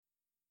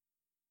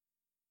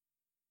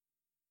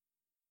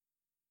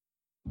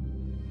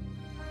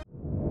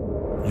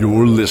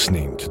You're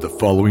listening to the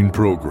following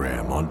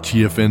program on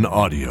TFN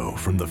Audio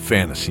from the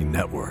Fantasy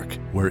Network,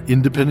 where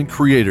independent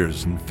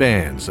creators and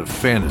fans of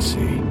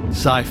fantasy,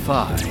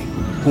 sci-fi,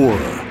 horror,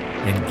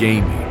 and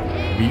gaming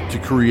meet to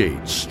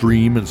create,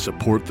 stream, and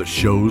support the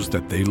shows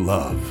that they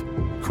love.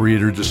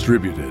 Creator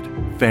distributed,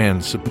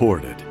 fan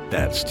supported.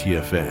 That's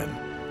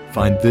TFN.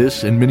 Find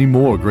this and many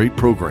more great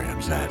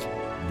programs at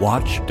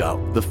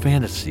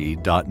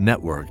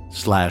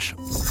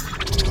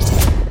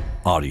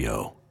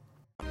watch.thefantasy.network/audio.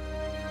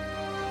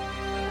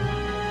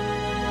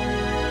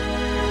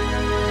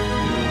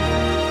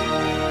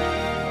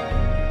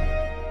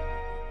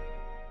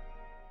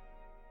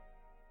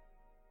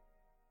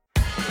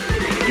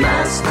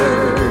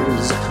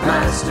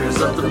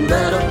 Masters of the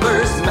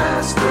Metaverse,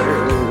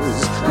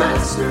 Masters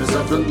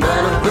of the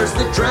Metaverse.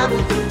 They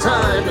travel through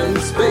time and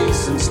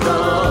space and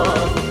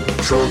stuff.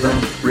 Troll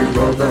them,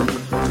 re-roll them,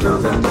 throw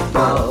them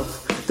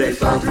above. They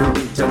fly through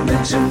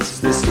dimensions,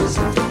 this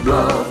isn't a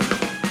bluff.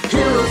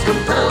 Heroes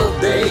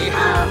compelled, they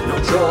have no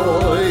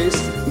choice.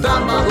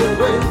 Bound by the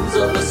winds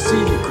of a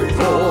secret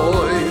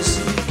voice.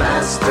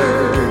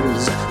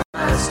 Masters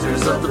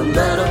of the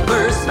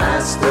Metaverse,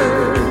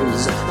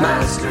 Masters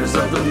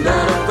of the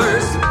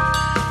Metaverse.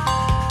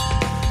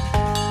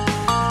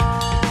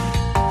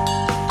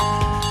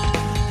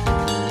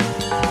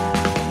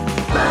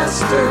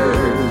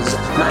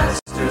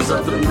 Masters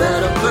of the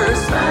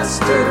Metaverse,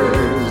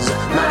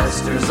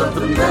 Masters of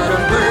the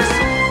Metaverse.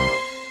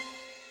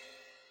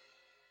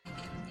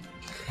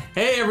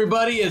 Hey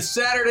everybody, it's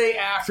Saturday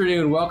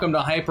afternoon. Welcome to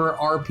Hyper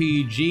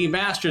RPG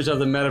Masters of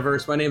the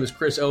Metaverse. My name is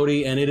Chris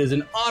Odie, and it is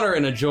an honor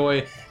and a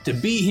joy to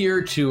be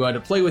here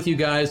to play with you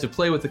guys, to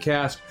play with the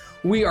cast.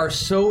 We are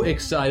so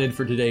excited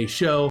for today's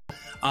show.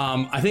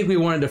 I think we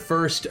wanted to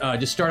first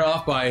just start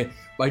off by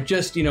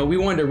just, we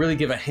wanted to really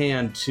give a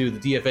hand to the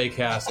DFA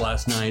cast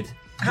last night.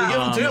 We give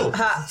them two.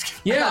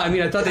 Yeah,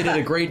 I thought they did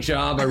a great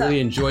job. I really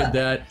enjoyed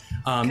that.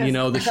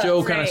 The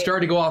show kind of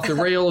started to go off the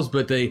rails,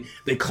 but they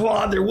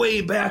clawed their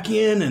way back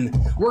in and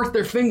worked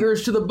their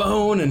fingers to the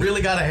bone and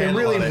really got a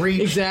handle on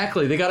it.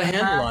 Exactly, they got a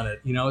handle on it.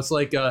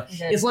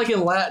 It's like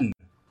in Latin,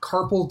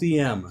 carpal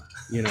diem.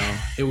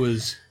 It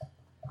was.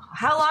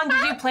 How long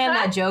did you plan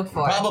that joke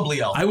for?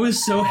 Probably all. I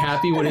was so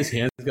happy when his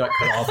hands got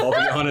cut off. I'll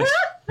be honest.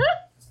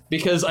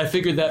 Because I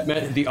figured that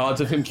meant the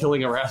odds of him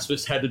killing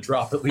Erasmus had to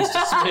drop at least a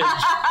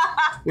smidge,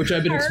 which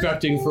I've been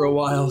expecting for a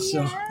while.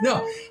 So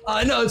no,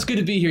 it's good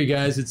to be here,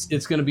 guys.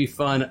 It's going to be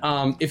fun.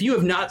 If you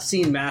have not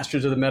seen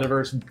Masters of the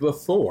Metaverse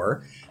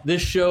before,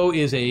 this show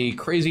is a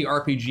crazy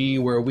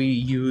RPG where we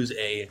use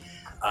a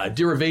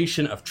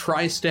derivation of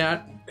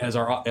Tri-Stat as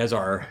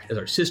our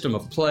system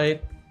of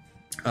play.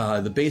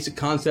 The basic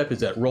concept is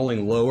that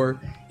rolling lower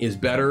is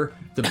better.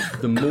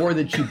 The more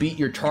that you beat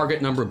your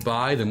target number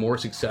by, the more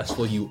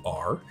successful you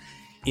are.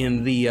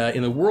 In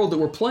the world that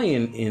we're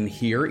playing in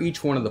here,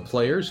 each one of the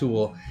players who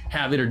will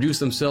have introduced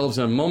themselves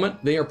in a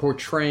moment, they are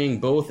portraying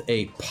both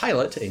a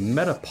pilot, a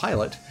meta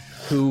pilot,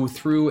 who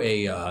through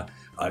a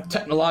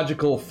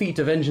technological feat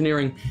of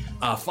engineering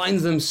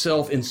finds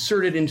themselves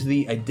inserted into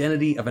the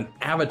identity of an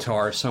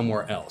avatar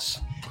somewhere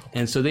else.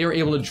 And so they are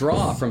able to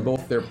draw from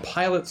both their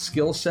pilot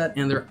skill set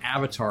and their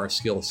avatar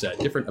skill set,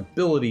 different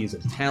abilities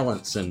and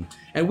talents and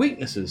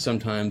weaknesses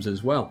sometimes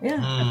as well.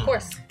 Yeah, of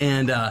course.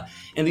 And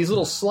these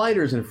little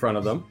sliders in front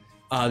of them,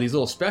 these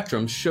little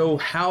spectrums, show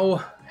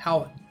how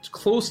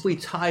closely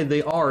tied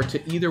they are to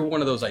either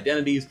one of those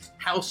identities,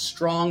 how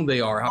strong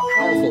they are, how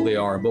powerful they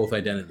are in both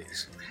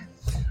identities.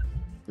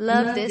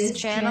 Love this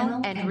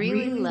channel and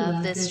really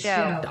love this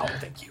show. Oh,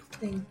 thank you.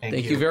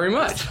 Thank you very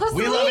much.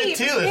 We love it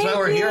too. That's why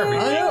we're here every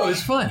day. I know,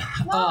 it's fun.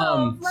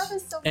 Wow, love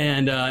is so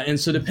fun. And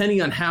so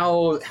depending on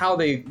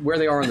where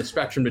they are on the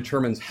spectrum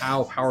determines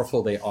how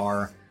powerful they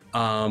are.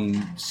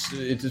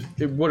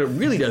 What it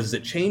really does is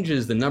it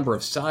changes the number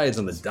of sides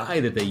on the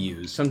die that they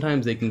use.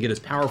 Sometimes they can get as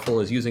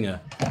powerful as using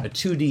a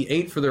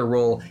 2d8 for their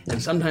roll,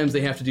 and sometimes they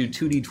have to do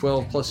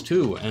 2d12 plus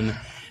 2. And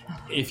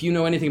if you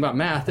know anything about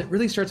math, it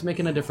really starts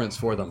making a difference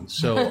for them.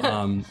 So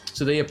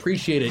so they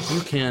appreciate it.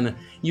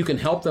 You can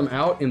help them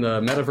out in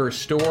the Metaverse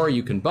store.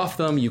 You can buff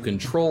them. You can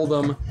troll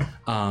them.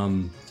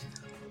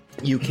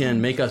 You can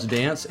make us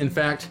dance. In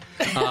fact,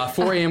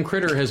 4 a.m.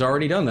 Critter has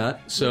already done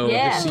that. So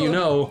just so you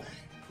know,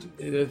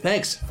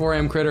 thanks 4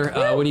 a.m. Critter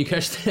when you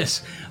catch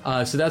this.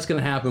 So that's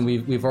going to happen.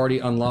 We've already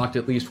unlocked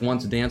at least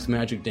once Dance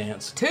Magic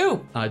Dance.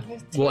 2.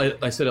 Well,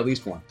 I said at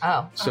least 1.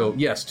 Oh. So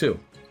yes, 2.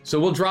 So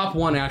we'll drop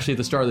 1 actually at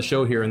the start of the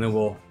show here, and then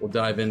we'll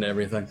dive into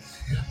everything.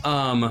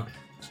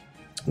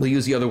 We'll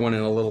use the other one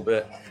in a little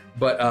bit.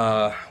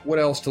 But what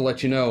else to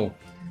let you know?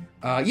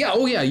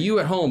 You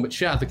at home, but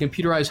chat, the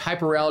computerized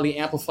hyper reality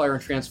amplifier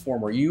and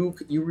transformer. You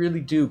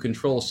really do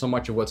control so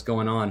much of what's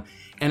going on.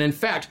 And in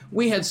fact,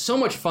 we had so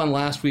much fun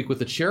last week with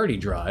the charity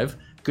drive.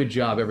 Good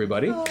job,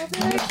 everybody. Oh,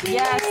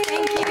 yes,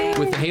 thank you.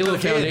 With the Halo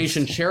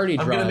Foundation charity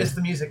drive. I'm going to miss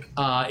the music.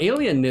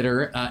 Alien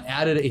Knitter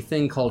added a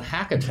thing called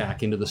Hack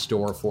Attack into the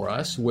store for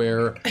us,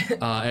 where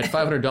at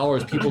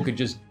 $500, people could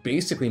just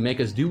basically make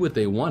us do what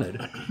they wanted.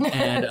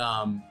 And,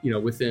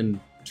 within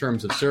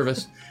terms of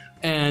service.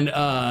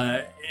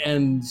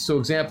 And so,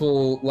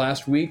 example,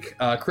 last week,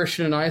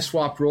 Christian and I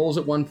swapped roles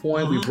at one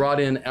point. We brought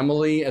in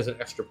Emily as an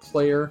extra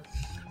player.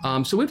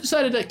 So we've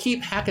decided to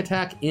keep Hack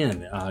Attack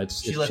in.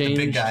 She let the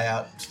big guy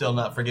out. Still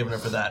not forgiving her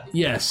for that.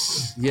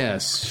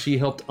 Yes. She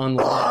helped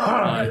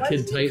unlock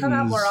Kid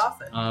Titan's more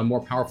often?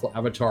 more powerful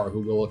avatar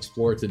who we'll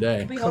explore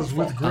today. Because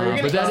with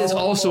great But that is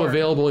also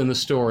available in the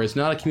store. It's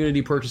not a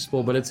community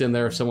purchasable, but it's in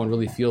there if someone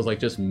really feels like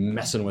just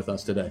messing with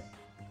us today.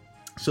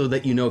 So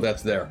that you know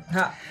that's there.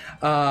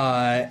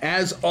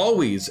 As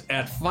always,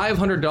 at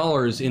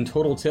 $500 in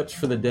total tips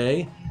for the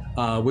day,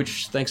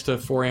 which, thanks to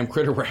 4am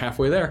Critter, we're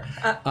halfway there.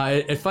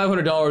 At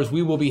 $500,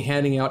 we will be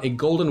handing out a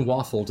golden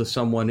waffle to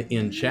someone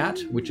in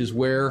chat, which is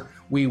where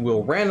we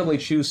will randomly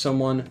choose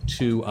someone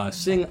to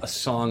sing a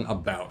song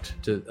about.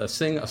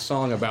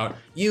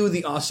 You,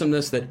 the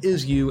awesomeness that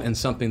is you, and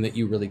something that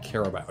you really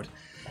care about.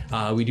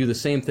 We do the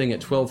same thing at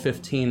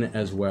 $12.15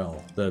 as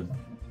well.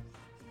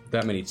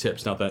 That many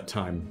tips, not that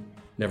time.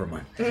 Never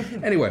mind.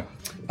 Anyway,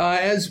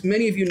 as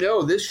many of you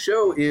know, this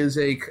show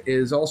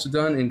is also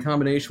done in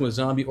combination with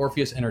Zombie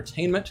Orpheus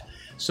Entertainment.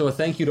 So a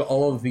thank you to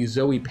all of the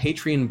Zoe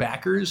Patreon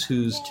backers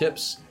whose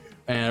tips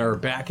or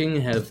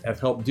backing have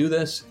helped do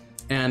this.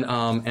 And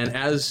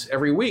as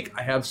every week,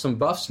 I have some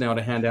buffs now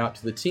to hand out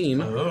to the team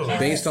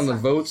based on the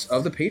votes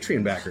of the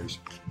Patreon backers.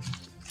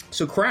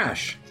 So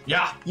Crash,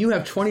 you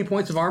have 20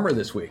 points of armor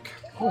this week.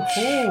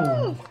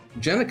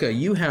 Jenica,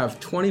 you have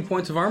 20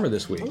 points of armor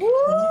this week.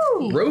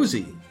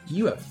 Rosie,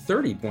 you have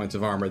 30 points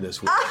of armor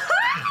this week.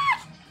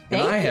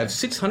 And I have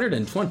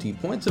 620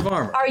 points of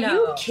armor. Are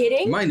you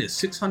kidding? Mine is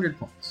 600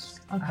 points.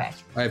 Okay.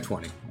 I have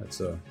 20.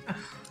 That's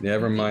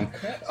never mind.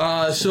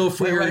 So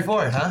for ready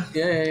for it, huh?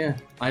 Yeah.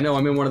 I know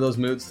I'm in one of those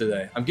moods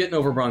today. I'm getting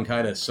over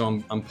bronchitis,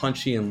 so I'm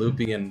punchy and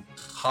loopy and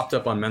hopped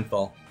up on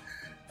menthol.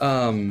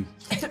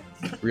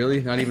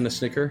 Really? Not even a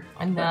Snicker?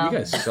 No. You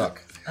guys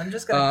suck. I'm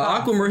just gonna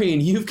Aquamarine,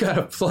 you've got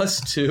a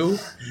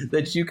 +2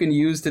 that you can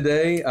use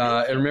today.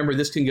 And remember,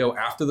 this can go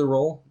after the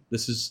roll.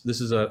 This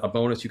is a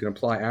bonus you can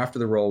apply after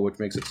the roll, which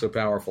makes it so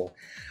powerful.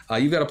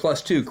 You've got a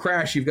 +2.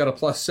 Crash, you've got a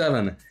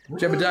 +7.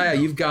 Jebediah,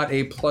 you've got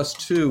a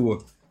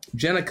 +2.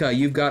 Jenica,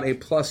 you've got a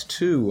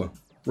 +2.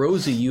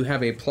 Rosie, you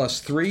have a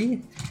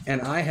 +3.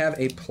 And I have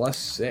a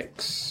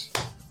 +6.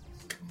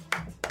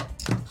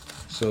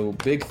 So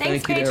big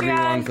thank you to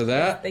everyone for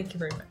that. Thank you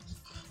very much.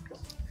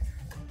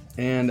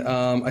 And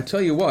I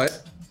tell you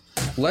what,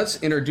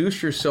 let's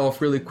introduce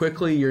yourself really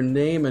quickly, your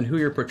name and who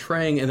you're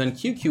portraying, and then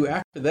QQ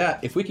after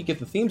that, if we could get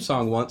the theme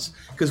song once,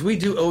 because we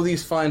do owe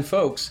these fine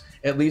folks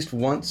at least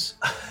once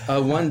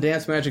one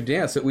Dance Magic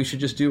Dance that we should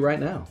just do right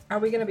now. Are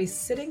we going to be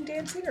sitting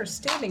dancing or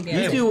standing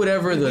dancing? You do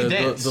whatever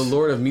the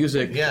Lord of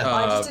Music I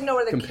just didn't know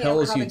where the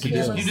compels you to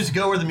do. You just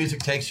go where the music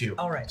takes you.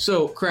 All right.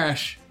 So,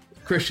 Crash,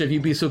 Christian, if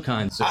you'd be so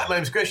kind. Sir. Hi, my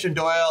name's Christian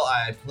Doyle.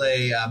 I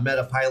play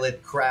meta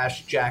pilot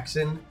Crash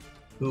Jackson,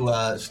 who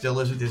still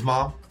lives with his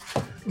mom.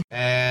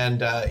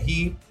 And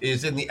he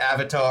is in the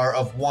avatar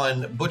of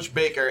one Butch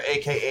Baker,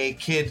 a.k.a.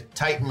 Kid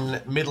Titan,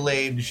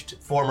 middle-aged,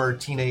 former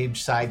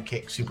teenage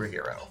sidekick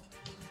superhero.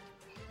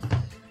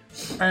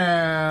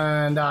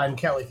 And I'm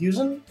Kelly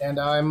Fusen, and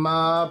I'm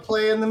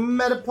playing the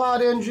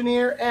Metapod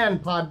engineer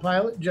and pod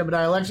pilot,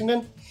 Jebediah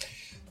Lexington.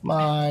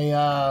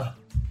 My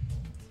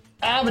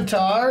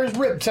avatar is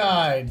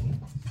Riptide,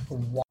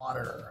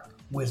 water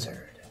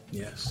wizard.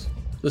 Yes.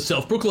 The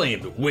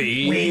self-proclaimed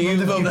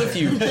wave of the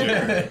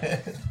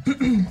future.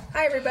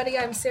 Hi, everybody.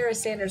 I'm Sarah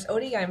Sanders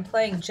Odie. I'm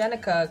playing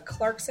Jenica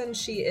Clarkson.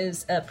 She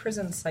is a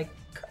prison I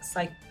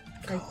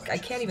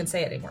can't even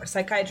say it anymore.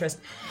 Psychiatrist.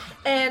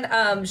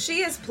 And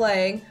she is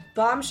playing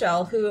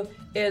Bombshell, who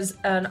is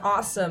an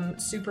awesome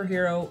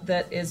superhero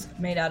that is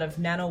made out of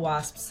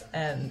nano-wasps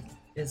and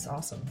is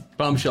awesome.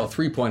 Bombshell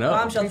 3.0.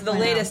 Bombshell, the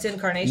latest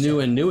incarnation.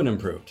 New and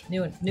improved.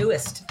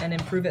 Newest and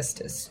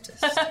improvest.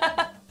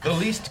 The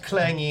least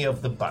clangy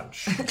of the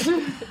bunch.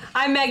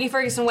 I'm Maggie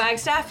Ferguson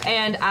Wagstaff,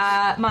 and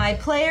my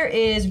player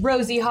is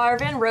Rosie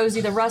Harvin,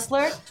 Rosie the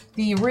Rustler,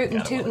 the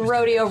Rootin' Tootin'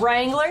 Rodeo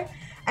Wrangler.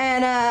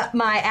 And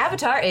my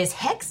avatar is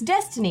Hex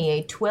Destiny,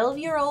 a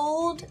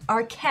 12-year-old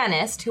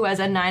arcanist who has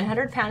a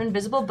 900-pound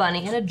invisible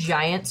bunny and a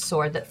giant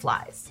sword that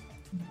flies.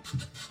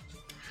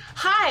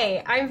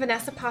 Hi, I'm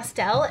Vanessa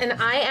Postel, and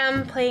I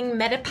am playing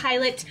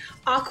Metapilot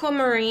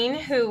Aquamarine,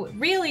 who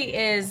really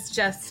is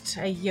just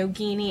a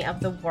yogini of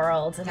the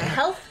world and a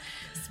health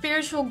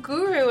spiritual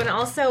guru and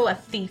also a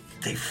thief.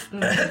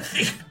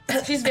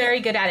 She's very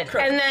good at it.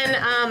 And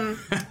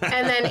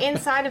then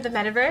inside of the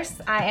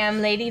metaverse, I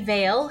am Lady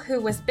Vale,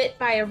 who was bit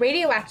by a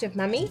radioactive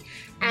mummy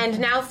and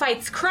now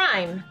fights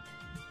crime.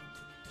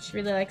 She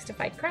really likes to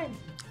fight crime.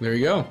 There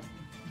you go.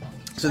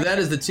 So that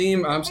is the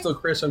team. I'm still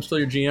Chris. I'm still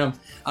your GM.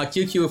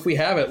 QQ, if we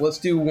have it, let's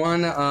do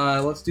one.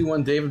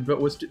 David,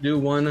 but let's do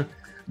one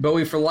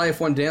Bowie for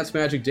Life, one Dance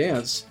Magic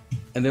Dance,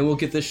 and then we'll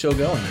get this show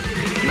going. Come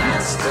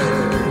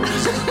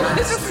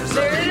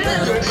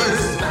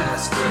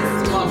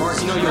on, Mark.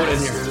 You know you want in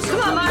here.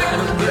 Come on, Mark.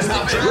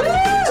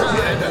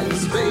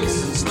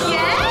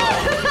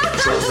 Yeah!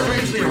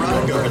 Strangely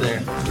erotic over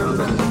there.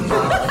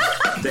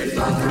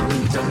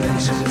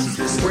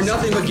 We're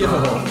nothing but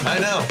unforgivable. I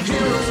know.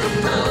 Heroes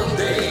compelled,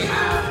 they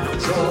have no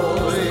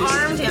choice.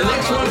 Armed The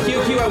next one,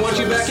 QQ, I want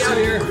you back out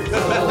here.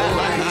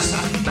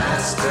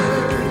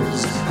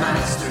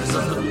 Masters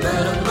of the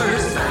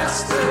Metaverse.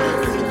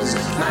 Masters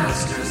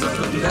of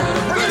the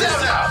Metaverse. Bring it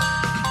down now.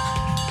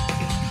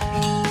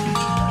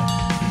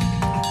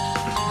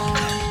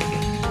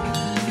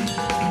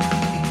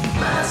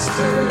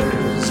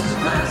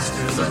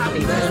 Masters of the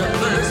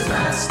Metaverse.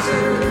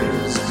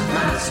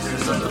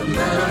 Masters of the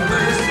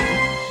Metaverse.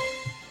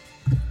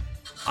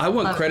 I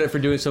want credit for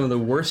doing some of the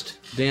worst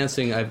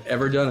dancing I've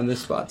ever done in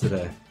this spot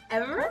today.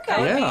 Ever?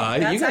 Okay. Yeah,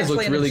 you That's guys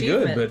looked actually an really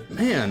good, achievement. but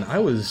man,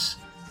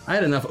 I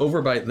had enough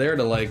overbite there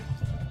to like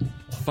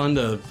fund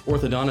a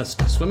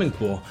orthodontist swimming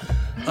pool.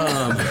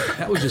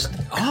 That was just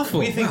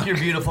awful. We think you're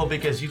beautiful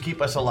because you keep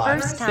us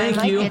alive. First time Thank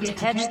I you. get to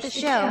catch the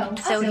show,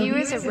 so here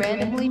is a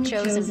randomly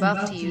chosen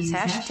buff to use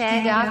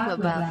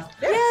 #AquaBuff.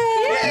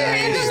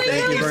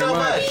 Thank you very so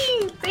much.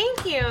 much.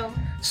 Thank you.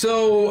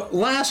 So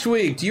last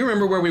week, do you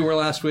remember where we were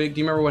last week?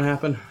 Do you remember what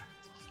happened?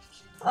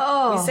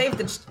 Oh. We saved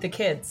the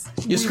kids.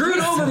 You screwed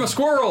over my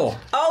squirrel.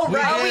 Oh,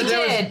 right. Oh, we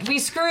did. We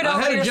screwed I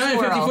over had your a giant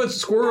squirrel. 50-foot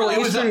squirrel, It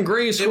was Eastern a-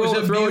 gray it squirrel was to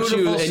a throw at you,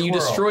 beautiful and you squirrel.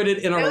 destroyed it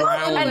in a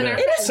round.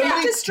 It is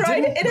not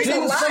destroyed. It is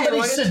Didn't alive.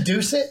 somebody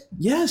seduce it?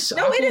 Yes,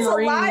 No, it is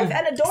Aquamarine. alive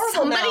and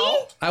adorable now.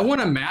 I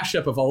want a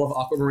mashup of all of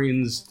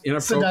Aquamarine's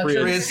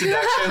inappropriate,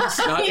 Seductions.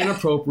 not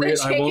inappropriate.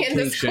 The I won't chicken,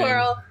 the kink shame.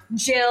 squirrel,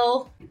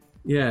 Jill.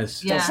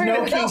 Yes, Yeah.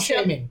 No kink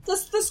shaming. The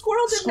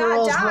squirrel did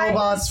Squirrels, not die.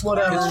 robots,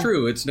 whatever. it's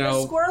true. It's The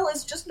now. squirrel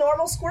is just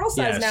normal squirrel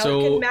size Yeah, now. so-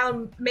 It can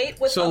now mate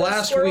with So other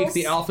last squirrels. week,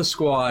 the Alpha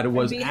Squad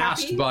was be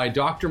asked happy. by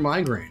Dr.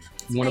 Migraine,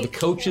 one of the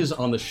coaches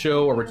on the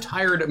show, a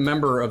retired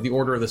member of the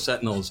Order of the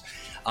Sentinels,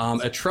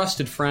 a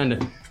trusted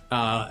friend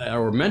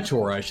or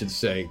mentor, I should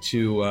say,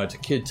 to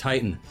Kid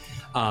Titan.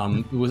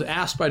 Was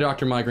asked by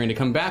Dr. Migraine to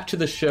come back to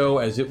the show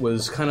as it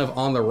was kind of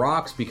on the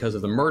rocks because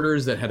of the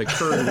murders that had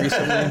occurred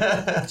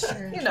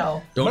recently. You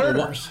know.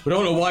 We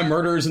don't know why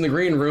murders in the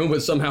green room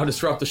would somehow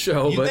disrupt the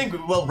show. You but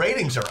think, well,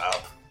 ratings are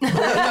up.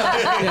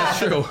 yeah, it's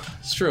true.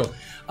 It's true.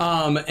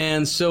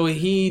 And so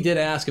he did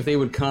ask if they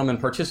would come and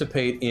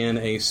participate in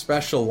a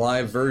special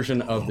live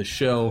version of the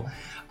show.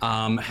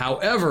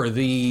 However,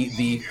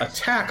 the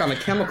attack on the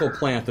chemical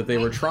plant that they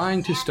were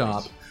trying to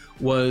stop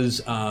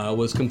was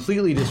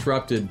completely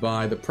disrupted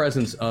by the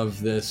presence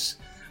of this,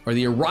 or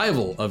the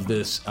arrival of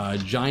this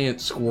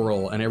giant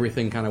squirrel, and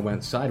everything kind of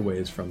went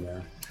sideways from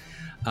there.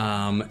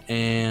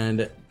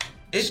 And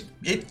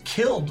It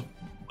killed.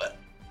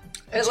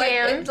 It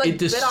Chan. it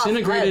bit off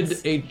disintegrated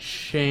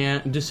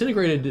heads.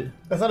 disintegrated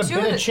I thought a Two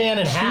bit of of Chan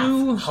in half.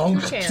 two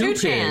Chan. two Two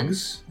Chan.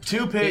 pigs.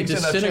 Two It pigs and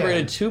a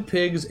disintegrated Chan. two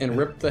pigs and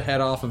ripped the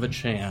head off of a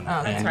Chan.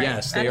 And right.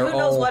 yes, they And are who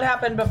knows all what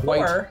happened quite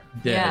before.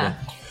 dead.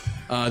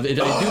 I do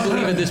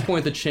believe at this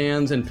point the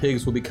Chans and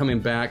pigs will be coming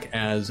back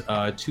as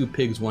two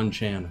pigs, one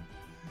Chan.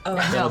 Oh,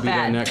 That'll be their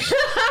bad. next.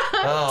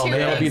 Oh, Two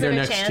That'll man. be pigs their and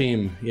a next Chan.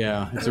 team.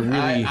 Yeah, it's a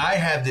really. I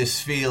have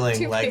this feeling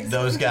Two like pigs.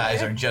 those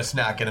guys are just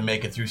not going to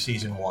make it through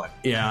season 1.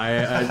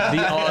 Yeah,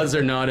 the odds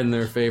are not in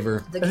their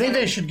favor. I think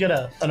they should get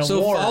an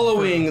So award.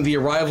 following the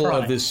arrival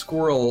crime. of this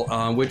squirrel,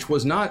 which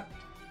was not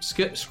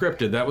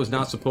scripted, that was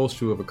not supposed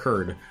to have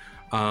occurred.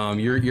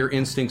 Your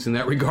instincts in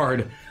that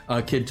regard,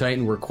 Kid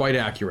Titan, were quite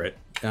accurate.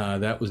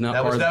 That was not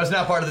That part was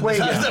not part of the. Wait,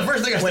 That's yeah. the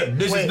first thing I said.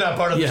 This is not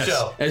part of yes, the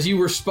show. as you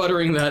were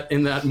sputtering that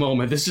in that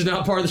moment. This is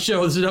not part of the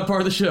show. This is not part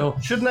of the show.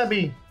 Shouldn't that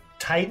be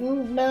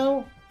Titan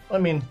now? I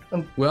mean,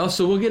 Well,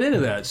 so we'll get into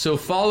that. So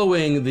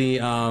following the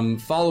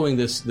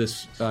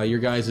this your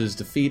guys'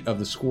 defeat of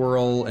the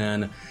squirrel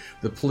and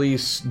the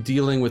police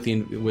dealing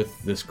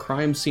with this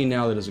crime scene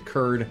now that has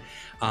occurred,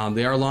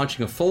 they are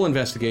launching a full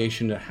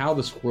investigation to how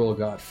the squirrel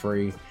got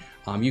free.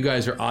 You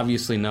guys are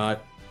obviously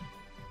not.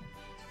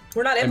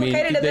 We're not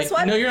implicated in this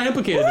one? No, you're not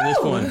implicated in this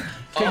Woo! one.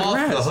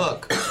 Congrats. Off the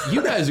hook.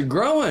 You guys are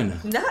growing.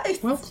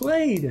 Nice. Well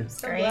played.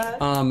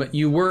 Great.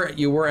 You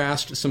were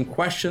asked some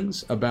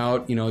questions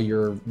about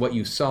what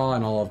you saw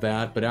and all of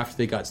that, but after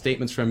they got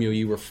statements from you,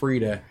 you were free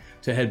to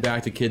head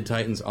back to Kid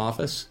Titan's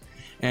office,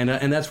 and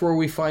that's where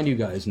we find you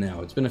guys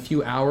now. It's been a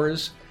few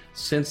hours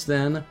since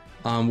then.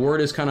 Word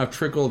has kind of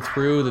trickled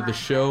through that the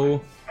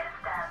show.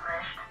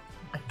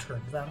 I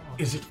turned that off.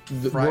 Is it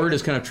The word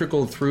has kind of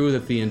trickled through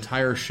that the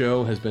entire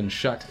show has been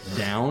shut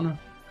down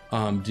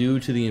due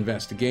to the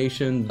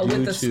investigation. Oh, due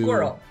with the to,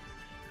 squirrel.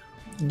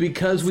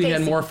 because we had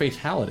Stacey. more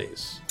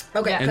fatalities.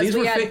 Okay, And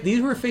because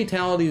these were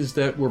fatalities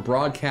that were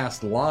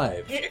broadcast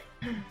live.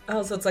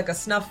 Oh, so it's like a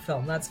snuff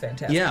film. That's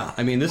fantastic. Yeah,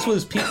 I mean, this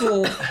was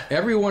people,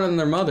 everyone and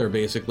their mother,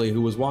 basically,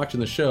 who was watching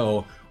the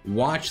show,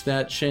 watched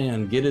that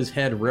Chan get his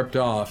head ripped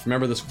off.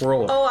 Remember the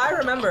squirrel? Oh, I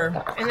remember.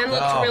 And then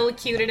looked Wow. really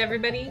cute at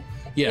everybody.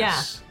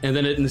 Yes. And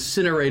then it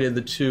incinerated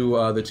the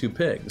two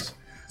pigs.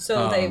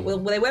 So they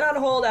went on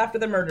hold after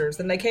the murders,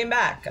 and they came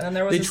back, and then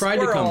there was They a tried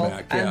to come squirrel,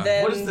 back, yeah. and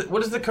then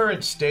what is the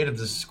current state of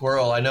the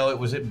squirrel? I know it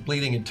was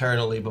bleeding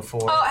internally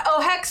before.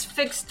 Oh, Hex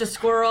fixed the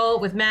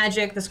squirrel with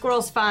magic. The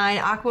squirrel's fine.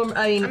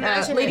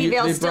 Imagine Lady it.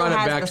 Vale They still brought it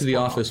has back to the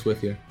squirrel. office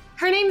with you.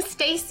 Her name's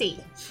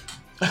Stacy.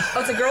 oh,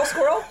 it's a girl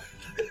squirrel.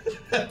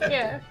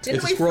 Yeah. Didn't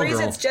It's a we squirrel freeze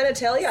girl. its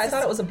genitalia? I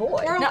thought it was a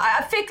boy. No,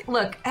 I think.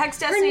 Look, Hex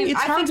Destiny. It's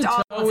I hard fixed to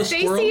all. tell with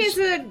Stacy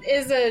squirrels.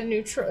 is a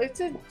neutral. It's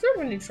a sort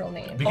of a neutral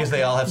name. Because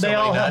they all have so They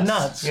many all have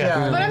nuts. nuts.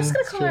 Yeah. But I'm just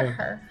gonna call her Sure.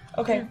 her.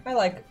 Okay, I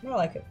like it.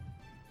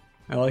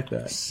 I like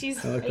that.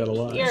 She's I like that a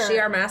lot. Is she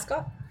our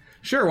mascot?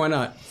 Sure, why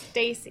not?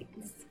 Stacy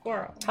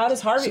squirrel. How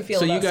does Harvey feel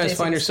So about you guys Stacey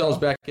find the yourselves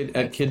squirrel? back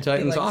at Kid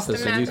Titan's likes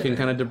office, the and you can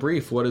magic. kind of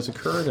debrief what has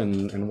occurred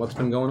and what's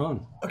been going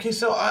on. Okay,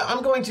 so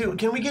I'm going to.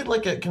 Can we get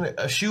like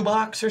a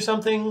shoebox or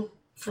something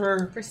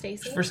for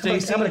Stacy? For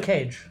Stacy. How about a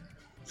cage?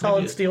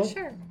 Solid steel.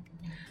 Sure.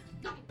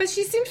 But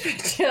she seems pretty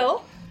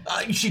chill.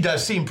 She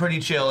does seem pretty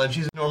chill, and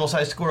she's a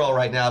normal-sized squirrel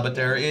right now. But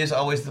there is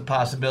always the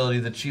possibility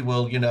that she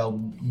will,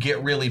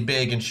 get really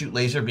big and shoot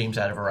laser beams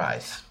out of her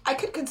eyes. I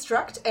could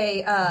construct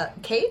a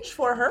cage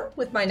for her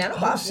with my Oh,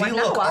 nanobot. see,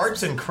 look,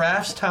 arts and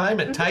crafts time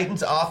at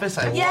Titan's office.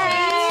 I love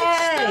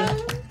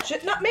it. Yay!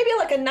 Should not maybe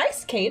like a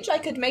nice cage. I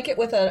could make it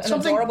with an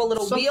adorable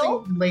little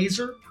wheel.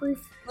 Laser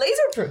proof.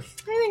 Laser proof.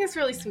 I think it's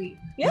really sweet.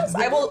 Yes,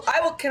 I will.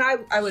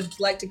 I would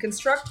like to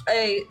construct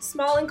a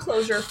small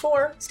enclosure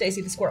for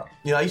Stacy the squirrel.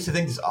 I used to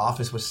think this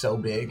office was so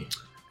big.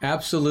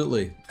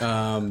 Absolutely.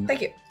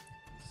 Thank you.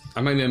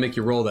 I might make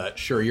you roll that.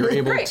 Sure, you're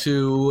able Great.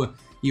 to.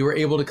 You were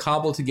able to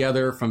cobble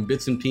together from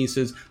bits and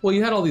pieces. Well,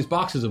 you had all these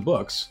boxes of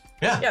books.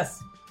 Yeah.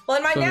 Yes. Well,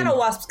 and my So- nano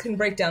wasps can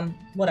break down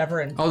whatever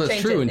and Oh, that's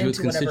change true. it Into its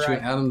whatever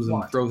constituent I atoms and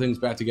want. throw things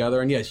back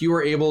together. And yes, you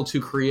were able to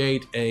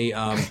create a.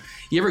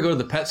 You ever go to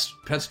the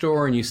pet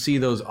store and you see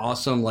those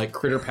awesome like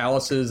critter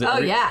palaces that Oh,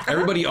 yeah.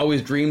 everybody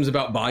always dreams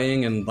about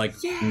buying and like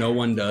no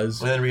one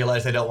does. And then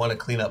realize they don't want to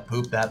clean up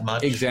poop that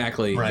much.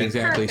 Exactly. Right.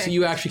 Exactly. So Perfect.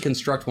 you actually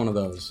construct one of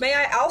those. May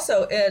I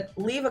also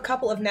leave a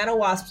couple of nano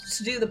wasps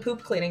to do the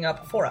poop cleaning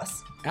up for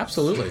us?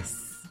 Absolutely.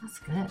 That's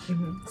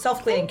good.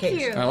 Self-cleaning Thank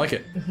cage. you. I like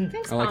it.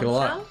 Thanks, I like it a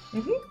lot.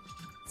 Bombshell.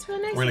 It's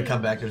really nice. We're gonna of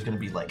come back. There's gonna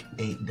be like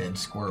 8 dead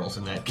squirrels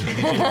in that cage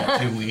in about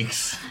 2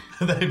 weeks.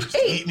 They're just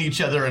eating each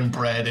other in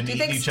bread and Do you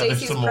eating think each other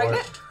Stacy's some more.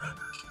 pregnant?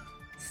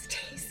 you.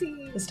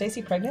 Stacy. Is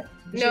Stacy pregnant?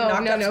 Is she No,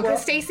 knocked no, up no. squirrel?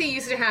 Because Stacy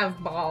used to have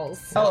balls.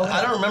 Oh,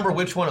 I don't remember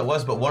which one it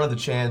was, but one of the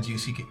Chans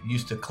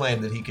used to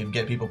claim that he could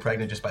get people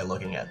pregnant just by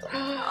looking at them.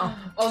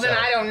 Oh, then So-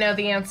 I don't know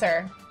the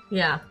answer.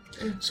 Yeah.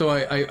 So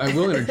I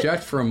will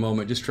interject for a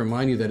moment just to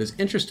remind you that as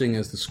interesting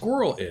as the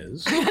squirrel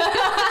is,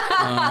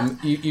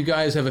 you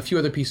guys have a few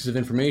other pieces of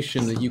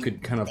information that you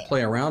could kind of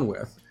play around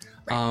with.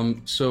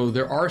 So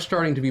there are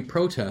starting to be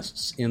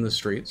protests in the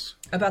streets.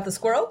 About the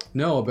squirrel?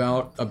 No,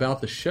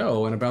 about the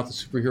show and about the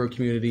superhero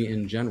community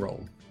in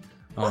general.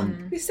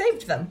 We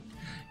saved them.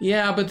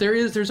 Yeah, but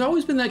there's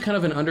always been that kind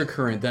of an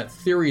undercurrent, that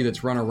theory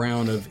that's run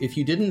around of if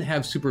you didn't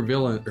have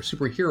supervillain or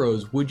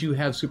superheroes, would you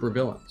have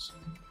supervillains?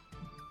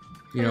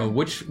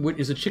 Which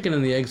is a chicken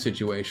and the egg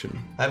situation.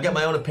 I've got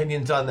my own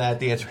opinions on that.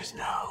 The answer is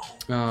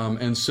no.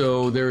 And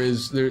so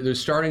there's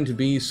starting to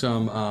be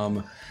some,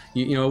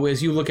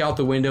 as you look out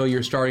the window,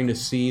 you're starting to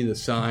see the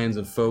signs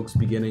of folks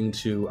beginning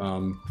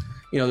to,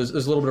 there's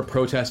a little bit of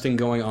protesting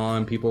going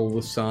on, people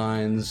with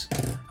signs,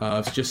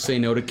 just say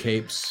no to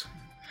capes,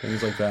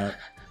 things like that.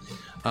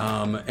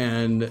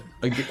 And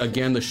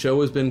again, the show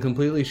has been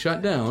completely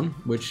shut down,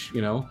 which,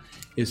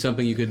 is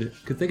something you could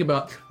think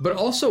about. But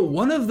also,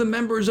 one of the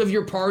members of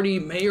your party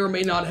may or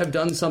may not have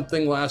done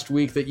something last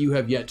week that you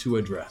have yet to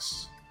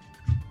address.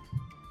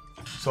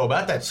 So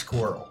about that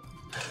squirrel.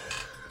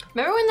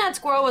 Remember when that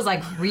squirrel was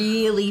like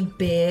really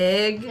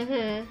big?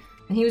 Mm-hmm.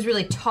 And he was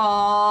really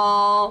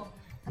tall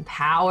and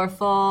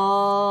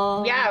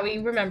powerful? Yeah, we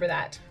remember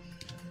that.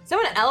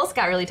 Someone else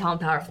got really tall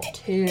and powerful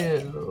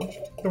too.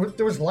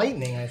 There was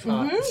lightning, I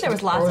thought. There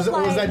was lots of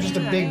Or was that lightning. just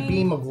a big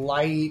beam of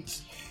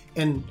light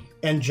and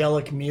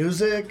angelic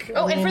music?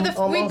 Oh, and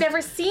for almost? we've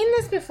never seen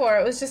this before.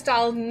 It was just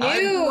all new.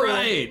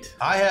 Right.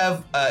 I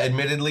have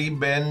admittedly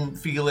been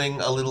feeling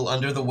a little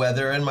under the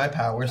weather, and my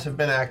powers have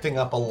been acting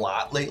up a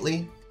lot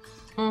lately.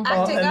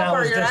 Acting and up, that or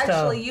was you're just,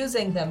 actually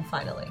using them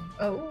finally.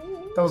 Oh.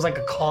 That was like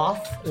a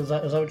cough. Is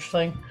that what you're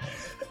saying?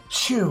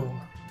 Chew.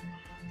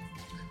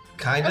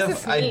 Kind That's a of.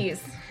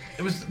 sneeze.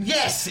 It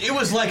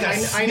was like a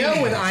sneeze. I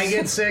know when I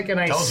get sick and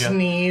I Told ya.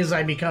 sneeze,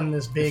 I become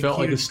this big, felt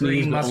like a huge, sneeze,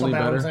 green but muscle only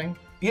bound better. thing.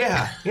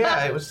 Yeah,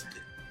 it was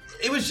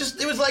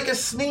like a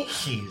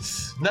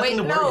sneeze. Nothing Wait,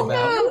 to worry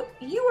about.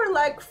 you were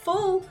like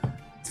full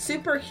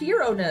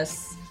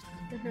superhero-ness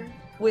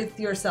with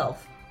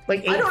yourself.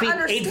 Like I don't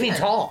 8 feet understand.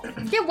 tall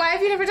Yeah, why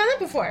have you never done that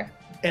before?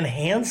 and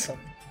handsome.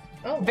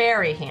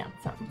 Very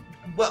handsome.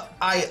 Well,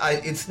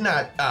 it's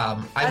not.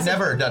 I've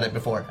never done it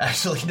before.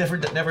 Actually,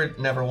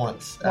 never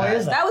once. Why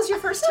is that? That was your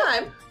first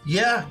time.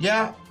 Yeah.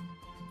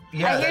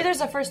 I hear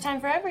there's a first time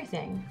for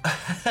everything.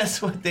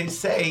 That's what they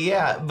say.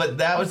 Yeah, but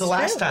that was the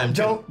last time.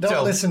 Too. Don't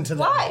So, listen to them.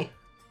 Why?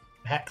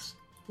 Hex.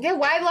 Yeah,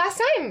 why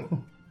last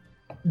time?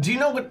 Do you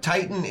know what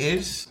Titan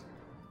is?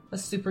 A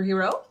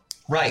superhero?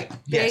 Right.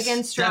 Yes. Big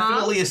and strong?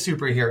 Definitely a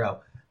superhero.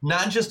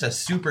 Not just a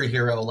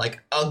superhero, like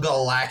a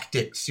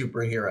galactic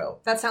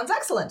superhero. That sounds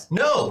excellent.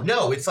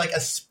 No, it's like a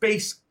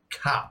space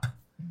cop.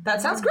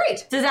 That sounds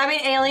great. Does that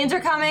mean aliens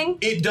are coming?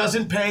 It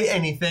doesn't pay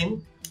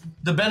anything.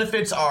 The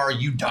benefits are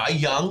you die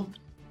young,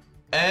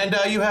 And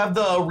you have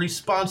the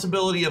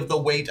responsibility of the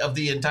weight of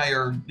the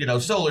entire,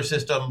 solar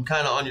system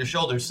kind of on your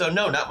shoulders. So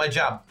no, not my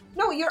job.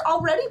 No, you're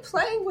already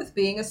playing with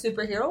being a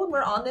superhero and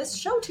we're on this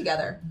show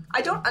together.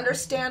 I don't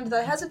understand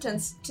the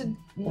hesitance to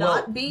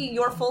not be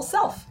your full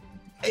self.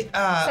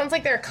 Sounds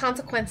like there are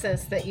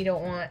consequences that you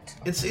don't want.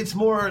 It's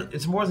more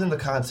than the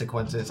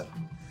consequences.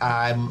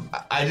 I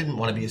didn't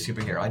want to be a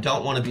superhero. I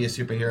don't want to be a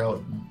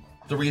superhero.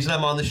 The reason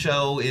I'm on the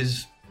show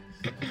is...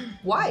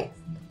 Why?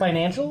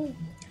 Financial?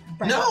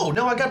 No,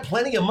 I got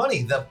plenty of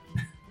money.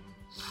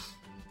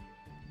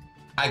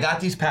 I got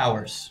these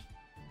powers.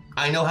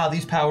 I know how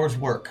these powers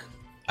work.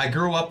 I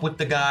grew up with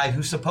the guy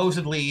who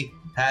supposedly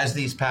has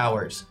these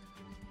powers.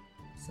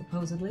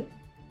 Supposedly?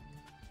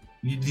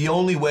 The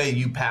only way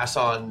you pass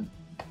on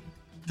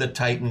the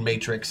Titan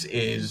Matrix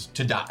is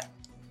to die.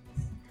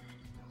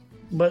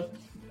 But,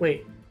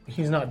 wait,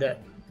 he's not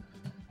dead.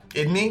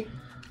 Isn't he?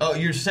 Oh,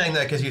 you're saying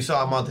that because you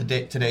saw him on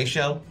the Today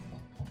Show?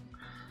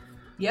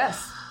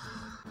 Yes.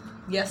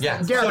 Yes. Yeah,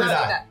 that's so what did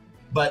I. that.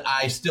 But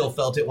I still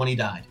felt it when he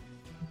died.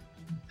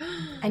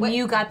 And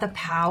you got the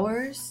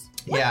powers?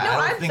 What? Yeah, No, I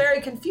don't I'm think...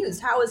 very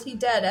confused. How is he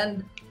dead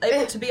and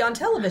able to be on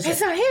television?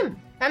 It's not him.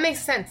 That makes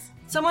sense.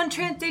 Someone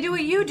they do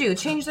what you do,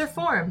 change their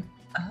form.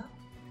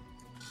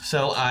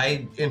 So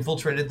I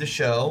infiltrated the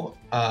show,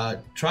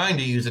 trying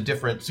to use a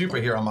different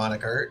superhero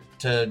moniker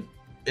to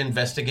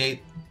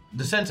investigate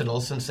the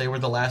Sentinels, since they were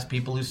the last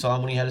people who saw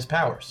him when he had his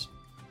powers.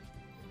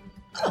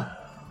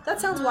 That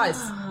sounds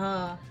wise.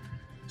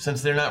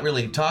 Since they're not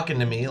really talking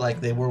to me like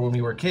they were when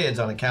we were kids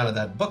on account of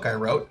that book I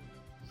wrote,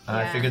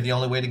 I figured the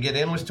only way to get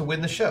in was to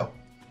win the show.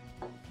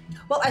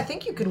 Well, I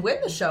think you could win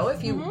the show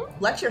if you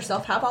let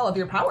yourself have all of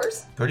your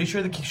powers. Pretty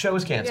sure the show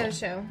is You got a canceled.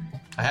 show.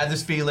 I had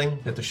this feeling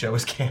that the show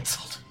is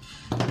canceled.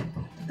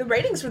 The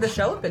ratings for the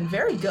show have been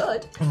very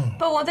good.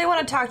 But won't they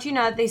want to talk to you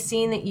now that they've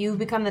seen that you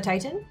become the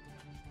Titan?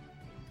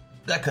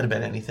 That could have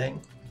been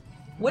anything.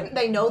 Wouldn't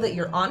they know that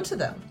you're onto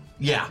them?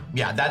 Yeah,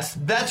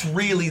 that's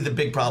really the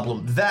big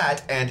problem.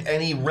 That and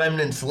any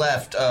remnants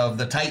left of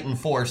the Titan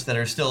Force that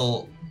are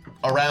still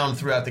around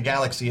throughout the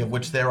galaxy, of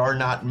which there are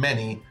not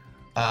many,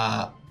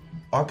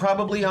 are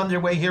probably on their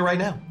way here right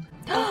now.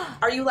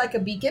 Are you like a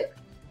beacon?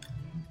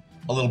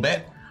 A little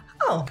bit.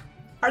 Oh.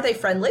 Are they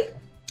friendly?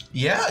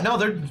 Yeah, no,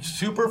 they're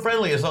super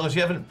friendly as long as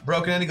you haven't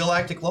broken any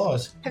galactic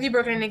laws. Have you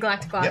broken any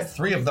galactic laws? Yeah,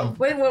 3 of them.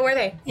 What were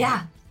they?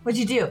 Yeah. What'd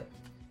you do?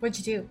 What'd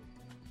you do?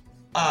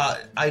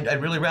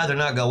 I'd really rather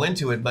not go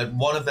into it, but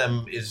one of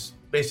them is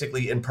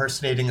basically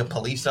impersonating a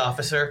police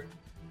officer,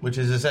 which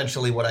is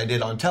essentially what I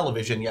did on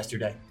television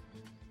yesterday.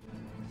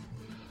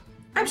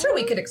 I'm sure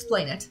we could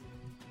explain it.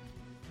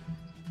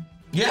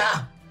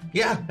 Yeah,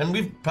 and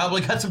we've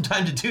probably got some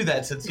time to do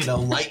that since,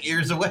 light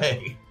years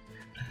away.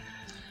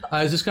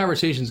 As this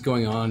conversation's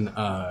going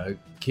on,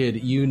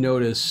 Kid, you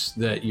notice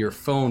that your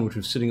phone, which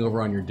was sitting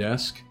over on your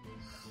desk,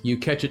 you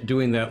catch it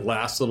doing that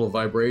last little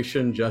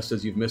vibration just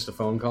as you've missed a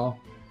phone call.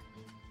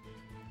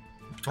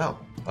 Oh,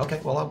 okay.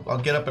 Well, I'll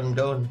get up and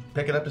go and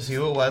pick it up to see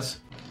who it was.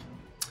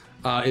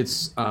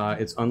 It's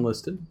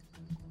unlisted.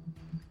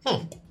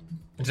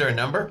 Is there a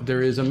number?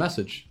 There is a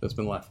message that's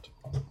been left.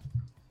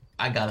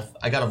 I got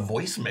a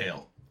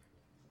voicemail.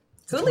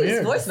 Who leaves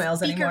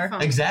voicemails anymore?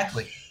 Speakerphone.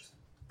 Exactly.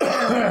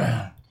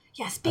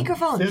 Yeah,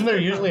 speakerphone. Isn't there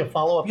usually a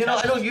follow-up?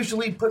 I don't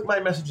usually put my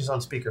messages on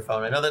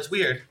speakerphone. I know that's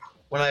weird.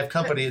 When I have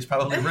company, it's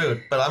probably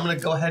rude, but I'm going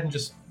to go ahead and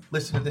just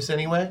listen to this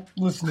anyway.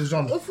 Listeners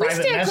on the If we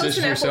private stand message. close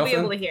enough, yourself we'll be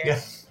able then? to hear.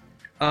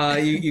 Yeah.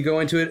 You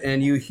go into it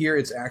and you hear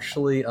it's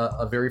actually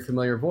a very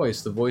familiar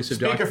voice, the voice of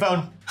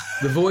Speakerphone.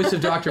 the voice of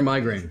Dr.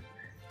 Migraine.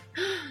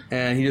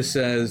 And he just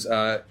says,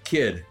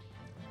 "Kid,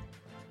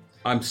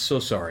 I'm so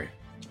sorry.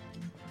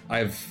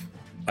 I've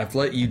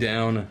let you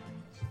down.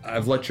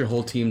 I've let your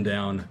whole team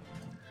down.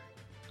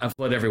 I've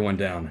let everyone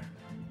down.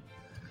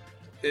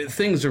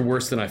 Things are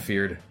worse than I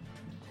feared.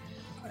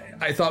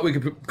 I thought we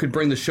could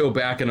bring the show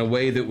back in a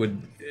way that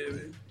would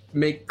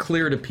make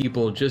clear to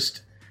people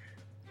just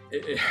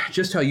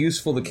how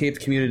useful the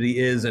Caped community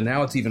is, and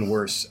now it's even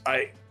worse.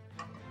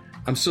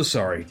 I'm so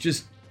sorry.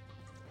 Just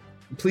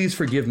please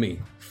forgive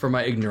me for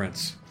my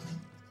ignorance.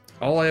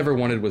 All I ever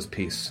wanted was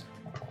peace."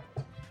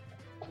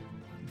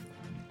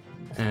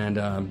 And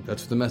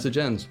that's where the message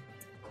ends.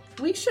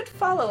 We should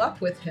follow up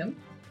with him.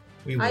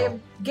 We will. I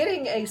am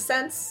getting a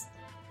sense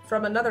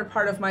from another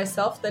part of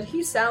myself that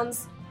he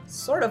sounds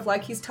sort of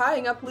like he's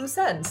tying up loose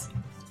ends.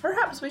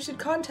 Perhaps we should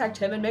contact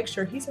him and make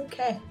sure he's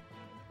okay.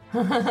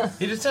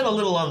 He just said a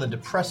little on the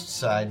depressed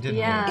side, didn't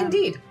Yeah. he?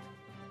 Indeed.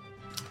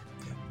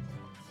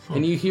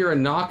 And you hear a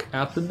knock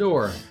at the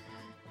door.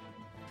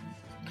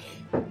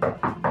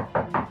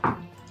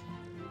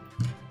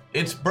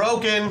 It's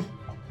broken.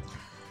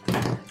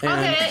 I'll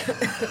And get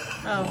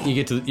it. you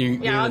get to you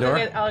get Yeah, in the door.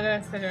 I'll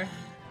go to the door.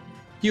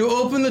 You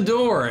open the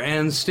door,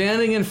 and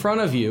standing in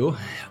front of you,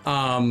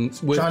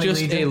 with Johnny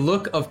just Legion. a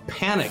look of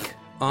panic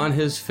on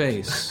his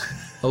face,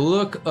 a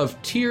look of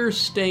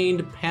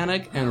tear-stained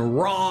panic and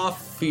raw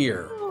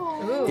fear,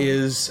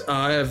 is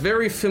a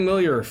very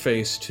familiar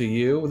face to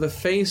you, the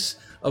face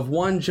of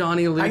one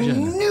Johnny I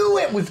Legion. knew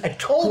it I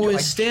told who you.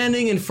 is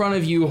standing in front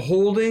of you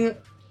holding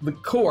the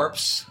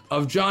corpse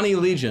of Johnny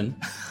Legion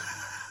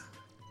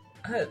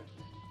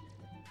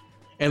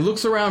and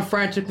looks around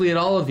frantically at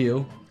all of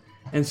you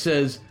and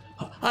says,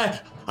 I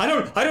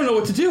don't know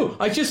what to do.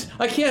 I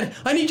can't.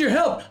 I need your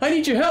help. I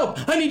need your help.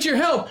 I need your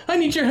help. I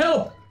need your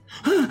help.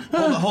 Hold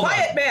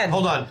Quiet, on. man.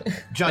 Hold on.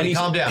 Johnny,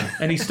 calm down.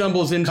 And he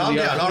stumbles into Calm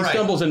the down, office. all He right.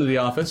 stumbles into the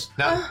office.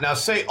 Now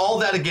say all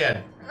that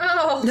again.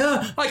 Oh.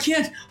 No, I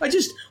can't. I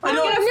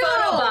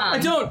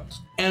don't.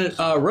 And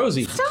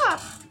Rosie.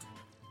 Stop.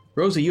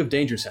 Rosie, you have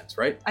danger sense,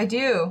 right? I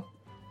do.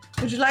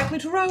 Would you like me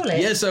to roll it?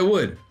 Yes, I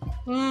would.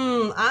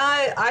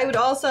 I would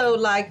also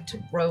like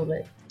to roll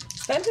it.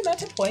 Spend a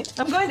meta point.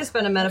 I'm going to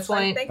spend a meta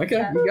point.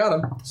 Okay, you got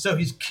him. So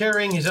he's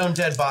carrying his own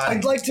dead body.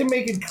 I'd like to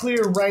make it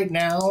clear right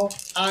now,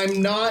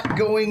 I'm not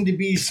going to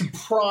be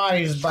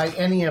surprised by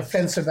any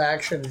offensive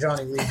action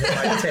Johnny Legion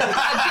might take.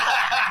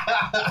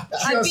 I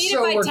Just beat it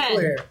so by we're 10.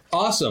 clear.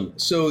 Awesome.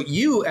 So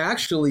you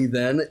actually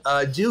then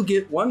do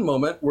get one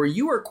moment where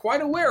you are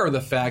quite aware of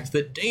the fact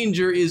that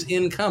danger is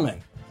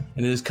incoming.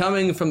 And it is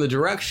coming from the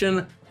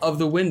direction of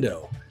the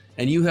window.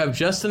 And you have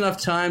just enough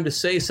time to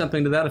say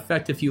something to that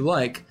effect if you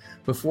like,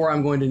 before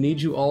I'm going to need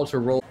you all to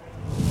roll.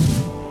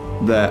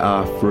 There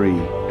are 3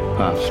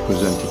 paths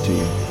presented to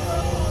you.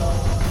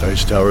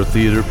 Dice Tower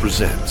Theater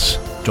presents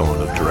Dawn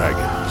of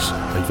Dragons,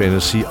 a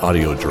fantasy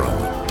audio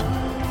drama.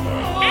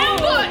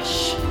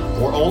 Ambush!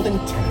 For all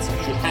intents,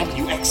 I should have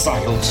you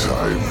exiled.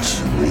 Time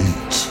to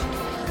meet.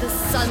 The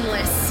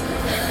Sunless.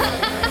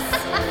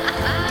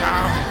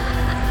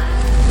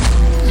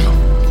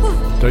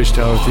 Dice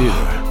Tower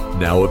Theater,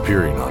 now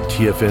appearing on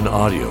TFN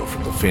Audio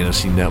from the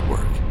Fantasy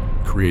Network.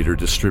 Creator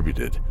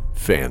distributed,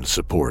 fan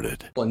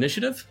supported.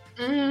 Initiative?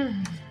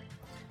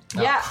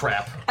 Yeah.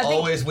 Crap. I think-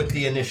 Always with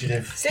the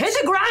initiative. Hit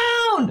the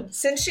ground!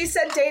 Since she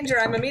said danger,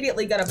 I'm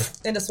immediately gonna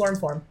into swarm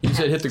form. You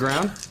said hit the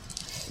ground?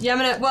 Yeah,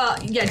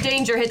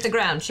 danger, hit the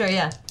ground. Sure,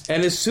 yeah.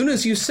 And as soon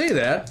as you say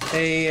that,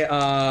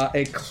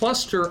 a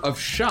cluster of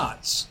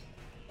shots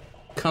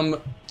come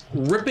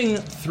ripping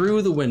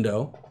through the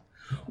window,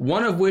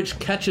 one of which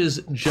catches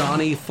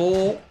Johnny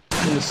full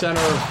in the center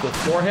of the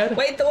forehead.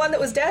 Wait, the one that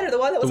was dead or the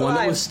one that was The one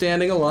alive? that was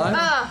standing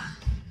alive.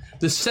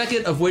 The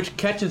second of which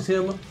catches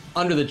him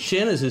under the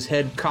chin as his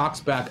head cocks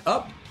back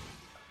up.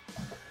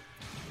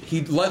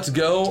 He lets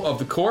go of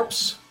the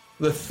corpse.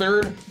 The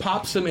third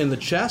pops him in the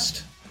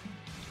chest.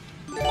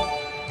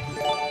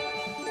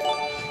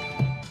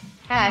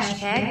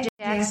 Hashtag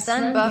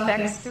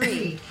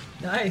JackSunBuffX3.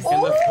 Nice.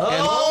 And the,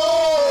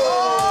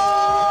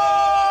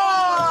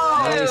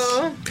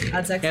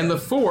 That's excellent. and the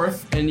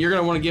fourth, and you're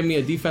going to want to give me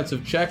a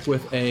defensive check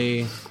with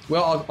a...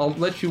 Well, I'll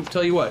let you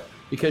tell you what.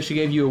 Because she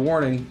gave you a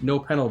warning, no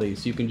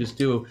penalties. You can just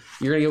do...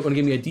 You're going to want to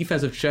give me a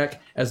defensive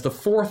check as the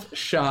fourth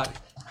shot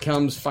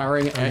comes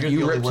firing at you're you,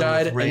 the only one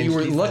Riptide, with and you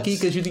were ranged lucky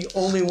defense. because you're the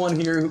only one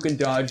here who can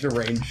dodge a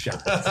ranged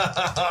shot.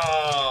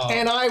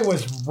 And I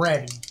was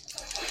ready.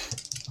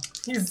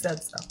 He's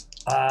dead so.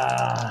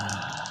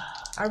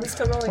 Are we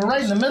still rolling? We're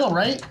right in the middle,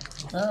 right?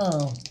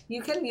 Oh.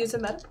 You can use a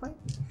meta point.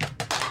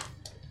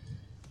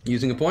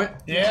 Using a point?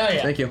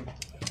 Yeah. Thank you.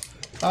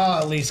 Oh,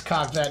 at least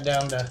cock that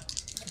down to...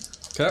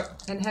 Okay.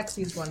 And Hex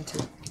used one too.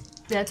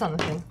 Yeah, it's on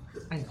the thing.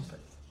 I know,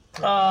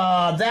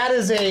 but that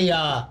is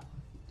a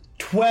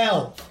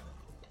 12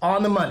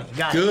 on the money.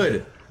 Got it.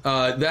 Good.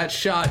 That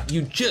shot,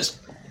 you just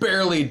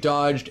barely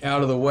dodged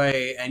out of the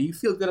way, and you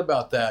feel good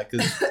about that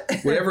because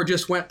whatever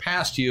just went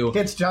past you.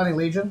 Hits Johnny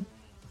Legion.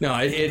 No,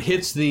 it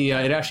hits the.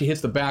 It actually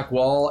hits the back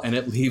wall, and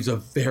it leaves a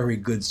very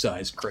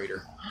good-sized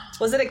crater.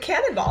 was it a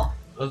cannonball?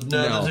 No,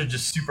 No. those are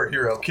just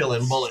superhero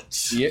killing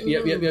bullets. Yep.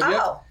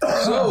 Ow.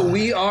 So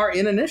we are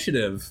in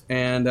initiative,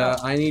 and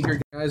I need your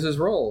guys'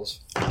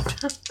 rolls.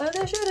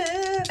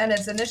 Initiative. And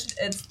it's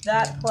it's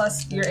that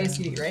plus your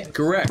ACD, right?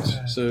 Correct.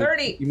 So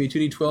 30. Give me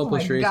 2d12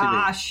 plus your ACD.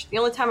 Gosh, the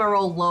only time I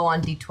roll low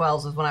on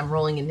D12s is when I'm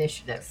rolling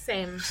initiative.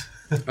 Same.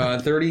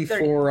 30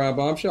 for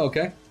Bombshell,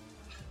 okay.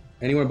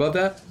 Anyone above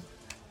that?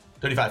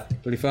 35.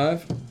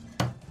 35?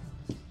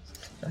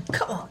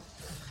 Come on.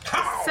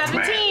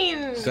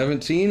 17.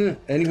 17?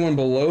 Anyone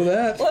below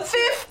that? Well,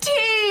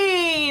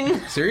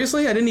 15!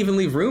 Seriously? I didn't even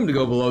leave room to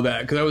go below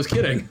that because I was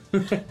kidding.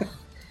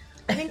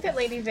 I think that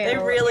Lady Vale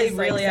They really, is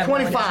like really have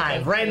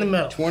 25, right in the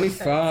middle.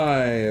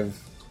 25.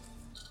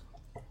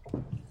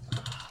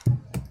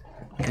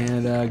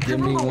 And give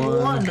me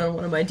one. on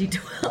one of my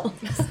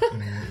D12s.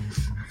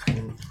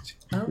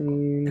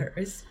 There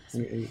is.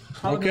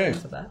 Okay.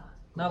 Of that.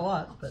 Not a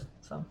lot, but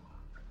some.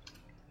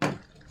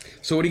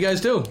 So what do you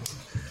guys do?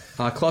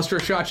 Cluster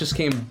of shots just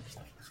came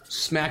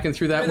smacking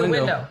through that Through the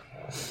window. window.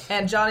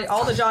 And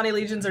all the Johnny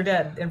Legions are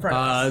dead in front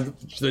of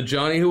us. The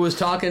Johnny who was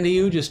talking to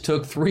you just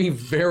took 3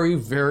 very,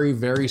 very,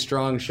 very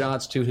strong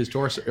shots to his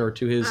torso, or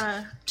to his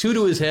 2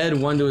 to his head,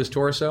 1 to his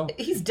torso.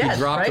 He's dead, He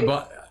dropped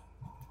right?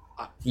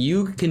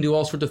 You can do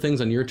all sorts of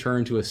things on your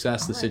turn to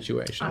assess the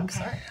situation. I'm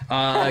sorry.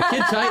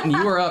 Kid Titan,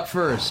 you are up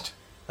first.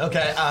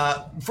 Okay,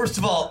 first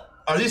of all,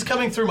 are these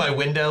coming through my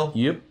window?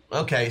 Yep.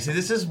 Okay, see,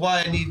 this is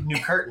why I need new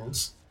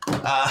curtains.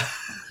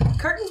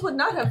 Curtains would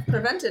not have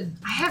prevented.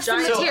 I have some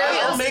giant- So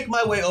materials. I'll make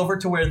my way over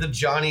to where the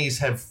Johnnies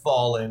have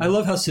fallen. I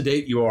love how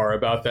sedate you are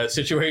about that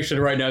situation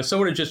right now.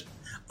 Someone had just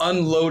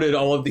unloaded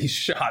all of these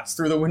shots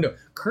through the window.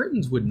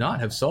 Curtains would not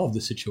have solved the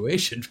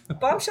situation.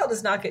 Bombshell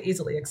does not get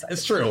easily excited.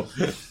 It's true.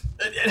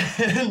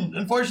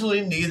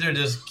 Unfortunately, neither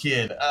does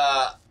Kid.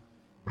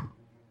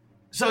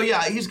 So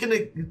yeah, he's gonna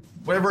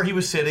wherever he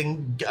was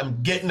sitting.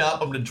 I'm getting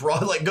up. I'm gonna draw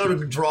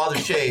the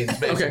shades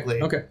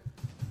basically. Okay.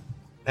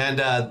 And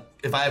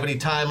if I have any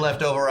time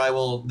left over, I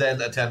will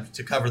then attempt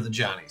to cover the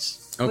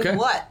Johnnies Okay. With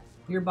what?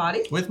 Your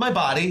body? with my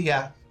body.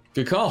 Yeah.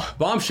 Good call.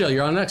 Bombshell,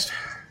 you're on next.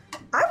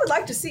 I would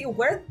like to see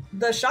where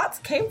the shots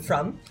came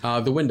from.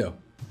 The window.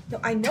 No,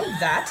 I know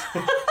that.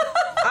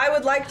 I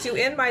would like to,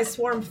 in my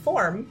swarm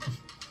form,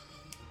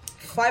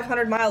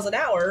 500 miles an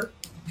hour,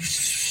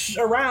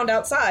 around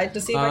outside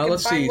to see if I can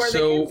Let's find see. where they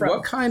So, came from.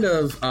 what kind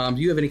of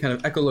do you have any kind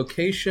of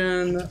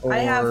echolocation or? I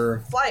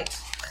have flight.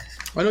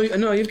 I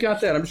know you've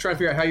got that. I'm just trying to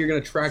figure out how you're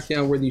going to track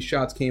down where these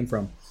shots came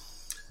from.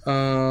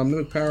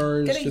 Mimic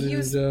powers. Gonna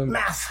use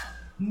Math.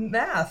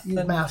 Math.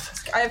 Use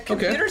math. I have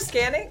computer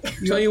scanning.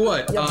 Tell you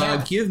what.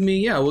 Give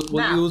me. We'll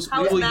Math. use.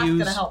 How We is will math use.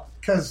 gonna help?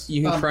 Because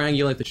You can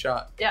triangulate the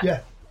shot.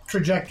 yeah,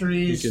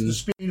 trajectories, You can- the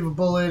speed of a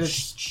bullet.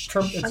 It's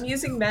I'm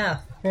using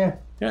math. yeah.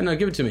 Yeah. No.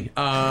 Give it to me.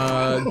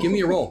 Give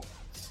me a roll.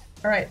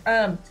 All right.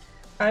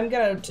 I'm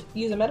gonna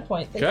use a meta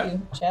point. Thank Okay.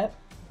 you, chat.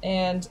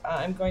 And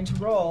I'm going to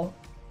roll.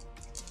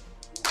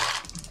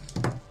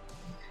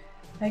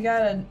 I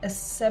got a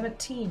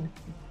 17,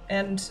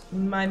 and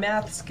my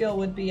math skill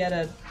would be at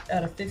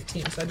a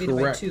 15, so I beat it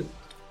by Correct. 2.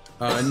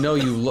 No,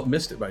 you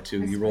missed it by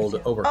 2. You rolled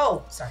it over.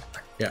 Oh, sorry.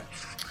 Yeah.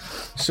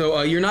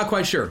 So you're not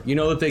quite sure. You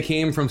know that they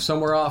came from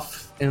somewhere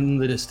off in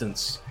the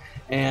distance.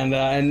 And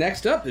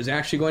next up is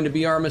actually going to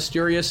be our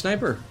mysterious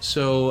sniper.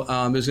 So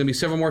there's going to be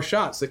several more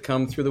shots that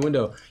come through the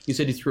window. You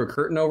said you threw a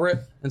curtain over it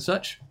and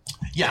such?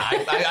 Yeah,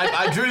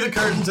 I drew the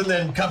curtains and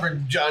then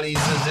covered Johnny's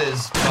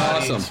bodies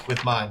Awesome.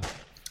 with mine.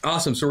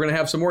 Awesome. So we're going to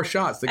have some more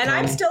shots that And come.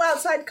 I'm still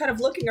outside kind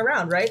of looking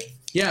around, right?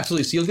 Yeah,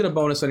 absolutely. So you'll get a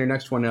bonus on your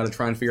next one now to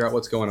try and figure out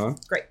what's going on.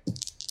 Great.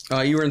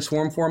 You were in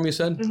swarm form, you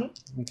said?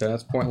 Mm-hmm. Okay,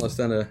 that's pointless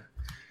then to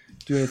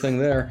do anything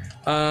there.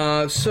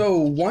 So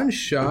one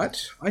shot.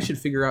 I should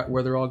figure out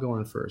where they're all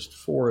going first.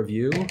 4 of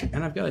you.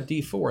 And I've got a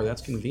D4.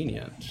 That's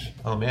convenient.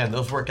 Oh man,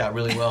 those work out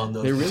really well in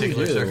those They really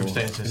particular do.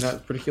 circumstances. In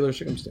that particular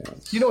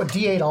circumstance. You know what?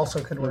 D8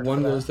 also could work. One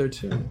for that. goes there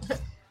too.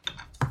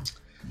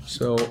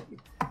 So,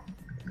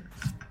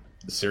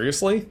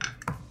 seriously?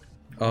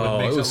 Oh,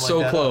 make it was something so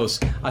like that close.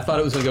 I thought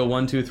it was going to go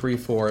 1, 2, 3,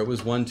 4. It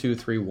was 1, 2,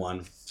 3,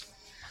 1.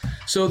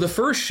 So the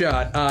first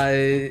shot,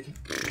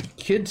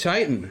 Kid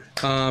Titan.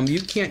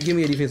 You can't give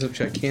me a defensive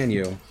check, can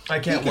you? I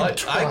can't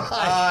what?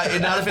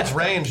 Not if it's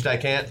ranged, I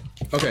can't.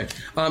 Okay.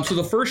 So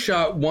the first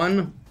shot,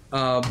 one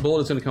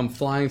bullet is going to come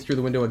flying through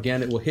the window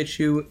again. It will hit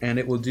you, and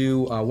it will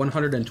do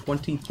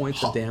 120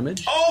 points of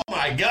damage. Oh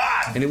my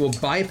god! And it will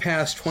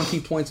bypass 20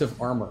 points of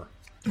armor.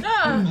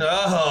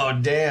 Oh,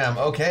 damn.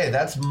 Okay,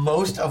 that's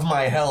most of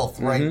my health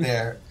right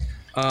there.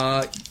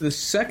 The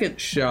second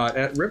shot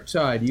at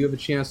Riptide, you have a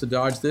chance to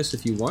dodge this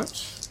if you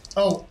want.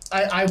 Oh,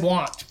 I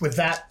want. With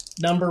that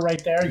number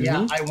right there,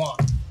 yeah, I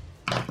want.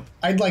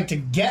 I'd like to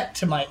get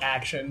to my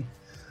action.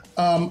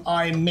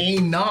 I may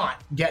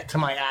not get to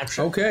my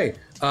action. Okay.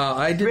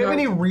 I Do we have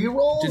any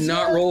rerolls? did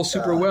not yet? roll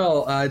super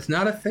well. It's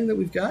not a thing that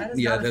we've got is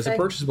yet not a as a thing.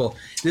 purchasable.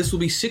 This will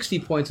be 60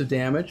 points of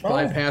damage,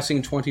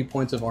 bypassing 20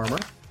 points of armor.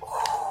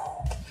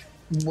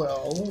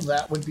 Well,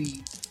 that would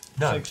be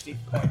None. 60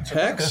 points.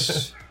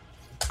 Hex,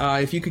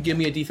 if you could give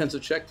me a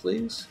defensive check,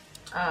 please.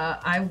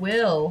 I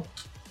will.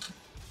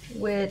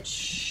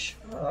 Which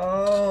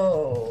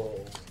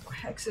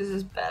Hexes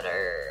is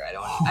better.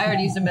 I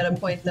already used a meta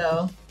point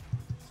though.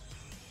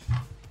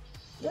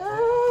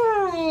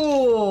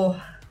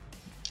 Oh.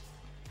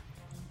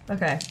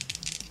 Okay.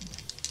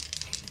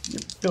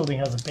 Building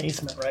has a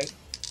basement, right?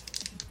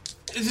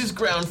 This is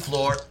ground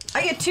floor.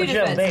 I get 2 But you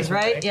have a defenses,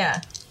 basement, right? right?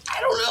 Yeah. I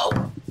don't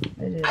know.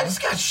 I do. I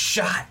just got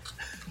shot.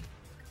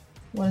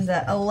 What is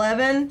that?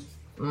 11?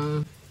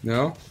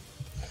 No.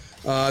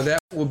 That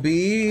will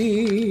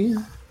be.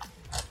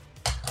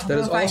 That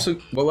is if I- also.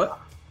 What?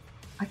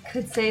 I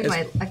could save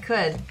It's- I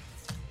could.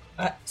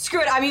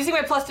 Screw it. I'm using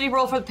my +3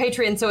 roll for the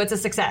Patreon, so it's a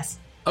success.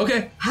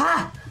 Okay.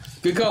 Ha!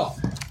 Good call.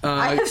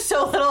 I have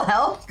so little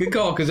health. Good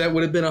call, because that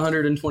would have been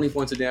 120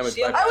 points of damage.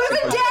 Shield- I would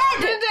have been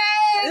dead!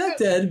 Not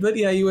dead, but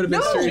yeah, you would have been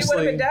No, she seriously.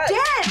 would have been dead.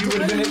 Dead!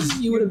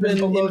 You would have been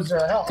below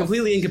 0 health.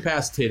 completely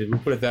incapacitated. We'll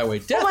put it that way.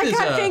 Death Oh my is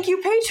god, a, thank you,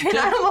 Patreon.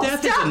 I almost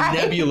Death is a died.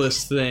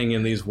 nebulous thing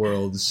in these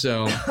worlds.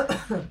 So,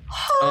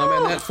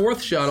 and that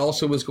fourth shot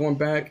also was going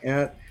back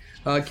at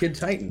Kid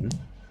Titan.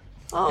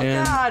 Oh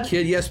And god.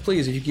 Kid, yes,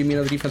 please. If you give me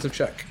another defensive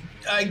check,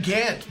 I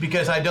can't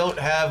because I don't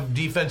have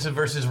defensive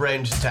versus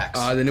ranged attacks.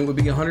 then it would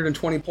be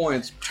 120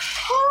 points.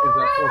 If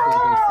that fourth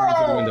one goes flying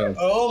through the window.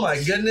 Oh my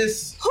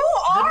goodness. Who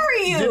are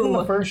Didn't the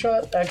you? first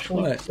shot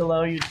actually What?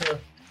 allow you to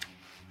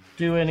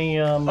do any?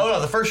 Oh no,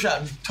 the first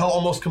shot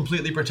almost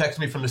completely protects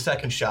me from the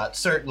second shot,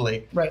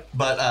 certainly. Right.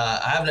 But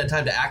I haven't had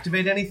time to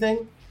activate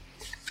anything.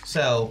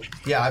 So,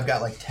 yeah, I've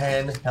got like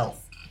 10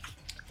 health.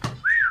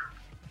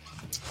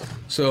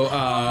 So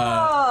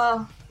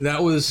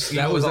that was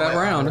that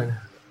round.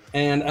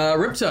 And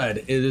Riptide,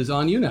 it is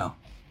on you now.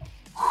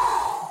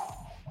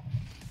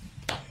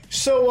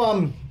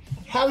 So,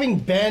 having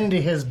been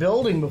to his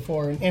building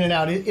before and in and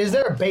out, is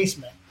there a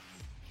basement?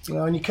 You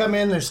know, and you come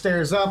in, there's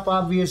stairs up,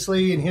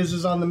 obviously, and his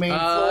is on the main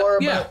floor.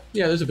 Yeah,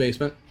 there's a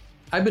basement.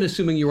 I've been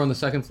assuming you were on the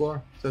second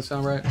floor. Does that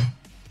sound right?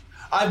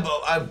 I'm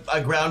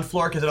ground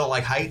floor because I don't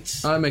like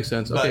heights. Oh, that makes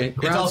sense. But Okay, it's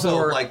ground also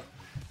floor. like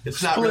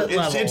it's not really.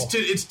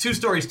 It's 2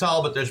 stories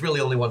tall, but there's really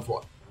only 1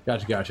 floor.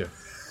 Gotcha.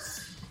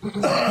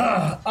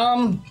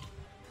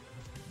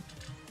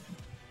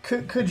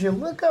 Could you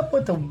look up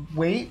what the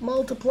weight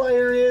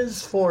multiplier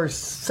is for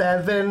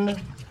 7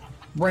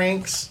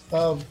 ranks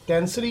of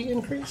density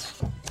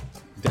increase?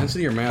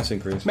 Density or mass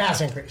increase? Mass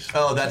increase.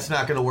 Oh, that's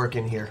not going to work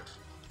in here.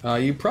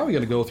 You probably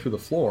got to go through the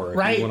floor. If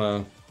Right. You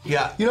wanna...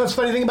 Yeah. You know what's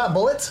the funny thing about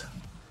bullets?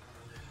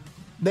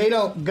 They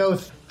don't go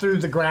through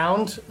the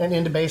ground and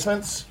into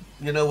basements.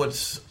 You know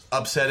what's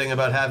upsetting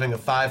about having a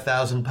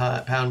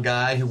 5,000-pound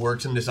guy who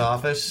works in this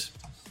office?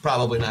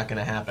 Probably not going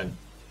to happen.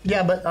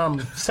 Yeah, but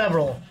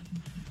several.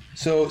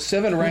 So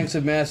 7 ranks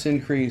of mass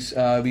increase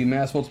be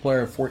mass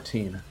multiplier of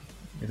 14.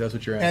 If that's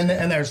what you're asking.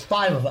 And there's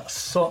 5 of us,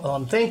 so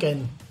I'm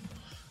thinking.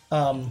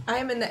 I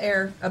am in the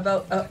air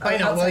about. I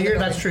know. Well,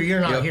 that's true. You're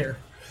not here.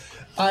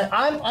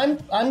 I'm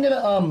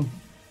gonna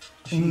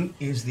She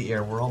is the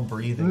air. We're all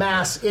breathing.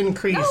 mass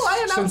increase. No, I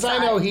am since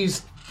outside. I know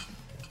he's.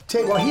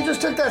 Well, he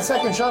just took that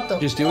second shot though.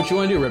 Just do what you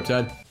want to do,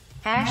 Riptide.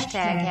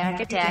 Hashtag hack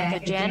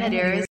attack. A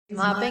janitor is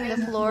mopping the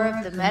floor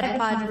of the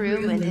Metapod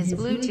room with his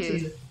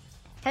Bluetooth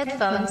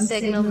headphone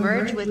signal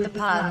merged with the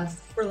pods.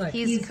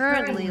 He's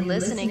currently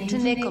listening to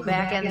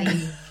Nickelback, and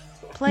the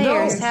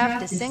players have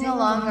to sing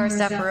along or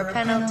suffer a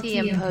penalty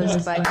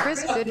imposed by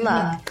Chris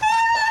Goodluck.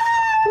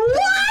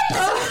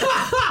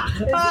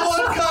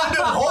 What kind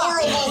of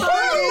horrible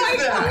thing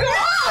is that?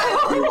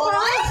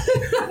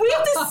 What? We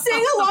have to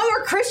sing along,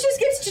 or Chris just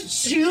gets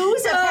to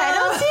choose a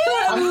penalty?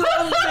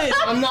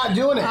 I'm not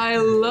doing it. I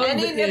love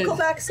Any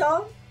Nickelback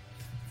song?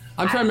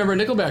 I'm trying to remember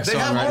a Nickelback They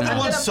song have right more than now.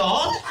 one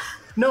song?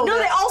 No, No,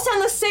 they all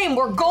sound the same.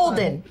 We're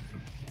golden.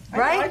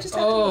 Right? I just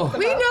have to look them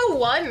We up. know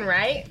one,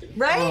 right?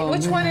 Right?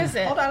 Which one is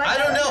it? Hold on, I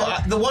don't know.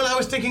 The one I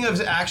was thinking of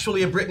is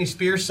actually a Britney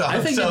Spears song.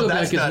 I think so Nickelback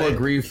that's gets not more it.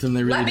 grief than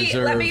they really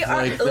deserve. Let me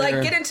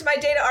they're- get into my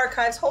data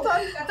archives. Hold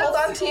on,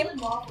 team.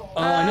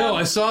 No,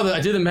 I saw that. I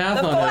did the math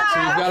the on it. So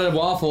you've photograph. got a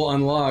waffle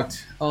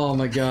unlocked. Oh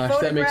my gosh,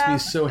 that makes me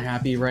Photograph. so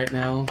happy right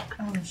now.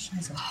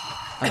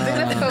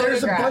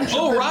 there's a bunch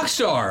Oh, of.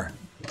 Rockstar.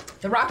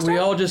 The rock We star?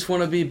 all just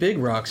want to be big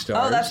rock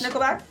stars. Oh, that's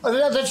Nickelback.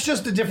 That's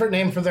just a different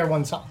name for their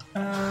one song.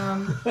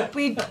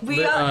 We What is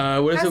it?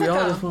 how's We it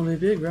all go? just want to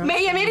be big rock.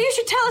 Maybe you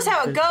should tell us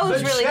how it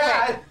goes really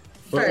quick.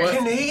 What?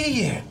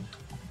 Canadian.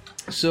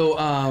 So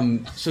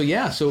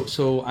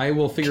I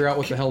will figure out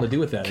what the hell to do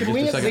with that. in Can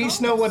we just a at second.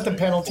 least know what the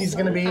penalty's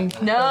going to be?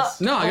 No.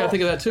 No, I gotta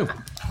think of that too.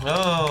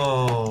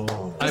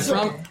 Oh.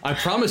 I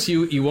promise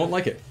you won't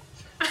like it.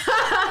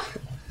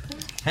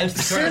 Hence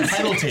the current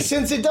penalty.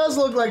 Since it does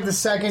look like the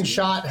second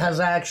shot has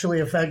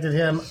actually affected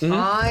him,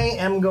 I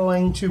am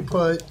going to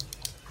put,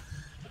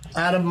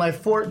 out of my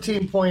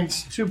 14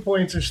 points, 2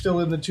 points are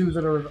still in the 2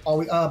 that are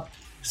always up,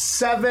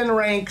 7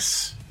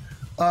 ranks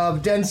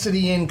of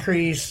density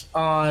increase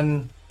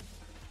on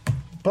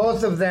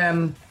both of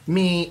them,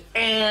 me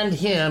and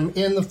him,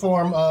 in the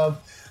form of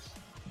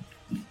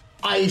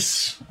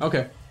ice.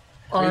 Okay.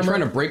 Are you Armor. trying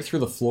to break through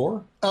the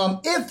floor?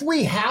 If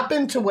we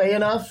happen to weigh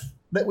enough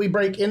that we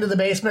break into the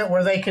basement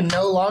where they can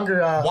no longer...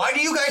 Why do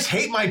you guys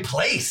hate my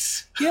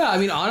place? Yeah, I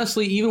mean,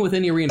 honestly, even with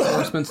any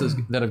reinforcements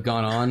that have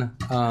gone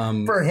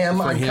on, For him,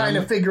 I'm kind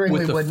of figuring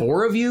with we the wouldn't.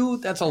 4 of you,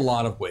 that's a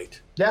lot of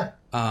weight. Yeah.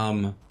 So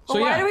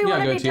Well, why yeah, do we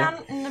want to go be to you.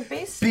 down in the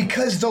basement?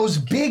 Because those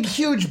big,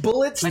 huge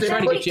bullets I'm that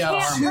trying to put get you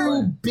out of 2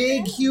 armor.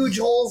 big, huge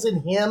holes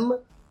in him,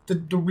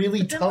 the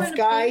really tough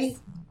guy,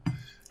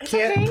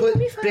 can't put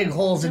big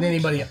holes in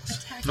anybody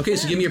else. Okay,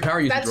 so give me your power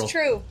usage That's roll.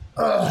 true.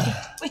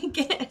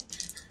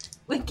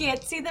 We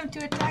can't see them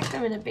to attack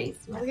them in a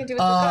basement. We can do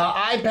it.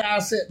 I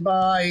pass it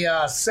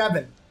by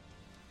 7.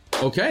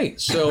 Okay,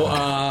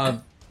 so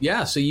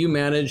so you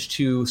manage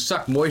to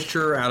suck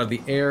moisture out of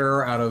the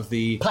air, out of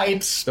the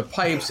Pipes.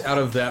 pipes, out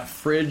of that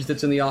fridge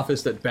that's in the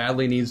office that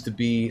badly needs to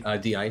be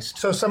de-iced.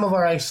 So some of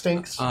our ice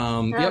stinks.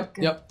 Yep.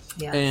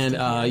 Yeah,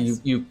 And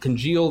you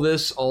congeal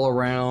this all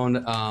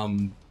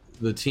around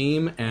the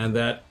team, and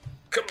that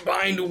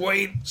combined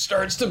weight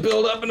starts to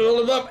build up and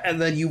build up, and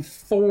then the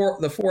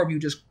 4 of you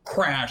just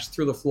crash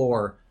through the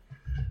floor,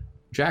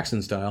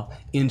 Jackson style,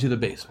 into the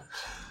basement.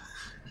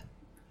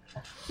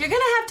 You're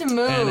gonna have to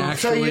move. And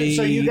actually,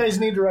 so you guys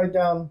need to write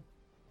down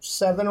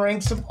 7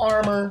 ranks of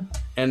armor.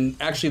 and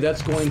actually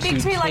that's going Speak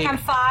to to me like take I'm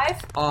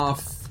 5.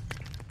 off.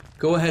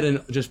 Go ahead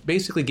and just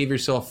basically give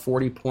yourself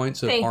 40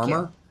 points of Thank you.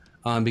 armor.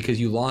 Because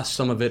you lost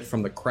some of it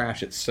from the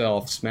crash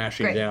itself,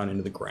 smashing Great. down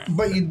into the ground.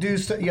 But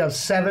you have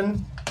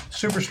 7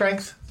 super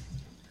strength.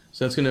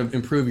 So that's going to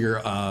improve your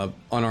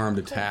unarmed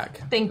attack.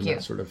 Thank and you.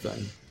 That sort of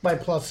thing. By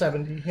plus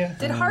 70, yeah.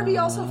 Did Harvey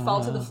also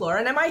fall to the floor?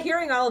 And am I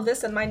hearing all of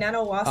this in my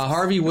nano wasp?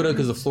 Harvey would have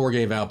because the floor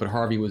gave out, but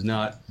Harvey did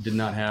not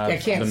have I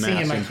can't the see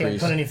mass him. I increase. can't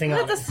put anything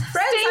up. Friends,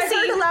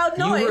 I heard a loud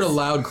noise. You heard a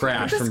loud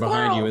crash from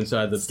behind you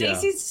inside the.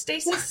 Stacy's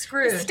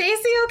screwed. Is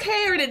Stacy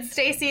okay, or did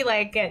Stacy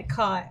get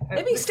caught?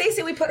 Maybe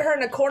Stacy, we put her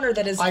in a corner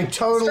that is I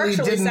totally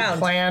structurally didn't sound.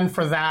 plan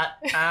for that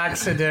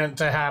accident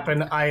to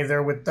happen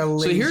either with the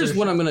laser. So here's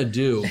what I'm going to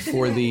do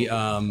for the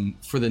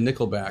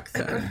Nickelback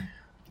thing.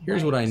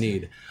 Here's what I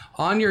need.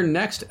 On your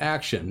next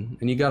action,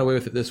 and you got away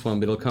with it this one,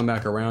 but it'll come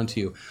back around to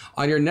you.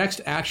 On your next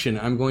action,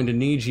 I'm going to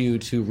need you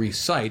to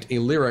recite a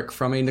lyric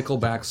from a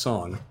Nickelback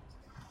song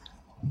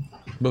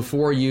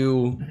before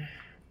you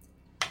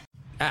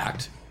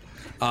act.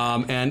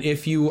 And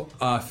if you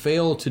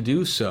fail to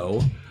do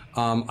so,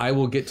 I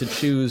will get to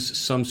choose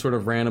some sort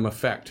of random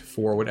effect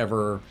for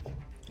whatever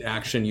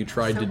action you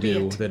tried to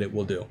do that it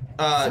will do.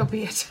 So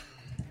be it.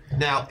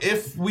 Now,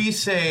 if we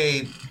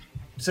say,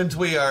 since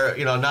we are,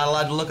 not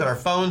allowed to look at our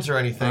phones or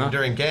anything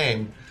during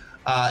game,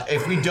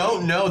 if we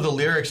don't know the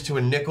lyrics to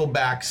a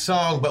Nickelback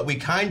song, but we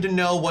kind of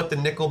know what the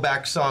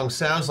Nickelback song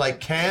sounds like,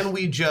 can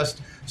we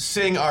just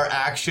sing our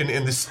action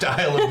in the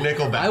style of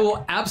Nickelback? I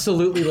will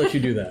absolutely let you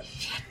do that.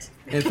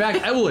 In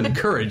fact, I will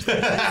encourage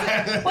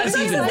that. What's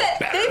even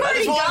better. They've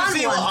already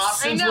gone once.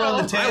 Options were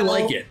on the table.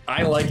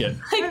 I like it.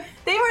 Like,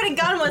 they've already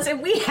gone once,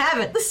 and we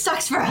haven't. This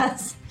sucks for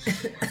us.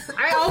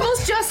 I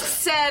almost just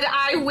said,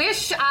 I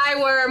wish I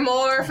were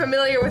more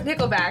familiar with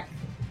Nickelback.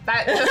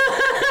 That You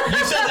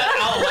said that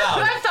out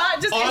loud. I thought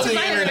just On the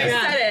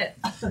internet.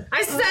 I said it.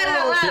 I said it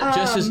out loud.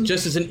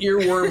 Just as an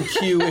earworm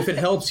cue, if it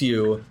helps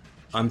you,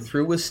 I'm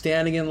through with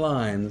standing in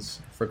lines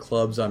for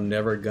clubs I'm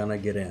never gonna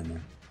get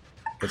in.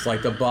 It's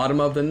like the bottom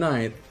of the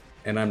ninth,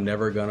 and I'm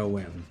never gonna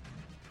win.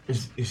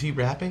 Is he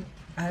rapping?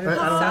 I don't know.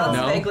 Sounds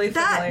No. vaguely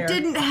familiar. That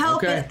didn't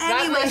help Okay. in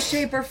any way,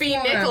 shape, or Be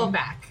form.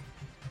 Nickelback.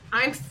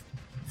 I'm.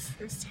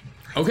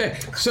 Okay,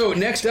 so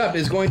next up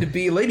is going to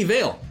be Lady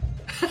Vale.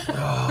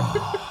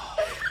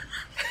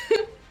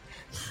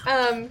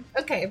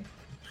 Okay.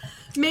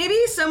 Maybe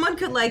someone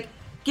could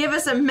give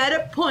us a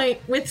meta point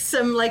with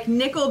some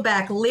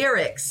Nickelback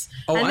lyrics.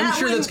 Oh, and I'm that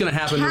sure that's wouldn't going to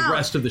happen count. the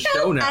rest of the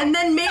show now. And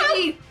then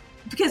maybe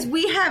because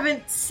we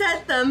haven't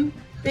set them.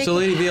 So,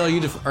 Lady Vale,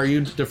 are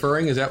you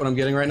deferring? Is that what I'm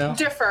getting right now?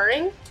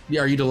 Deferring.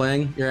 Yeah. Are you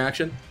delaying your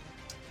action?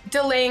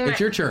 Delaying. It's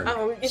your turn.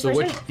 Oh, it's so my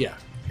which? turn? Yeah.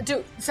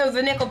 So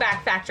the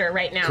Nickelback factor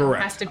right now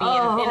Correct. has to be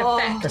in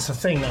effect. That's the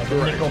thing, though. The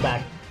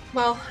Nickelback.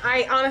 Well,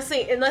 I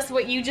honestly, unless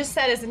what you just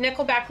said is a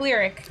Nickelback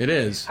lyric It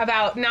is.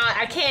 about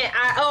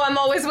I'm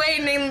always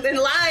waiting in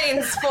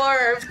lines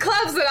for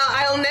clubs that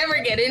I'll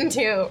never get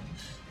into.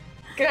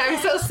 'Cause I'm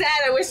so sad.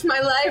 I wish my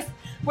life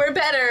were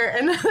better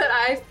and that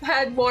I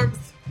had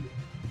warmth.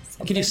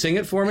 Can you sing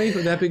it for me?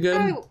 Would that be good?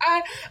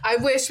 I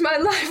wish my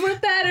life were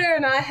better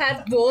and I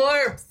had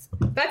warmth.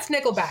 That's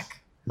Nickelback.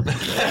 From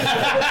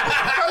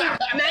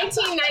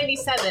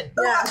 1997.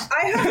 Yeah,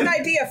 I have an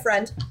idea,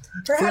 friend.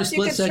 For a Perhaps you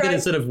split could second,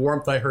 instead of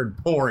warmth, I heard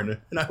porn,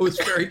 and I was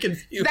very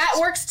confused. That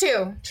works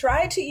too.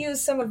 try to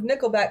use some of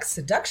Nickelback's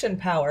seduction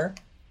power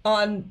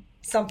on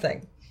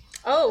something.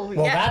 Oh,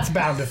 Well, yeah. that's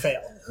bound to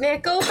fail.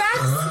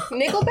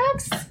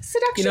 Nickelback's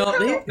seduction.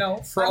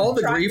 For all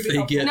the trying grief to be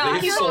they get, helpful. No,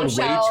 they've he's sold on way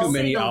shelves, too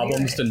many he's on the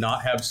albums to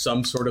not have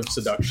some sort of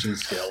seduction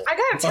skill. I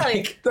gotta tell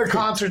you, Their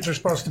concerts are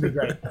supposed to be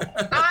great.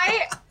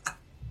 I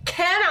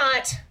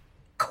cannot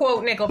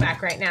quote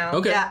Nickelback right now.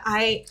 Okay. Yeah,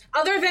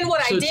 Other than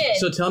what I did.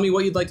 So tell me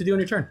what you'd like to do on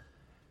your turn.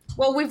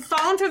 Well, we've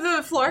fallen to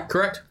the floor.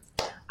 Correct.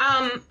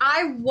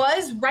 I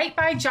was right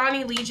by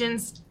Johnny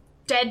Legion's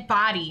dead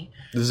body.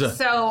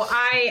 So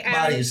I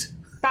am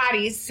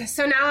bodies.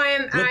 So now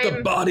I'm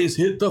the bodies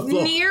hit the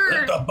floor. near-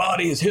 Let the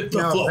bodies hit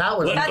the No, floor. that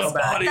was Let the Nickelback.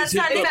 bodies That's hit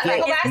not- the is that floor.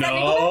 Nickelback? Is that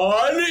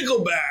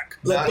Nickelback.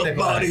 Let Not the Nickelback.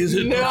 bodies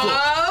hit the floor.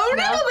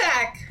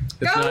 Nickelback. It's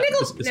Go not,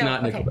 Nickelback. it's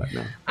not Nickelback,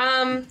 no.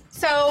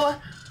 So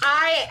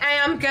I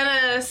am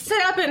gonna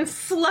sit up and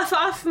fluff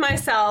off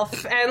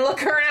myself and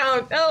look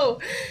around.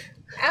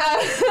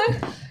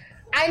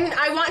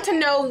 I want to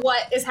know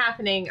what is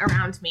happening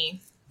around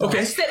me.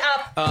 Okay. Sit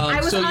up. I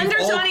was so you under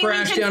all Johnny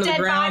crashed Legion's down to the dead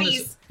ground.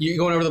 bodies. You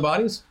going over the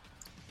bodies?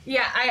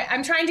 Yeah,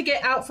 I'm trying to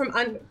get out from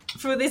under.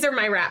 These are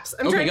my wraps.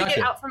 I'm trying to get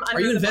out from under.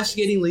 Are you the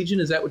investigating Legion?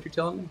 Is that what you're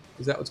telling me?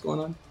 Is that what's going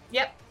on? bodies.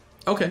 Yep,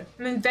 Okay.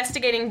 I'm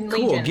investigating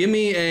Cool. Legion. Give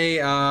me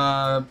a,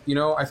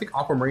 I think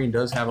Aquamarine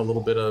does have a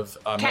little bit of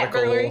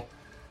burglary.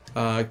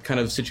 medical kind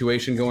of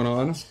situation going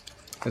on.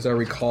 As I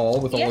recall,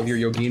 with all of Yes.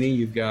 your Yogini,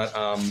 you've got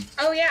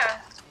Oh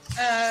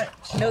yeah,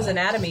 She knows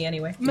anatomy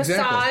anyway.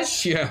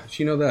 massage, exactly. Yeah,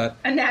 she know that.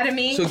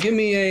 anatomy. So give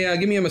me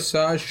a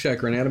massage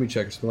check or anatomy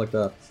check or something like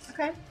that.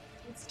 Okay,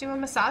 let's do a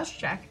massage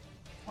check.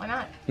 Why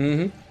not?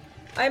 Mm-hmm.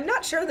 I'm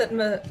not sure that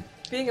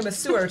being a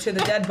masseur to the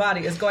dead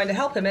body is going to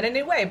help him in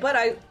any way, but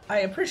I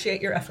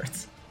appreciate your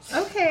efforts.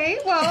 Okay,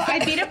 well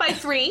I beat it by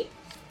 3.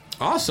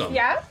 Awesome.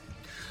 Yeah.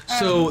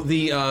 So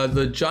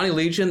the Johnny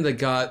Legion that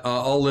got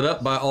all lit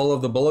up by all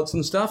of the bullets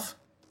and stuff,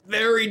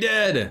 very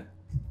dead.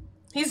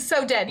 He's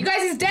so dead. You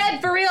guys, he's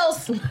dead for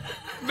reals.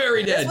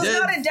 Very dead. was Dead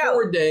not in doubt.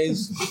 4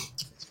 days.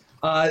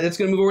 It's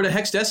going to move over to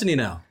Hex Destiny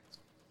now.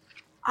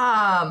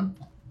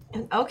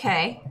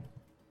 Okay.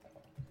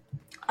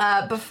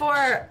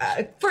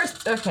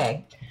 First,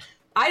 okay.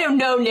 I don't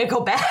know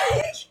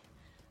Nickelback.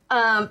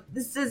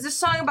 This is a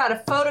song about a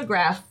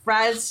photograph,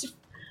 right?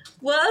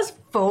 Was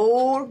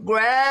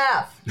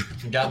photograph.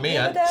 You got me.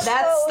 That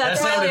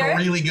sounded earlier.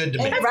 really good to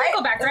me. That's Right?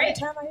 Nickelback, right? Every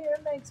time I hear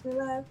it makes me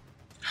laugh.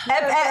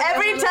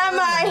 Every time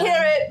I hear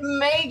it,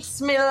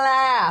 makes me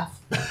laugh.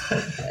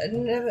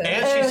 And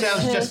she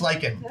sounds just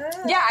like him.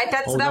 Yeah,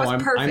 that was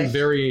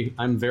perfect.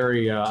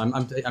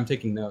 I'm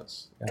taking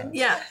notes.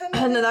 Yeah,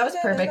 no, that was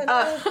perfect.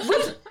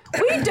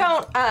 We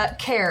don't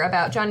care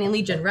about Johnny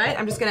Legion, right?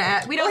 I'm just gonna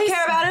add. We don't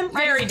care about him.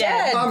 Very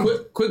dead.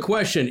 Quick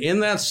question.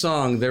 In that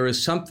song, there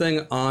is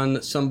something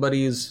on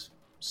somebody's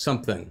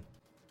something.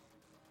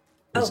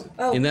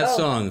 In that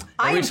song,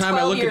 every time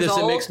I look at this,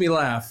 it makes me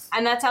laugh.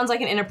 And that sounds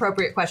like an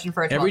inappropriate question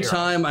for a 12-year-old. Every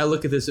time I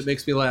look at this, it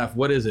makes me laugh.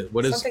 What is it?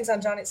 What is? Something's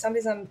on Johnny.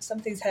 Somebody's on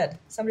somebody's head.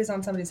 Somebody's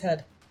on somebody's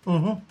head.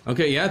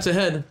 Okay, yeah, it's a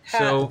head. Hat.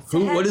 So It's a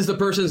head. what is the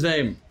person's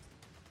name?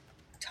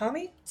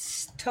 Tommy?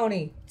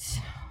 Tony.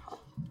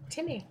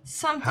 Timmy.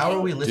 Something. How are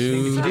we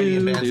listening to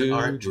tiny bands that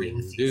aren't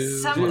dreams?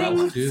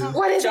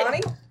 What is Johnny?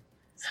 it?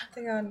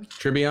 Something on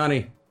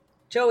Tribiani.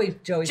 Joey's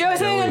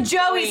Something on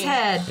Joey's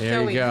head.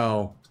 There you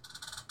go.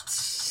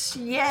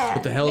 Yeah.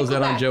 What the hell is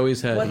that on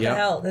Joey's head? What the Yep.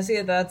 hell?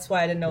 That's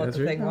why I didn't know what That's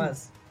the right. thing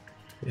was.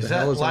 Is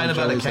that line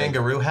about a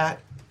kangaroo hat?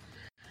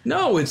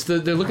 No, it's they're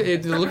looking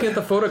at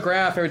the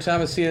photograph. Every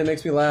time I see it, it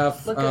makes me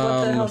laugh. Look at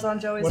what the hell's on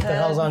Joey's What head. the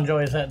hell's on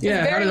Joey's head?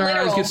 Yeah, how very did our eyes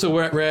literal. get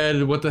so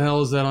red? What the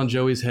hell is that on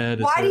Joey's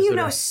head? Why do you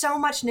know so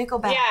much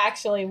Nickelback? Yeah,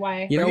 actually,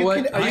 why? You know you what?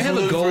 kidding? Are I you have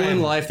a goal in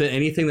Lutheran? life that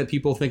anything that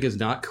people think is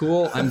not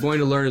cool, I'm going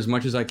to learn as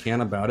much as I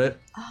can about it.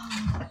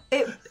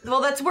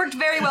 Well, that's worked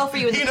very well for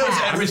you in He the knows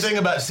past. everything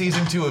about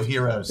season 2 of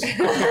Heroes.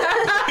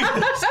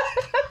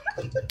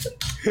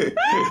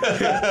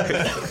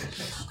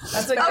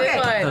 That's a good Okay.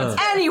 one.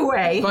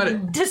 Anyway,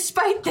 But-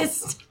 despite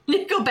this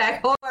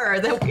Nickelback horror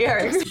that we are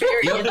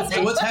experiencing,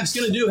 So what's Hex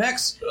gonna do,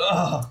 Hex?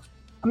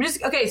 I'm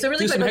just okay. So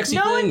really Do some quick, hexy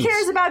no one things.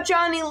 cares about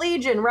Johnny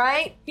Legion,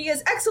 right? He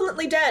is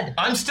excellently dead.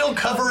 I'm still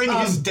covering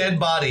his dead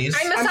bodies.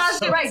 I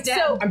massaged it Right. dead.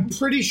 So I'm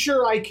pretty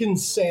sure I can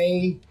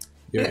say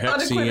You're Hexy and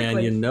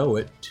Unequivocally. you know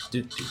it.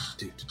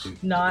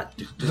 Not.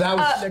 that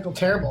was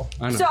terrible.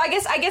 I know. So I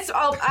guess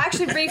I'll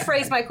actually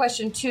rephrase my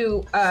question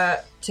to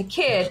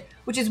Kid,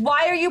 which is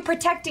why are you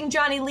protecting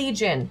Johnny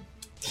Legion?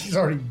 He's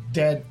already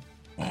dead.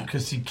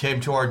 Because he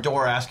came to our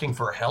door asking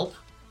for help?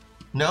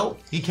 No,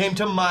 he came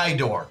to my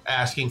door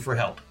asking for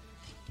help.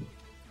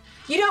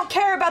 You don't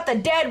care about the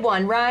dead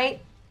one,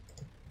 right?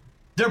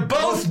 They're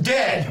both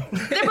dead.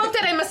 They're both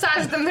dead. I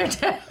massaged them. They're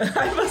dead.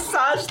 I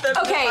massaged them.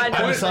 Okay. I know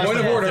I massaged Point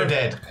of them. order. They're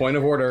dead. Point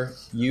of order.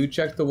 You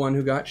check the one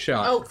who got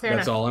shot. Oh, fair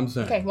That's enough. all I'm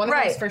saying. Okay, one of them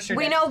Right. is for sure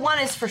We dead. know one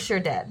is for sure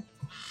dead.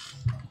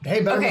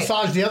 Hey, better Okay.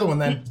 massage the other one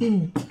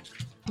then.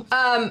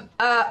 I'm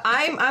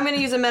gonna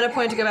use a meta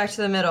point to go back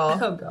to the middle.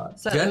 Oh, God.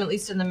 So Okay. I'm at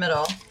least in the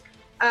middle.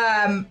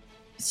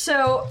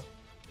 So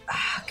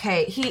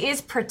okay, he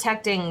is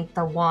protecting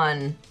the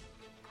one.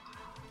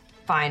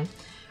 Fine.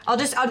 I'm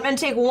gonna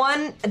take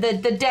one the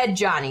dead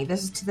Johnny.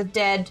 This is to the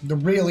dead The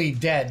really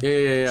dead.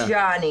 Yeah.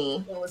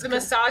 Johnny. The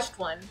massaged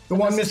one. The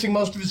one missing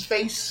most of his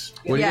face.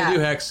 What are you gonna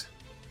do, Hex?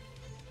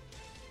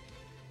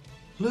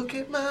 Look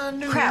at my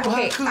new Crap,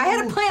 okay, haiku. I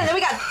had a plan, then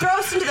we got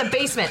thrust into the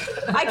basement.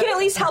 I can at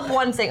least help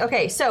one thing.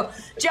 Okay, so,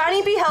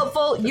 Johnny be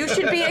helpful, you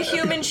should be a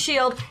human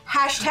shield,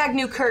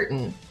 #new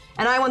curtain.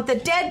 And I want the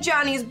dead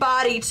Johnny's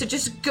body to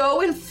just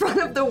go in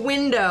front of the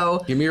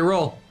window Give me a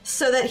roll.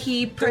 so that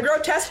he... The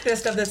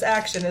grotesqueness of this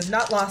action is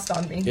not lost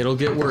on me. It'll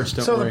get worse.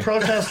 Don't So worry. the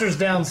protesters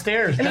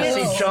downstairs just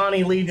see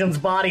Johnny Legion's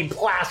body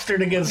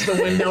plastered against the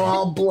window,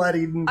 all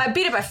bloodied. And I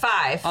beat it by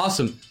 5.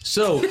 Awesome.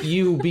 So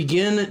you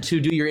begin to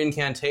do your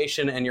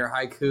incantation and your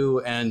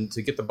haiku and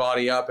to get the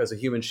body up as a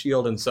human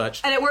shield and such.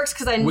 And it works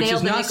because I Which nailed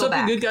is the not something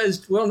Nickelback. good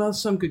guys. Well, no,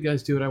 some good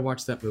guys do it. I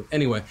watched that move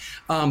anyway.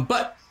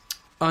 But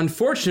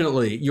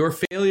unfortunately, your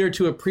failure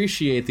to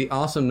appreciate the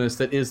awesomeness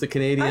that is the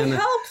Canadian,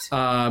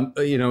 I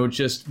helped.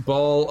 just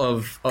ball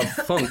of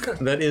funk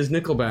that is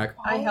Nickelback.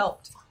 I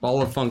helped. Ball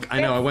of funk.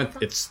 I know. I went.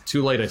 It's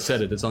too late. I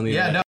said it. It's on the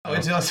Yeah, internet. no,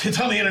 it's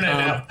on the internet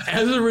now.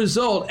 As a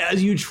result,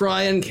 as you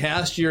try and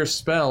cast your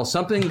spell,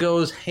 something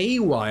goes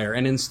haywire,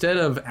 and instead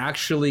of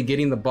actually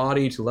getting the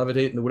body to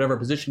levitate into whatever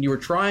position you were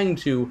trying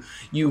to,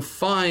 you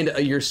find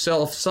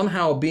yourself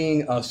somehow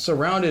being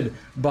surrounded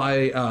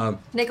by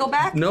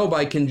Nickelback? no,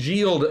 by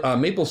congealed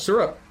maple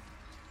syrup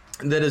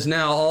that is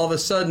now all of a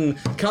sudden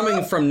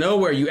coming from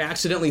nowhere. You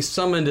accidentally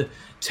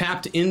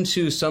tapped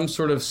into some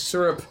sort of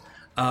syrup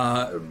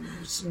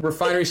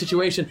refinery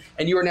situation,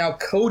 and you are now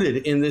coated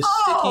in this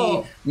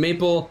sticky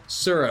maple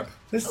syrup.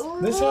 this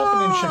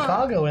happened in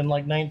Chicago in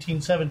like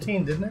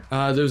 1917, didn't it?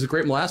 There was a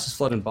great molasses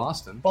flood in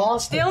Boston.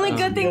 Boston. The only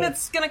good thing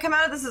that's going to come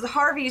out of this is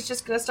Harvey's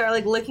just going to start,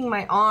 like, licking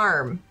my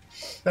arm.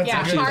 That's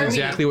Yeah, a good Which is Harvey.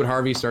 exactly what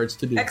Harvey starts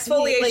to do.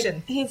 Exfoliation.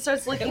 Like, he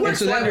starts licking And my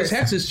so that was sweaters.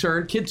 Hex's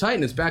turn. Kid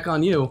Titan is back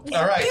on you.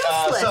 All right,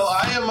 useless. so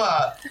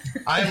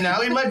I am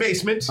now in my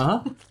basement.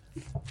 Huh?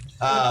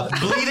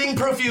 bleeding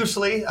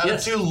profusely out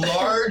of 2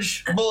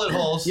 large bullet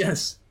holes.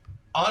 Yes.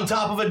 On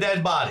top of a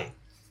dead body.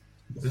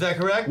 Is that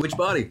correct? Which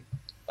body?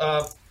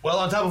 Well,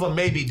 on top of a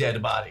maybe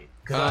dead body.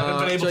 Because I haven't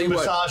been able to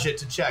massage it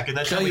to check, and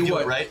that's how we do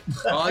it, right?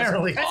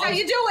 Apparently. That's how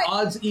you do it.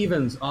 Odds,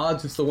 evens.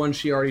 Odds, it's the one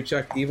she already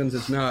checked. Evens,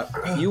 it's not.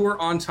 You were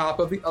on top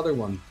of the other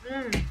one.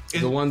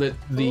 The one that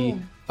the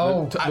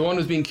one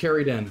was being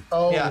carried in.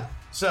 Oh. Yeah.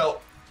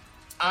 So,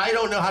 I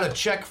don't know how to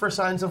check for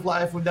signs of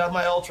life without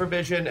my ultra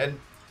vision, and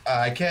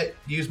I can't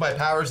use my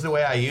powers the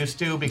way I used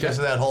to because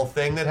of that whole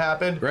thing that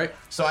happened. Right.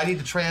 So I need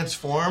to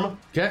transform.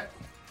 Okay.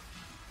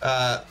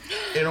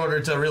 In order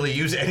to really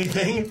use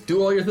anything.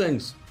 Do all your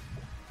things.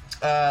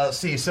 Let's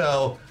see.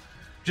 So,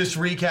 just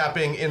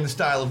recapping in the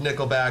style of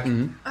Nickelback.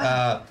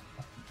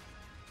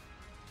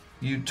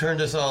 You turned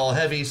us all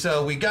heavy,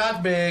 so we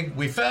got big.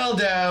 We fell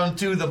down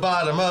to the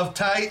bottom of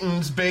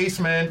Titan's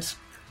basement.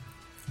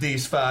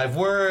 These 5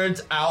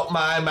 words out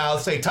my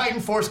mouth say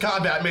Titan Force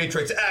Combat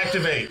Matrix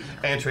activate,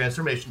 and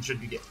transformation should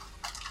begin.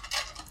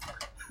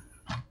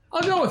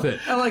 I'll go with it.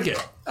 I like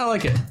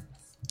it.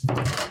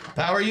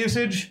 Power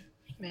usage?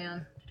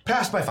 Man.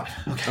 Passed by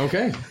 5.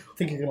 Okay. I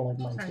think you're gonna like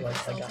mine too. I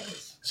got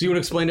this. So you want to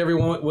explain to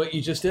everyone what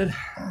you just did?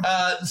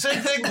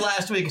 Same thing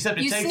last week, except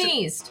it You takes...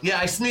 sneezed. Yeah,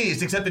 I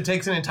sneezed, except it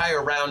takes an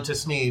entire round to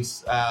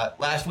sneeze.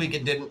 Last week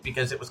it didn't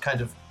because it was kind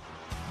of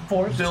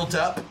built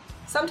up.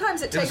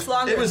 Sometimes it takes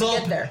longer to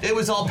get there. It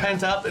was all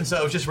pent up, and so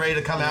it was just ready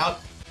to come out.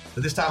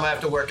 But this time I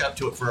have to work up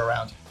to it for a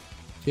round.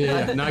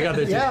 Yeah. No, I got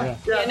that too. Yeah.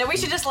 Yeah, no, we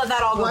should just let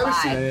that all go Well, I was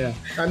by. saying-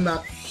 I'm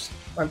not.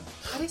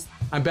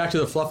 I'm back to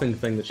the fluffing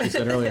thing that she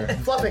said earlier.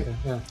 Fluffing.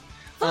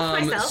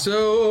 myself.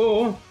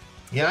 So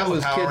Yeah, was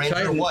was Power Kid Ranger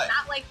Titan. what?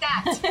 Not like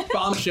that.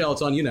 bombshell,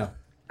 it's on you now.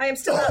 I am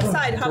still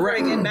outside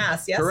hovering in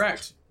mass, yes?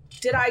 Correct.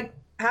 Did I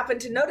happen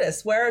to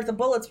notice where the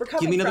bullets were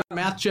coming Give me another from?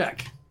 math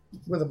check.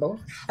 With a bow.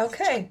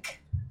 Okay.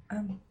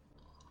 And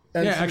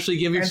Yeah, some- actually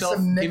give and yourself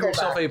some a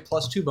Nickelback.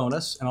 +2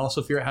 bonus, and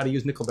also figure out how to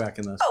use Nickelback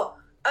in this. Oh,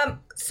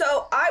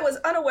 so I was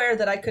unaware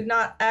that I could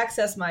not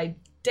access my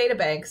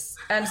databanks,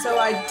 and so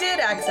I did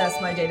access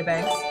my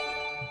databanks.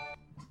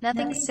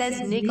 Nothing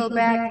says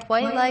Nickelback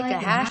quite like a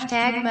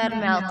hashtag meta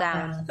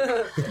meltdown.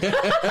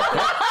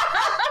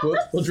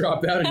 We'll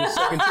drop that in a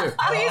second too.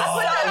 Please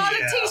put that on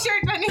a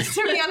t-shirt that needs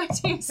to be on a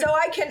t-shirt. So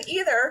I can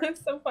either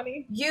It's so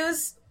funny.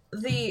 use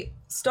the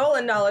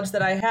stolen knowledge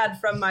that I had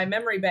from my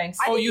memory banks.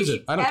 Oh, use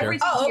it. I don't care.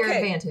 Everything to your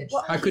advantage.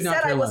 Well, I he could not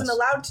said I care wasn't less.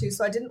 allowed to,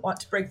 so I didn't want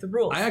to break the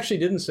rules. I actually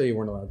didn't say you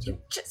weren't allowed to.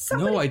 Just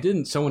somebody- No, I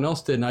didn't. Someone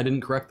else did, and I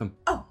didn't correct them.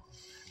 Oh,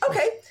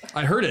 okay.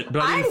 I heard it,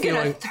 but I I'm didn't feel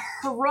gonna like.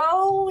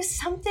 throw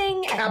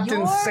something at Captain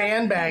your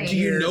Sandbag face. Do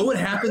you here. know what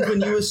happens when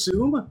you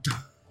assume?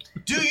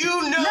 Do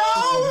you know?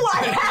 Oh,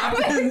 what What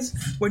happened?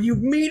 happens when you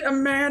meet a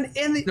man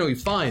in the... No,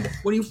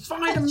 when you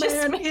find a Just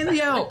man made in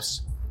the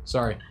Alps.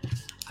 Sorry.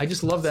 I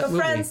just love that So, movie.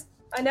 friends,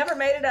 I never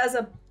made it as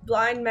a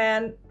blind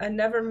man. I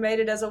never made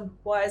it as a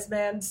wise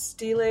man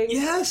stealing.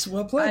 Yes,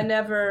 well I played.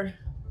 never.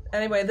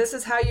 Anyway, this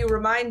is how you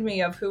remind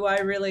me of who I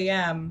really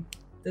am.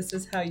 This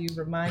is how you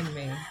remind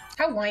me.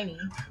 How whiny.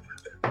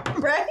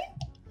 Right?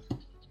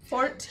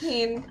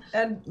 14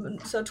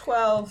 and so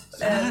 12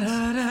 and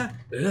I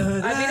beat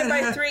it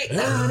by 3.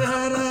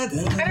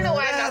 I don't know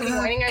why I'm not being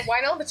whining. I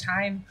whine all the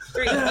time.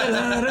 3.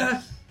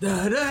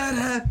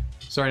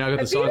 Sorry, now I got I the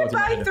beat song. it with the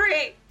by mind.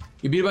 3.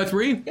 You beat it by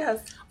 3? Yes.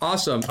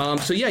 Awesome.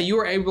 So yeah, you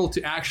were able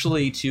to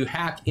actually to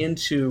hack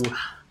into.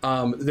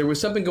 There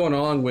was something going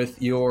on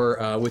with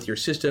your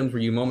systems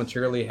where you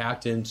momentarily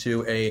hacked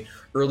into a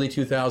early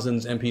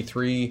 2000s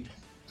MP3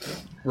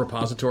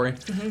 repository,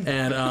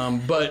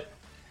 and but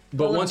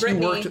Well, once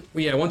Brittany-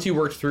 once you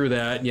worked through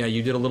that,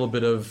 you did a little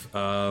bit of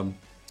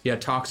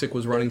Toxic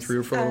was running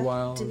through for a little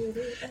while.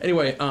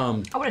 Anyway, I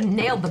would have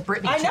nailed the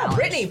Britney I know, challenge.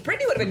 Brittany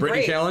would have been Britney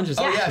great. challenge is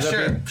Oh yeah, is that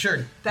sure, big? sure.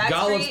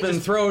 Gollop's Backstreet, been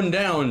thrown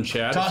down,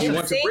 chat. Toss If you in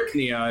want to sync.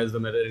 Britneyize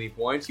them at any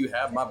point, you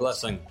have my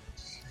blessing.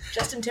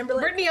 Justin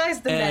Timberlake. Brittany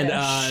eyes the And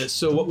meta.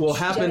 so what will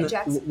happen? Janet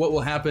Jackson. What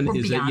will happen Or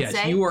is that yes,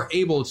 Beyonce. you are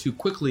able to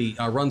quickly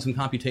run some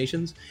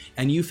computations,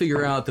 and you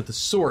figure out that the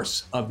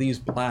source of these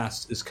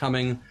blasts is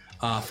coming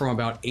from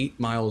about 8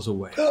 miles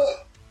away.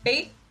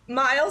 8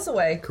 miles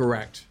away.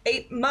 Correct.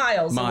 8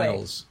 miles away.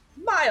 Miles.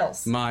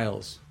 Miles.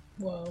 Miles.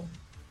 Whoa.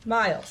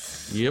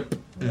 Miles. Yep.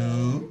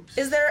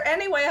 Is there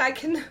any way I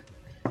can...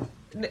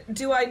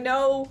 Do I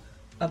know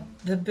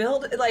the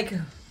build... Like,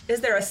 is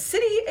there a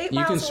city 8 You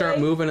miles can start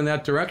away? moving in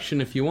that direction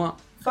if you want.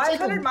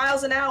 500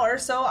 miles an hour,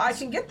 so I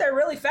can get there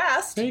really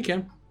fast. Yeah, you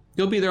can.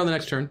 You'll be there on the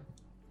next turn.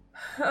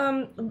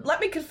 Let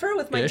me confer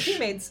with my Ish.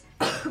 teammates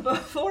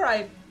before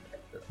I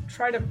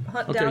try to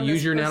hunt Okay, down use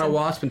this your person. nano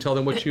wasp and tell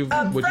them what you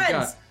Friends,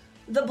 got.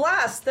 the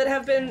blasts that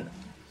have been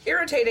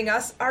irritating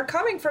us are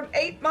coming from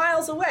 8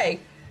 miles away.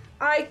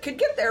 I could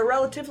get there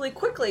relatively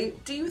quickly.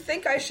 Do you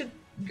think I should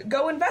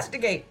go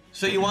investigate?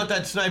 So you want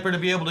that sniper to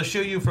be able to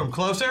shoot you from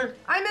closer?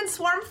 I'm in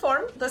swarm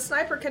form. The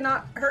sniper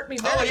cannot hurt me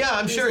very Oh yeah,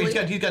 I'm sure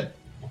easily.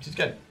 he's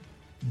got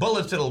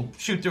bullets that'll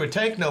shoot through a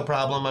tank, no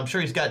problem. I'm sure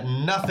he's got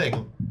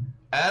nothing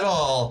at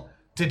all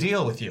to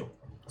deal with you.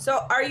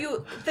 So are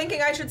you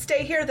thinking I should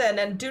stay here then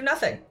and do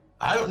nothing?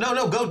 I don't know.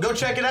 No, go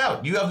check it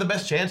out. You have the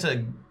best chance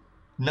of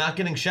not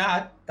getting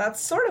shot. That's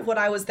sort of what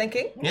I was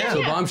thinking. Yeah.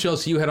 So bombshell,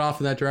 so you head off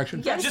in that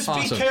direction? Yes. Just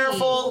Awesome. be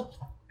careful.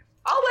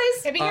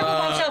 Always. Be careful,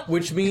 bombshell.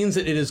 Which means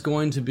that it is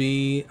going to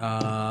be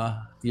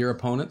your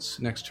opponent's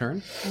next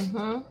turn.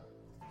 Mm-hmm.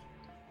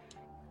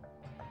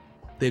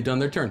 They've done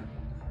their turn.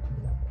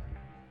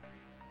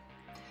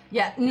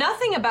 Yeah,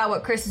 nothing about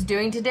what Chris is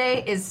doing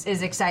today is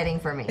exciting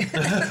for me.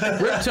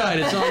 Riptide,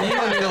 it's on you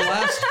and you're the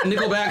last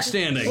Nickelback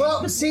standing.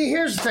 Well, see,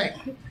 here's the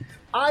thing.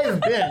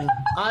 I've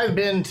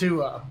been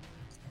to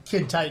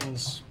Kid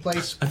Titan's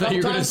place. I thought you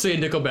were going to say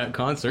Nickelback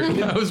concert.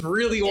 I was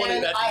really wanting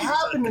And that. I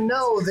happen to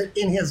know that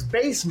in his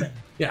basement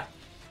Yeah.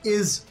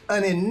 is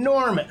an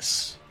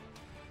enormous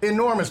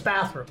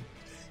bathroom.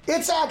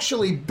 It's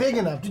actually big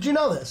enough. Did you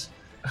know this?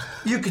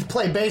 You could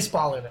play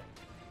baseball in it.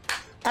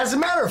 As a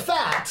matter of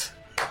fact,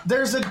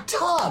 there's a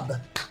tub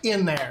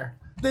in there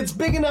that's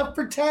big enough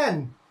for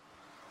 10,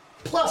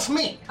 plus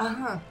me.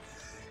 Uh-huh.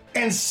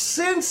 And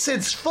since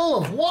it's full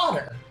of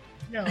water,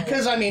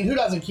 because, I mean, who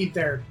doesn't keep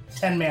their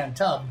 10-man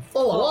tub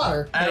full of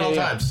water? At all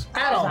times.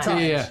 At all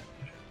times. Yeah.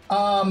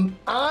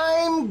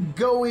 I'm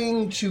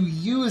going to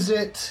use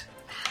it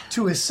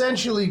to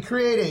essentially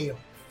create a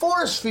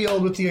force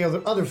field with the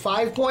other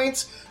 5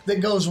 points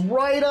that goes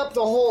right up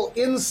the whole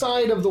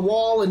inside of the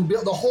wall and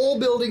build the whole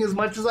building as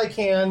much as I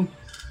can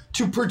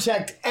to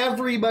protect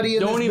everybody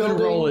in this Don't building.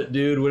 even roll it,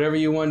 dude. Whatever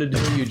you wanted to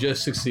do, you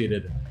just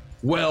succeeded.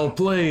 Well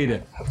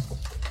played.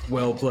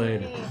 Well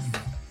played.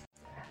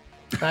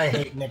 I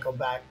hate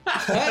Nickelback.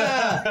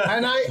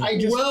 And I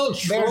just... Well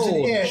there's an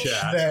trolled, itch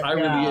chat. that, I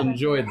really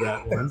enjoyed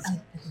that one.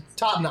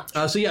 top notch.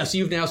 So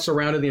you've now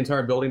surrounded the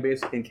entire building,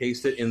 basically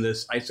encased it in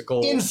this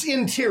icicle.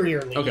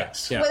 Interiorly. Okay,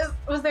 Yes. yeah.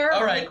 Was there a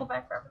All right.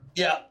 Nickelback reference?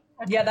 Yeah.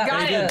 Yeah, that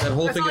Got was it. That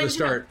whole That's thing all at I the need to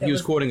know. start, he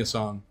was quoting a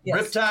song. Yes.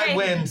 Riptide Okay.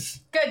 wins.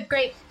 Good,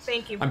 great,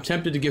 thank you. I'm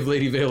tempted to give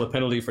Lady Vale a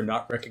penalty for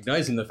not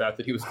recognizing the fact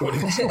that he was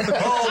quoting a song. Hold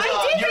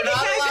on. You're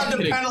not allowed to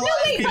kidding. penalize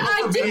Wait, people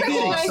I for did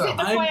being recognize awesome. it.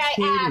 That's why I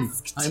kidding.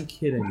 asked.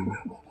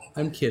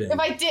 I'm kidding. If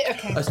I did,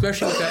 okay.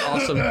 Especially with that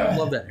awesome. I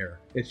love that hair.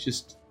 It's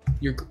just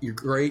you're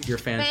great. You're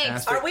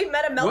fantastic. Are we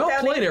meta meltdown? Well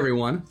played,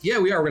 everyone. Yeah,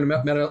 we are. We're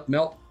gonna melt.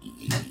 No.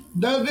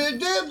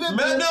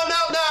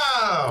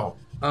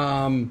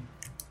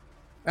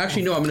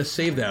 Actually, no. I'm gonna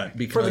save that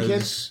because For the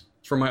kids?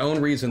 for my own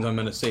reasons, I'm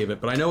gonna save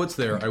it. But I know it's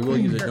there. I will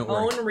use it. For Don't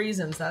worry. own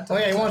reasons. That's Oh,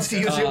 yeah, he wants to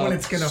use it when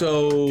it's going to...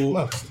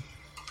 So,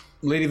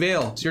 Lady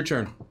Vale, it's your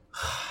turn.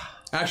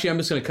 Actually, I'm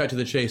just gonna cut to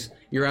the chase.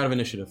 You're out of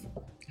initiative.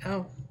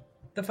 Oh,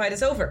 the fight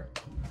is over.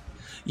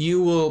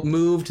 You will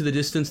move to the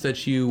distance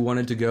that you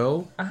wanted to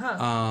go.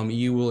 Uh-huh.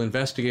 You will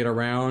investigate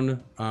around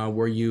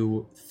where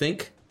you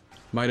think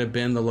might have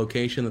been the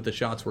location that the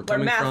shots were Where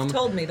coming math from.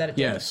 told me that it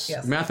did.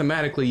 Yes.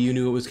 Mathematically, you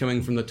knew it was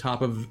coming from the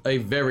top of a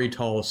very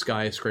tall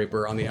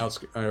skyscraper on the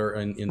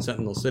in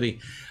Sentinel City.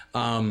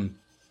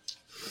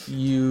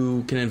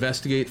 You can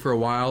investigate for a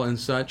while and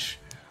such.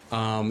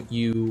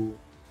 You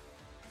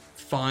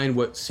find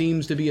what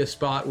seems to be a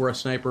spot where a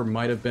sniper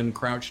might have been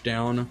crouched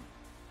down.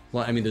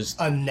 Well, I mean, there's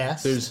A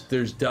nest?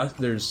 there's dust,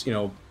 there's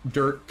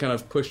dirt kind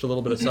of pushed a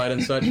little bit aside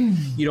and such.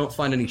 You don't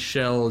find any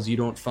shells. You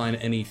don't find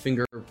any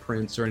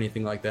fingerprints or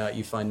anything like that.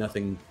 You find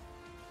nothing.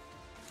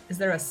 Is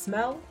there a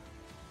smell?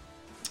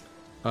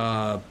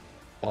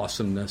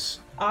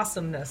 Awesomeness.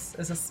 Awesomeness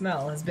is a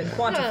smell. Has been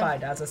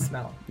quantified as a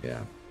smell.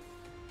 Yeah.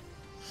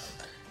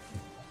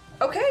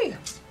 Okay.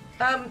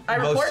 I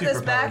Most report this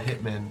superpowered back.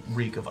 hitmen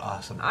reek of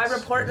awesomeness. I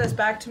report this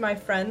back to my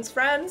friends.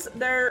 Friends,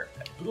 there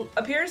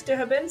appears to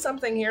have been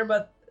something here,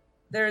 but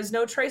there is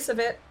no trace of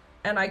it,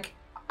 and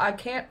I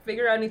can't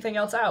figure anything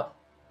else out.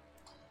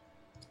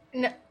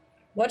 No.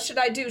 What should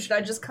I do? Should I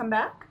just come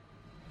back?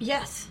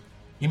 Yes.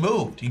 He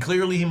moved.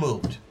 He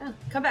moved.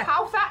 Come back.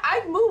 How fast?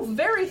 I move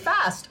very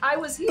fast. I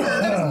was here.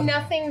 There's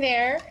nothing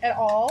there at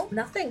all.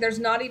 Nothing. There's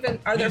not even.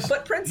 Are there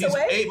footprints He's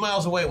away? 8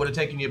 miles away. Would have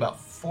taken you about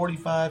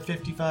 45,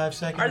 55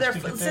 seconds. Are there? to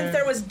get Since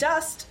there was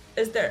dust,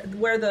 is there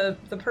where the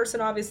person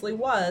obviously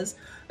was?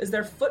 Is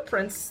there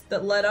footprints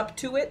that led up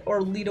to it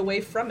or lead away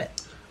from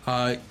it?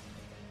 I'm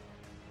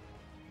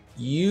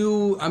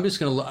just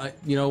gonna.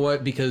 You know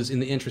what? Because in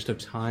the interest of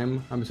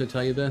time, I'm just gonna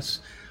tell you this.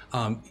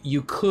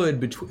 You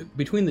could,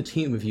 between the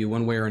team of you,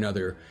 one way or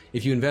another,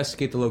 if you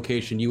investigate the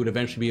location, you would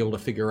eventually be able to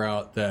figure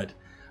out that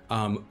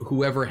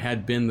whoever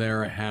had been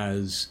there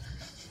has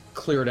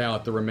cleared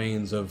out the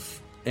remains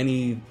of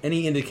any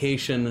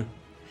indication.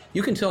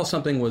 You can tell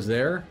something was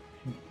there,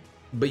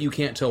 but you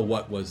can't tell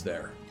what was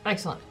there.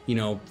 Excellent.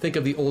 Think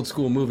of the old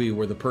school movie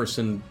where the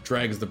person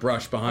drags the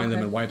brush behind them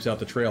and wipes out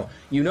the trail.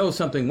 You know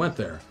something went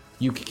there.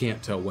 You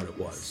can't tell what it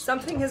was.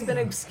 Something has been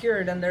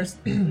obscured, and there's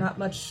not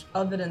much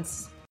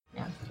evidence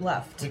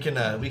left. We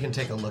can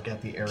take a look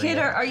at the area. Kid,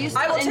 are you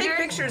still I will take injured?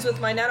 pictures with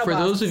my nanobots. For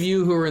those of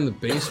you who are in the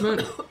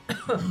basement,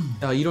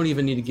 you don't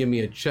even need to give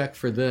me a check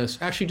for this.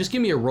 Actually, just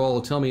give me a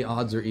roll. Tell me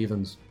odds or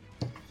evens.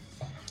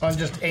 On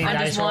just a On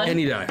dice just roll? one?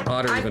 Any die,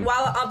 odd or even.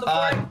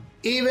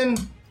 Even.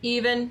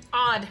 Even.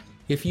 Odd.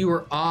 If you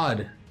were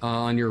odd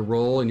on your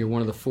roll and you're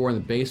one of the four in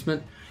the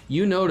basement,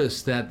 You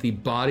notice that the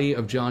body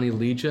of Johnny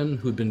Legion,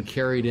 who'd been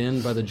carried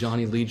in by the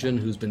Johnny Legion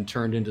who's been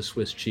turned into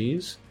Swiss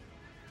cheese,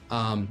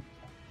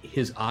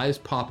 his eyes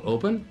pop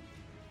open.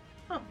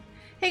 Oh.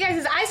 Hey guys,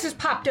 his eyes just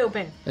popped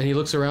open. And he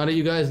looks around at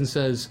you guys and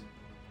says,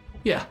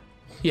 yeah,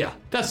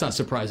 that's not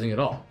surprising at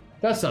all.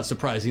 That's not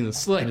surprising the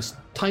slightest,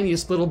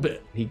 tiniest little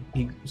bit. He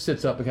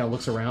sits up and kind of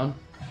looks around.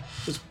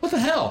 Says, what the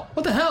hell?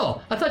 What the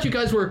hell? I thought you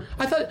guys were,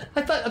 I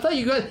thought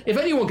you guys, if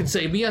anyone could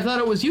save me, I thought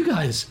it was you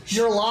guys.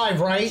 You're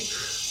alive, right?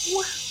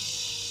 What?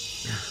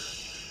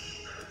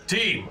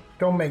 Team,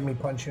 Don't make me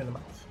punch you in the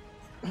mouth.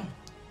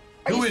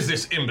 who is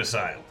this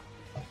imbecile?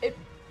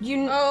 You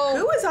know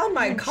Who is on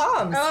my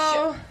comms?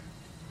 Oh,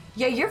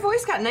 Yeah, your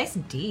voice got nice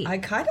and deep. I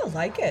kind of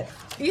like it.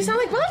 you sound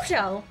like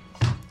Bombshell.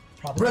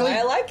 Probably Really? why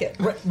I like it.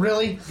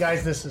 Really?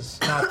 Guys, this is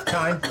not the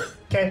time.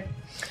 Okay?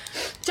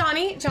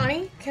 Johnny,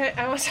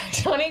 I want to talk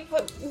to Johnny.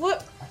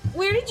 What?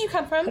 Where did you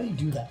come How do from? you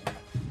do that?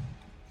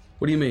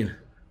 What do you mean?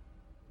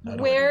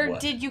 Where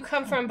did you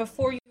come from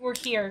before you were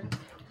here?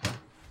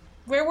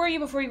 Where were you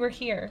before you were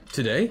here?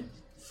 Today?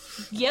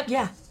 Yep.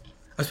 Yeah.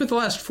 I spent the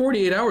last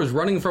 48 hours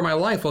running for my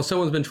life while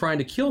someone's been trying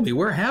to kill me.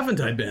 Where haven't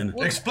I been?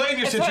 Explain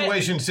your That's right.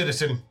 situation,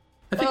 citizen.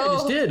 I think I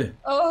just did.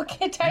 Oh,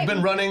 Kid Titan. You've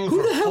been running Who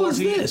for the hell is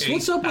 48 this?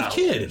 What's up with hours.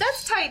 Kid?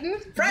 That's Titan.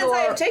 Friends, I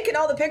have taken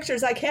all the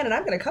pictures I can, and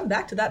I'm going to come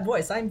back to that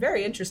voice. I'm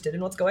very interested in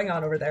what's going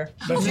on over there.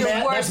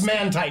 That's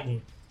Man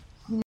Titan.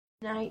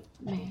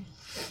 Nightmare.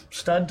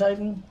 Stud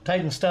Titan?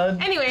 Titan Stud?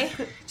 Anyway,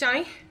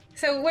 Johnny.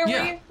 So where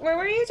Yeah. were you? Where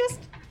were you just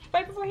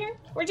right before here?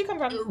 Where'd you come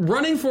from?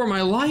 Running for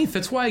my life.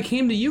 That's why I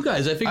came to you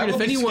guys. I I figured will if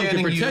be anyone could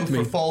scanning protect you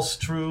me. for false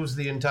truths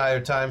the entire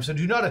time, so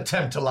do not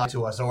attempt to lie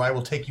to us, or I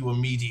will take you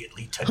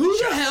immediately to Who the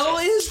justice. hell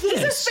is He's a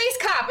this? space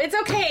cop. It's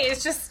okay.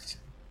 It's just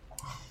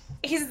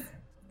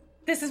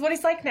this is what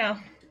he's like now.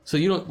 So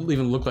you don't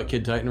even look like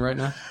Kid Titan right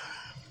now?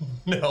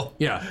 No.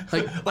 Yeah.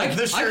 Like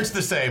this shirt's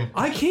the same.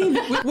 I came.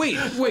 Wait.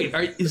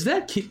 Is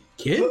that Kid?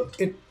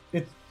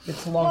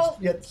 It's long. Well,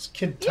 it's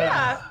Kid Titan.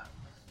 Yeah.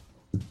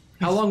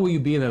 How long will you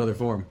be in that other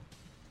form?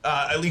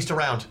 At least a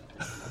round.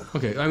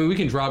 Okay. I mean, we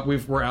can drop.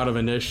 We're out of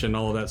Inish and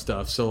all of that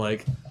stuff. So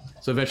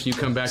eventually you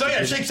come back. So to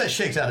yeah, Kid-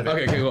 shakes out of it.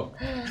 Okay. Cool.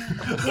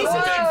 It's a big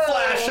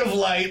flash of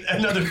light,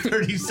 another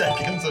 30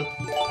 seconds of...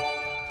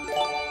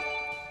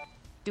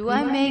 Do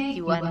I make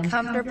you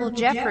uncomfortable,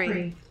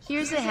 Jeffrey?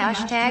 Here's a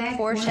hashtag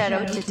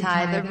foreshadow to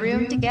tie the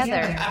room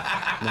together.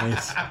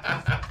 Nice.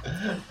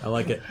 I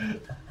like it.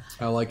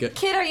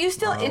 Kid, are you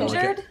still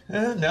injured?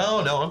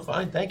 No, I'm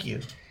fine, thank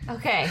you.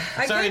 Okay.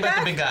 Sorry about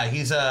the big guy.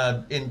 He's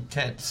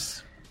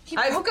intense. He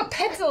broke a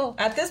pencil.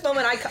 At this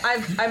moment,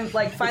 I'm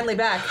like finally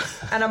back,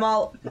 and I'm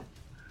all.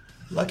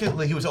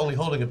 Luckily, he was only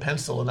holding a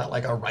pencil and not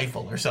like a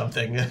rifle or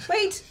something.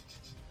 Wait,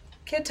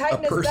 Kid Titan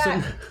A is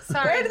person? back.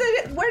 Sorry.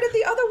 Where did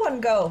the other one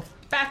go?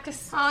 Back to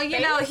Oh, you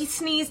know, he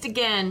sneezed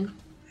again.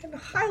 I'm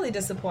highly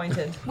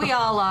disappointed. We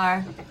all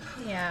are.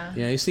 Yeah.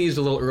 Yeah, he sneezed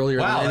a little earlier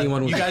Wow, than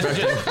anyone was you guys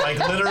expecting. just like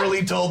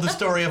literally told the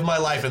story of my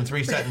life in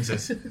 3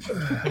 sentences.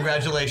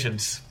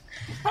 Congratulations.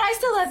 But I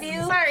still love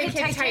you. Sorry,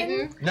 Kid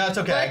Titan. No, it's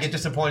okay. I get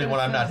disappointed when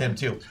I'm not him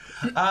too.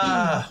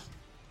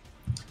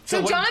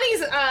 So what-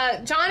 Johnny's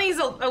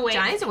awake.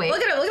 Johnny's awake.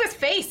 Look at his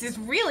face. He's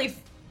really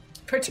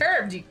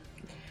perturbed.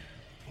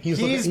 He's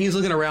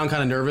looking around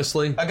kind of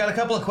nervously. I got a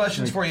couple of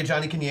questions for you,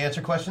 Johnny. Can you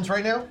answer questions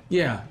right now?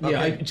 Yeah. Okay.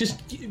 I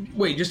just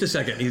wait just a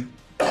second. He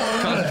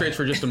concentrates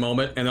for just a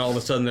moment, and all of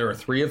a sudden there are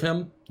 3 of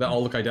him that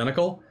all look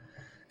identical,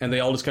 and they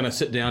all just kind of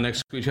sit down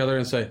next to each other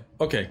and say,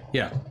 "Okay,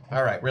 yeah."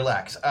 All right,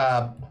 relax.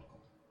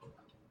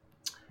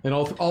 And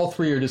all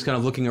 3 are just kind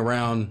of looking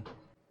around.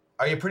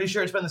 Are you pretty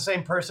sure it's been the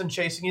same person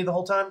chasing you the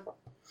whole time?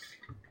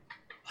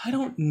 I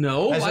don't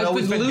know. Has it I've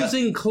always been been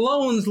losing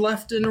clones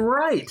left and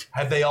right.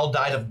 Have they all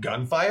died of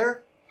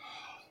gunfire?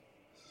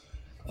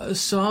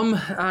 Some.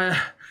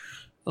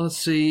 Let's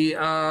see.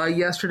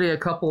 Yesterday, a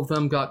couple of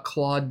them got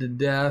clawed to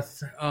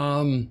death.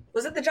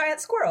 Was it the giant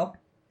squirrel?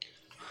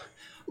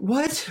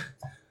 What?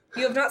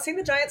 You have not seen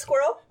the giant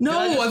squirrel? No, Can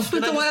I just- I've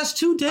spent can the I last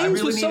 2 I days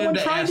really with need someone him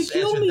to trying to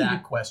kill answer me.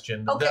 that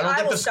question. Okay, I don't I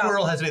think will the stop.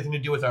 squirrel has anything to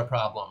do with our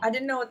problem. I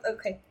didn't know.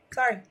 Okay,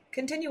 sorry.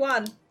 Continue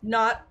on.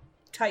 Not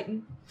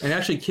Titan. And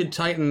actually, Kid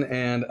Titan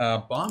and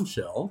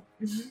Bombshell,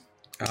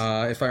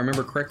 if I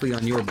remember correctly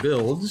on your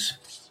builds,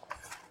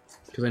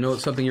 because I know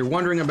it's something you're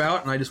wondering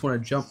about, and I just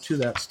want to jump to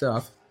that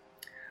stuff.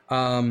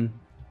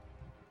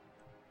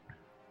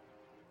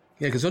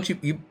 Yeah, because don't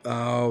you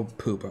oh,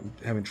 poop. I'm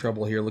having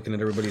trouble here looking at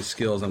everybody's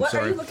skills. I'm What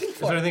sorry. are you looking Is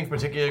for? there anything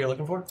particular you're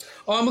looking for?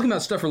 Oh, I'm looking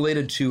at stuff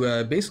related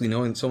to basically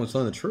knowing that someone's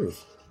telling the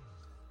truth.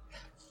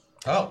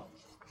 Oh,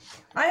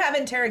 I have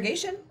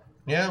interrogation.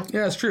 yeah.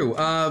 Yeah, it's true.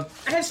 I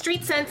have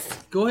street sense.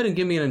 Go ahead and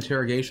give me an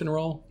interrogation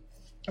roll.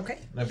 Okay.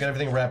 I've got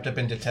everything wrapped up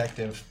in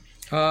detective.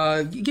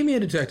 Give me a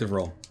detective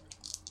roll.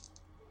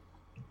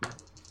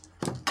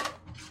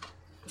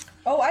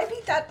 Oh, I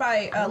beat that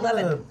by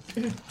 11.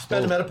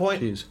 Spend a meta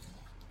point, Jeez.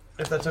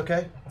 if that's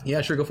okay.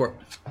 Yeah, sure, go for it.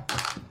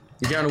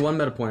 You're down to 1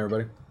 meta point,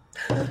 everybody.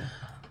 3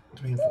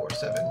 and 4,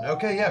 7.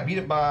 Okay, yeah, beat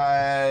it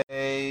by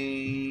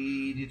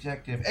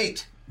detective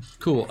 8.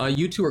 Cool.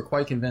 You two are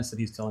quite convinced that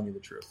he's telling you the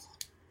truth.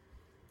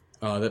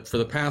 that for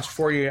the past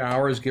 48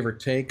 hours, give or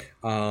take,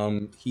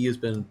 he has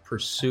been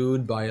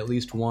pursued by at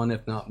least one,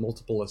 if not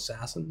multiple,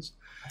 assassins.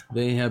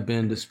 They have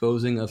been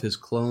disposing of his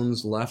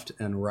clones left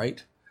and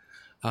right.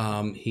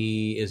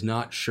 He is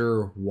not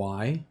sure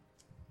why.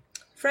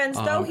 Friends,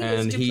 though he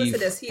is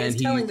duplicitous, he is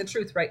telling the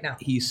truth right now.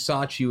 He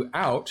sought you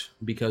out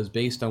because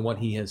based on what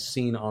he has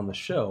seen on the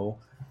show,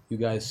 you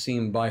guys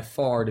seem by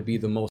far to be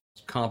the most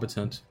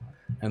competent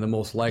and the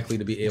most likely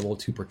to be able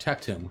to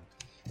protect him.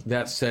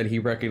 That said, he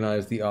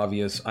recognized the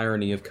obvious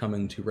irony of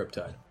coming to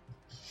Riptide.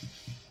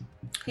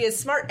 He is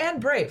smart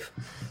and brave.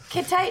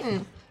 Kid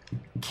Titan,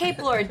 Cape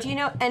Lord, do you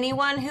know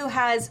anyone who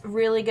has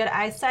really good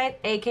eyesight,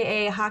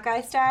 aka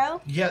Hawkeye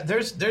style? Yeah,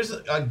 there's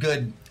a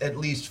good at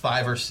least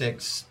 5 or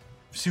 6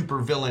 super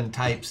villain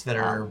types that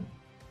are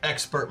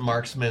expert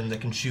marksmen that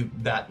can shoot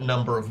that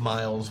number of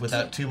miles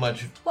without too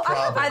much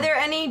problem. Are there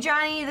any,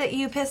 Johnny, that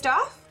you pissed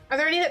off? Are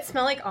there any that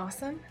smell like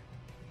awesome?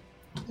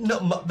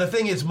 No, the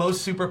thing is,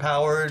 most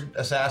superpowered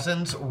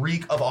assassins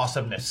reek of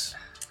awesomeness.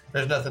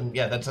 There's nothing.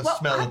 Yeah, that's a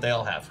smell that they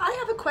all have. I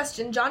have a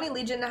question. Johnny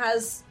Legion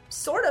has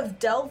sort of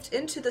delved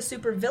into the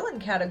super villain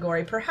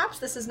category. Perhaps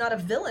this is not a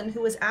villain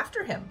who is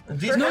after him.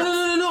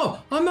 No.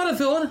 I'm not a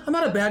villain. I'm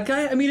not a bad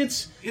guy. I mean,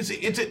 it's a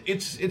thing.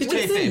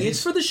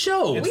 It's for the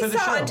show. It's for the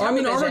show. I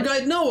mean,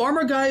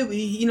 Armor Guy,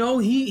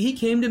 he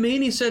came to me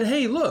and he said,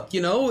 hey, look,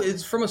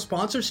 it's from a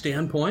sponsor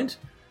standpoint.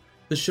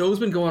 The show's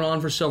been going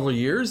on for several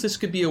years. This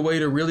could be a way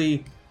to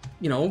really,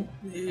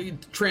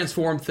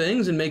 transform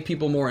things and make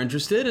people more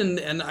interested.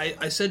 And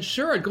I said,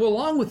 sure, I'd go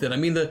along with it. I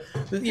mean,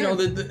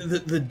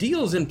 the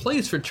deal's in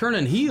place for turn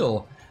and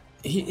heel.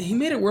 He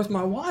made it worth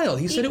my while.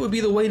 He said it would be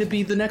the way to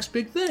be the next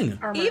big thing.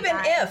 Even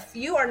if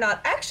you are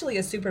not actually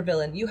a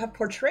supervillain, you have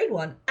portrayed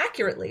one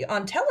accurately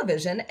on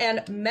television,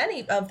 and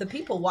many of the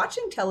people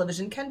watching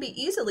television can be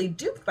easily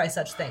duped by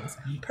such things.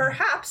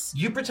 Perhaps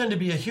you pretend to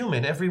be a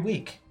human every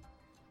week.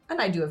 And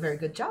I do a very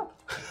good job.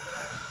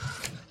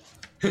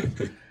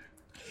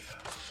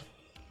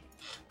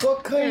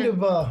 What kind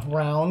of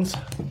rounds,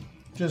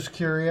 just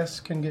curious,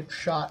 can get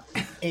shot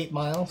 8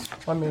 miles?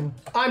 I mean,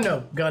 I'm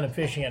no gun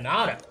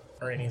aficionado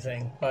or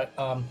anything, but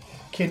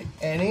can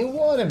any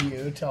one of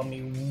you tell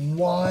me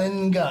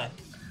one gun?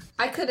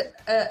 I could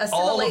assimilate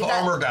all of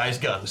that. Armor Guy's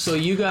guns. So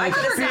you guys,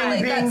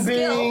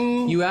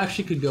 Bing. You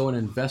actually could go and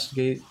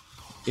investigate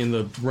in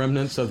the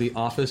remnants of the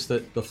office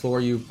that the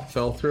floor you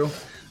fell through.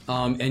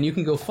 And you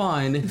can go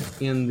find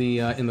in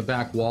the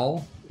back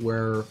wall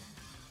where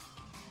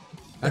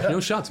actually no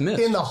shots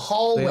missed. In the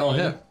hallway. They all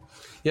hit.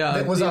 Yeah,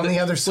 that was on the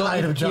other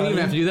side of Johnny. You don't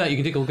even have to do that. You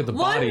can take a look at the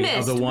body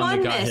of the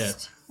one that got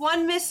hit.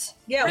 One miss.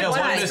 Yeah, one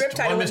missed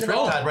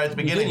Riptide right at the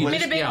beginning. You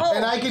made a big hole.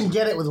 And I can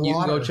get it with water. You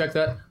can go check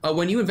that.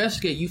 When you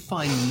investigate, you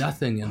find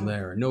nothing in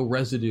there. No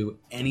residue,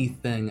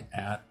 anything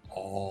at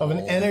all. Of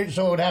an energy,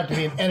 so it would have to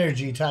be an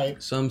energy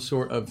type. Some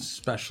sort of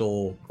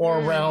special or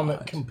round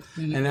that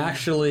completely. And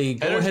actually,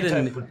 go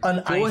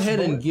ahead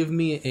and give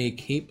me a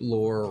Cape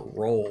Lore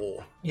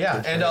roll.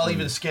 Yeah, and I'll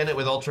even scan it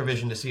with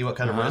Ultravision to see what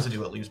kind of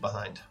residue it leaves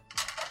behind.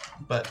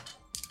 But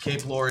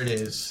Cape Lore it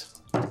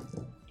is.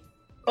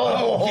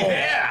 Oh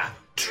yeah!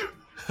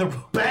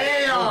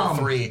 Bam!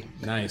 3.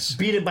 Nice.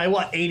 Beat it by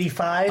what?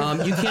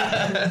 85.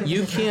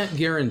 You can't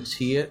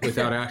guarantee it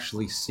without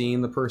actually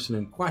seeing the person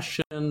in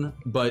question.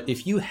 But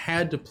if you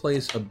had to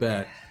place a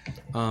bet,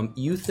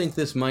 you think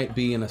this might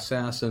be an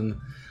assassin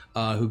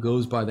who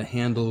goes by the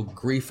handle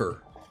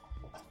Griefer.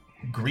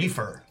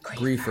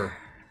 Griefer.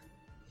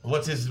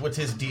 What's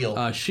his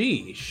deal?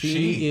 She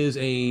is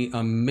a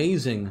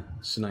amazing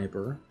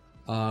sniper.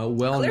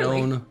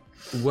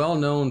 Well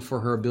known for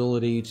her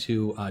ability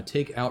to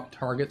take out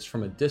targets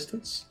from a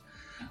distance.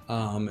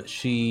 The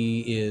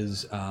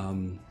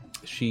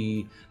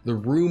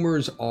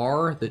rumors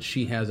are that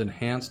she has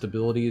enhanced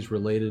abilities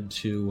related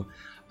to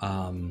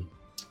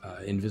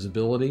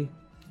invisibility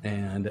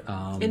and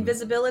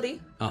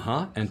invisibility.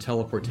 And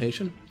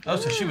teleportation. Oh,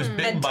 so she was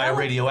bitten by a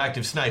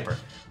radioactive sniper.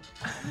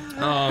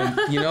 I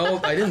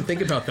didn't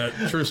think about that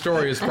true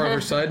story as part of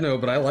her side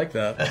note, but I like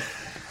that.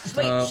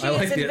 Wait, I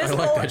like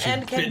that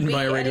she's bitten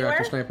by a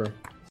radioactive sniper.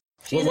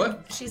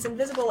 What? She's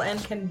invisible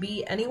and can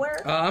be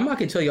anywhere? I'm not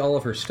going to tell you all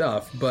of her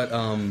stuff, but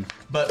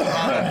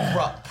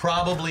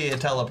probably a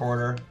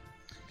teleporter,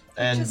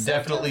 and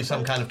definitely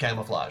some kind of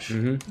camouflage.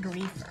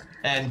 Griefer.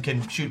 And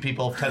can shoot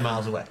people 10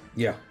 miles away.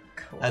 Yeah.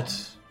 Cool.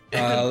 That's...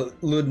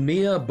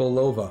 Ludmila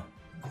Belova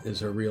is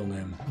her real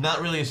name.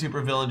 Not really a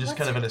supervillain, just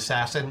kind of an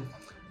assassin.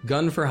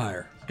 Gun for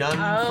hire. Gun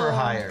for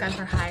hire.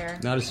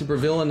 Not a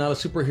supervillain, not a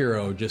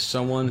superhero, just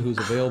someone who's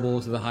available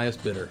to the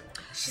highest bidder.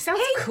 She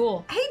sounds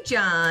cool. Hey,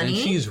 Johnny. And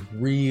she's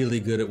really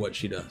good at what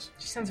she does.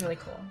 She sounds really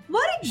cool.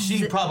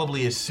 She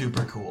probably is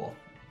super cool.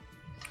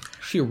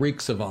 She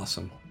reeks of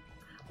awesome.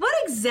 What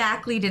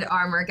exactly did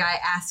Armor Guy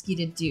ask you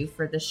to do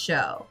for the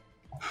show?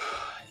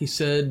 He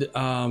said, it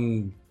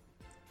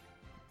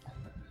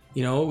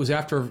was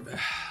after,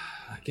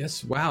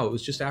 it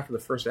was just after the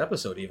first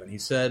episode even. He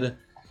said,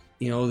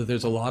 that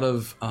there's a lot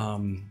of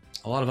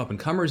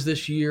up-and-comers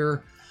this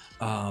year.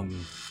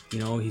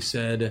 He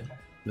said,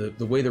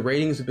 the way the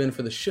ratings have been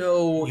for the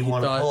show. You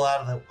want to pull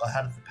out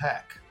ahead of the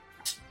pack.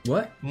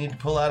 What? You need to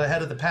pull out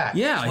ahead of the pack.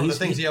 Yeah, That's one of the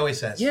things he always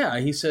says. Yeah,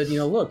 he said,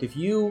 look, if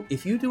you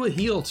do a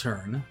heel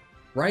turn,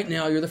 right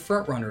now you're the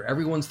front runner.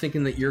 Everyone's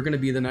thinking that you're going to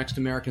be the next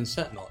American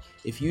Sentinel.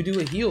 If you do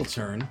a heel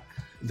turn,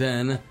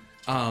 then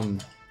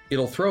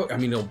it'll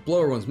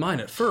blow everyone's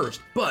mind at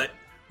first, but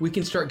we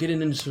can start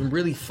getting into some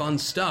really fun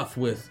stuff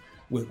with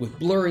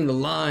blurring the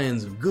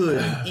lines of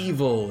good and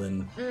evil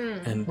and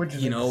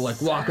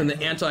like walking the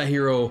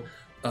anti-hero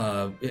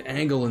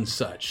angle and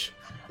such.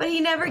 But he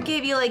never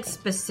gave you like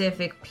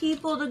specific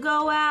people to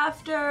go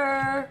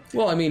after.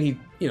 Well, I mean, he.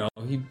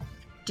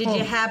 Did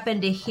you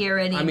happen to hear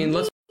any? I mean,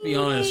 let's be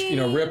honest.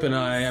 Rip and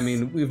I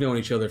mean, we've known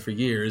each other for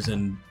years,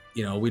 and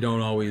we don't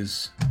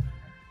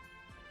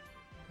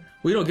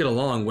get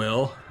along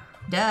well.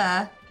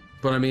 Duh.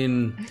 But I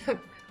mean,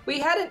 we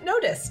hadn't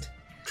noticed.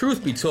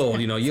 Truth be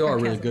told, you are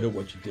really good at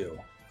what you do.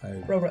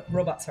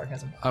 Robot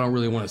sarcasm. I don't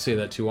really want to say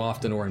that too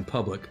often or in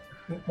public.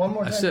 One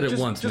more time. I said it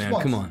once, man.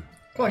 Once. Come on.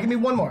 Come on, give me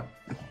one more.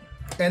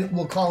 And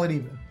we'll call it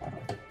even.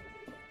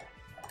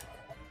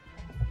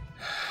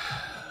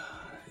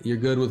 You're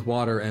good with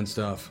water and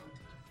stuff.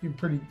 You're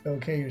pretty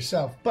okay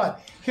yourself.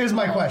 But here's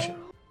my question.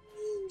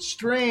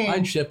 Strange.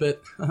 I'd ship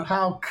it.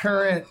 How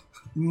current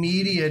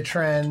media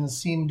trends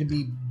seem to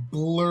be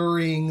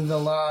blurring the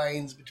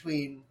lines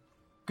between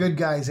good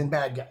guys and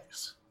bad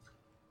guys.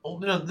 Well,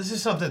 this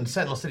is something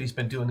Sentinel City's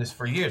been doing this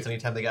for years.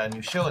 Anytime they got a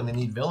new show and they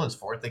need villains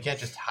for it, they can't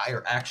just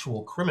hire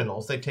actual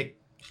criminals. They take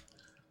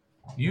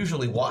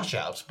usually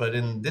washouts, but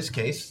in this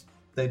case,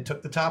 they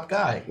took the top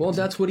guy. Well,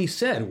 that's what he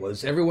said.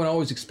 Was everyone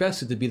always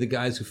expects it to be the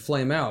guys who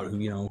flame out,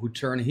 who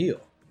turn heel?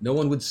 No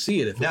one would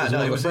see it if it was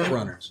one of the front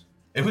runners.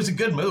 It was a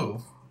good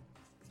move.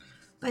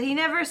 But he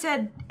never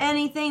said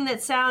anything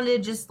that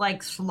sounded just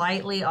like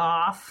slightly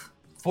off.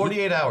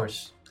 48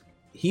 hours.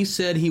 He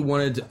said he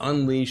wanted to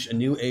unleash a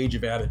new age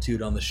of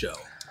attitude on the show.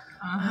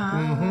 Uh-huh.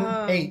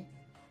 Mm-hmm. 8.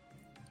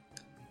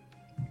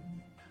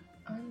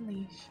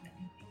 Unleash.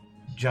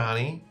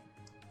 Johnny,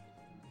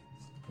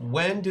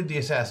 when did the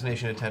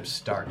assassination attempt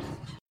start?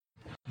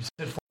 You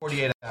said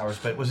 48 hours,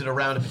 but was it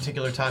around a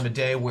particular time of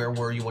day? Where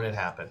were you when it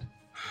happened?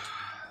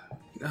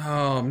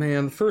 Oh,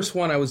 man. The first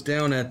one I was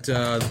down at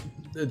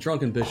the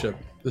Drunken Bishop.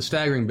 The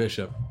Staggering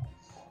Bishop.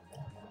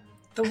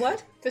 The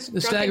what? The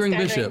Staggering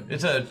Bishop.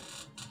 It's a...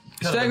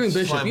 Staggering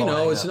Bishop,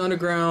 it's an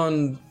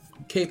underground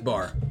cape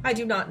bar. I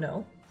do not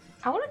know.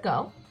 I want to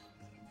go.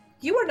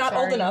 You are not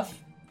old enough,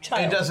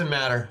 child. It doesn't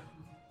matter.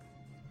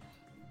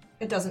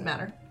 It doesn't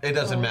matter. It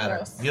doesn't matter.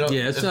 Gross.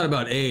 It's not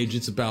about age,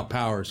 it's about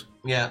powers.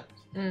 Yeah.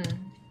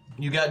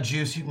 You got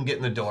juice, you can get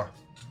in the door.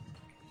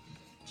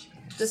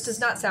 This does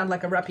not sound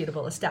like a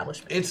reputable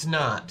establishment. It's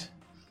not.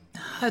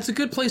 It's a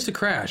good place to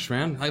crash,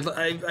 man.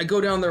 I go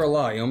down there a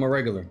lot, I'm a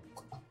regular.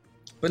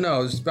 But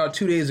no, it was about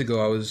 2 days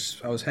ago. I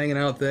was hanging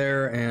out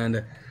there,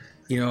 and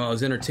I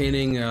was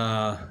entertaining.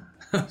 I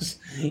was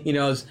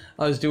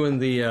doing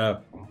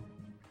the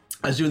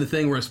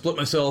thing where I split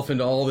myself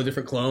into all the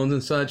different clones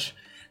and such,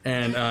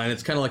 and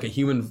it's kind of like a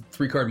human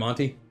 3-card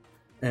Monty.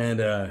 And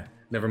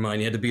never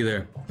mind, you had to be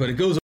there. But it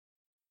goes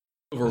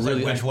over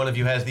really. Which one of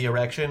you has the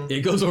erection?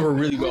 It goes over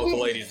really well with the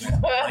ladies,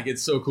 man. Like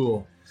it's so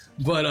cool.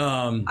 But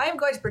I am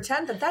going to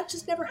pretend that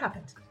just never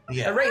happened.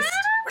 Yeah. Erased.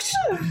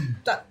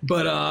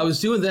 But I was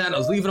doing that, and I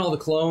was leaving all the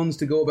clones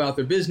to go about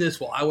their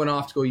business while I went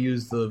off to go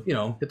use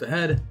hit the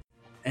head.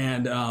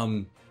 And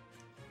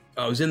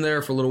I was in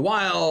there for a little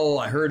while.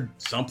 I heard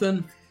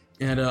something,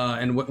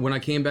 and when I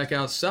came back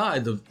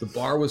outside, the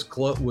bar was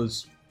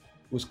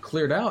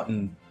cleared out,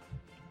 and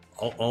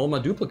all my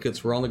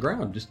duplicates were on the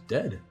ground, just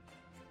dead.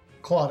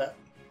 Clawed up.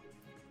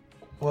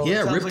 Well,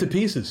 yeah, ripped to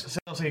pieces.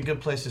 Sounds like a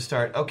good place to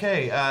start.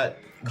 Okay,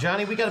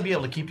 Johnny, we got to be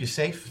able to keep you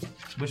safe,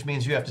 which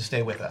means you have to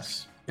stay with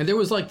us. And there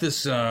was like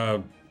this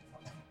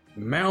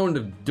mound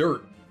of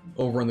dirt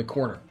over in the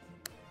corner.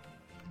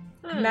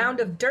 Mound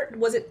of dirt?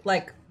 Was it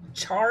like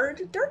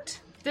charred dirt?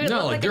 Did it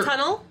look like a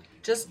tunnel?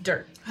 Just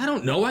dirt. I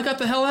don't know. I got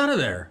the hell out of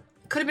there.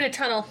 Could have been a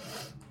tunnel.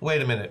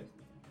 Wait a minute.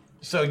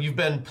 So you've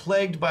been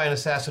plagued by an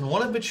assassin,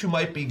 one of which who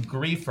might be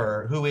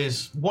Griefer, who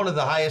is one of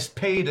the highest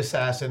paid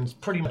assassins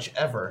pretty much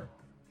ever.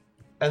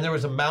 And there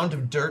was a mound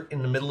of dirt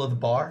in the middle of the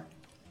bar?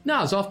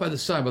 No, it's off by the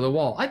side, by the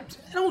wall. I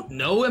don't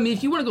know. I mean,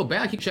 if you want to go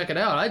back, you can check it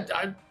out.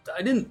 I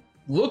didn't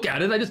look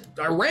at it.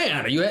 I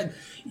ran.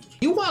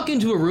 You walk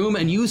into a room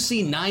and you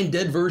see 9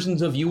 dead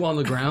versions of you on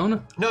the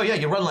ground? No, yeah,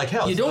 you run like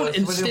hell. You don't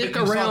stick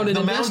around and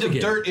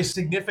investigate. The mound of dirt is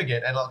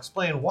significant, and I'll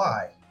explain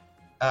why.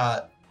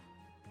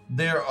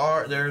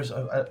 There's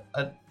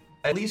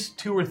at least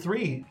 2 or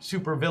 3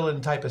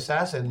 supervillain type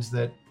assassins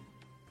that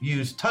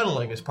use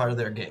tunneling as part of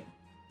their game.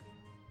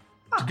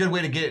 It's a good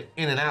way to get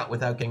in and out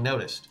without getting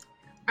noticed.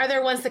 Are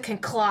there ones that can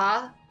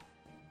claw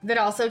that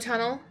also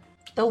tunnel?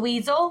 The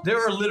weasel?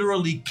 There are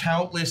literally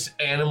countless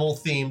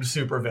animal-themed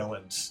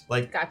supervillains.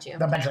 Got you.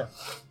 The badger.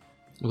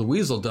 Well, the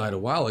weasel died a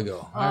while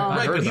ago. I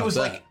Right, heard but he about was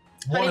that. like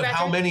one of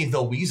how many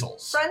the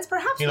weasels? Friends,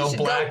 perhaps we should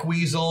Black go.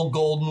 Weasel,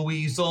 Golden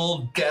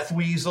Weasel, Death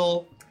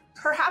Weasel.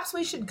 Perhaps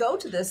we should go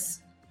to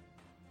this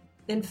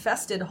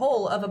infested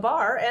hole of a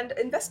bar and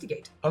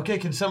investigate. Okay,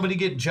 can somebody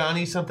get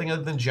Johnny something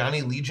other than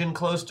Johnny Legion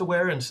clothes to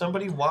wear, and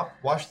somebody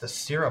wash the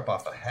syrup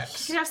off of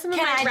Hex? You can have some of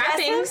Can my I dress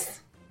wrappings.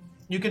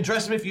 You can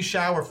dress him if you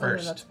shower Oh,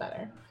 first. that's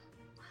better.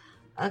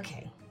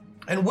 Okay.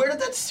 And where did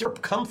that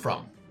syrup come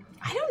from?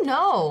 I don't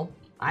know.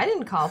 I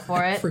didn't call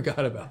for I it.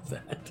 forgot about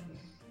that.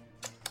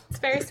 It's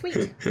very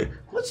sweet.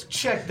 Let's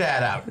check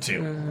that out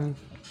too.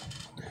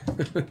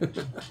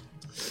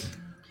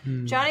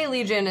 Johnny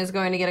Legion is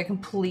going to get a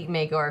complete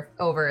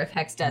makeover if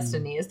Hex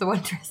Destiny is the one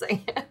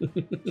dressing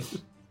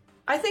him.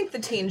 I think the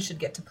teens should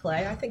get to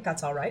play. I think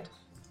that's all right.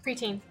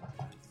 Preteen.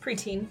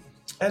 Preteen.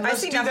 And I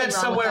let's see do nothing that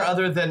wrong somewhere with that.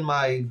 other than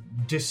my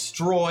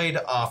destroyed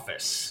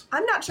office.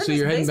 I'm not sure. So this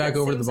you're heading basement back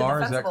over to the seems a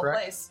bar, is that defensible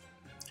correct? place.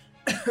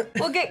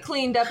 We'll get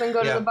cleaned up and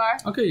go Yeah. to the bar.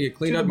 Okay, you get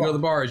cleaned up and go to the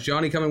bar. Is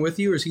Johnny coming with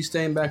you, or is he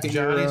staying back at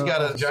your...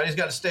 Johnny's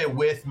got to stay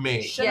with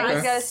me. Should Yeah, I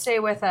he's got to stay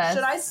with us.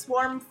 Should I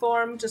swarm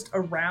form just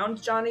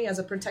around Johnny as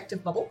a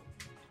protective bubble?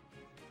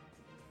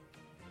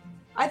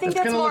 I think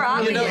That's that's gonna more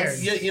look really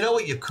obvious. weird. You know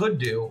what you could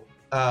do?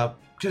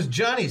 Because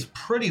Johnny's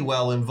pretty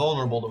well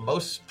invulnerable to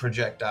most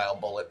projectile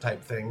bullet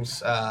type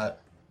things. But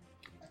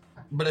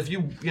if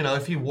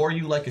he wore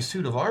you like a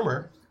suit of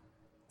armor,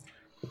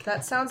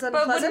 That sounds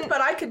wouldn't- unpleasant, but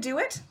I could do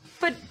it.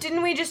 But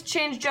didn't we just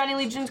change Johnny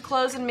Legion's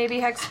clothes and maybe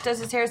Hex does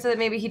his hair so that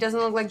maybe he doesn't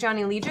look like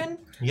Johnny Legion?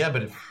 yeah.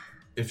 But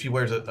if he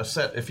wears a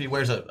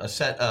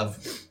set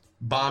of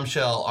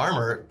bombshell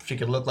armor, she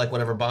could look like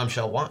whatever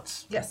bombshell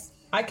wants. Yes,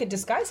 I could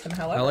disguise him.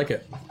 However, I like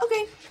it.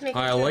 Okay. Make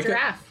I it like a it.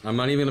 giraffe. I'm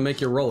not even going to make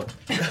you roll it.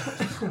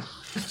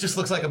 It just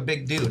looks like a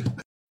big dude.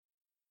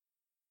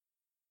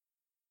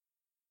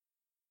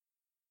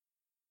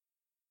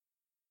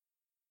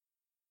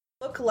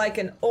 Look like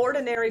an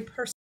ordinary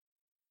person.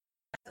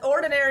 As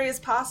ordinary as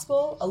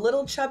possible, a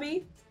little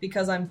chubby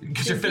because I'm.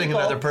 Because two you're fitting people,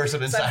 another person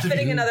so inside I'm of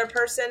fitting you. another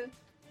person.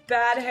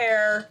 Bad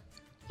hair,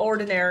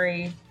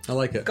 ordinary, I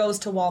like it. goes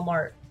to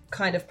Walmart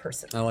kind of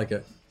person. I like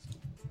it.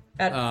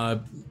 At,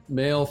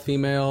 Male,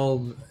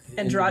 female...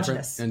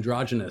 Androgynous.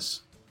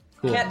 Androgynous.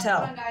 Cool. Can't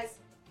tell.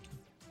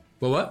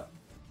 Well, what?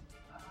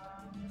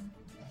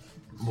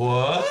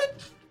 What?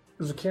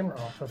 There's a camera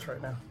off us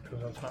right now. Because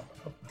that's not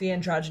up. The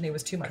androgyny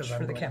was too much 'Cause for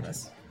I'm the like-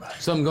 cameras.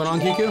 Something going on,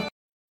 Kiku?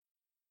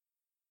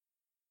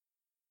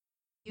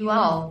 You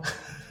all.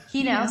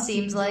 He now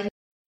seems like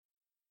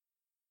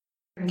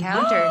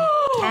encountered.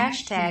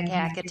 Hashtag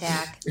hack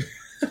attack.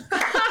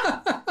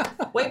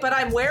 Wait, but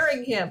I'm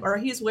wearing him, or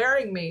he's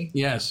wearing me.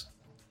 Yes.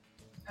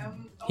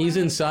 He's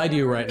inside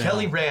you right now.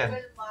 Kelly ran.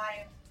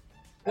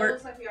 We're,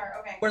 looks like we are.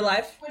 Okay. we're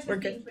live. Twitch We're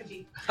was good. being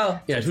twitchy. Oh,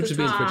 Yeah, Twitch is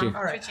being twitchy.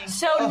 all right.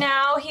 So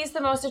now he's the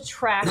most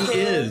attractive. He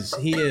is.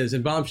 He is.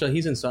 And Bombshell,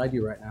 he's inside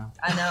you right now.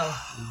 I know.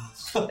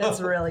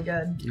 It's really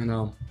good. I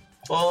know.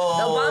 Oh.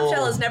 Though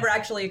Bombshell has never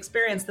actually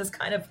experienced this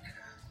kind of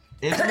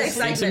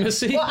excitement.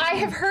 Intimacy? Well, I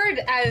have heard,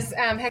 as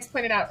Hex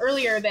pointed out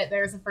earlier, that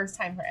there's a first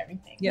time for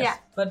everything. Yes. Yeah.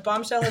 But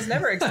Bombshell has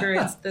never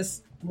experienced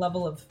this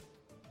level of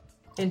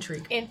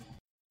intrigue.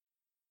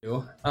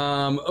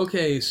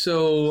 Okay,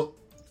 so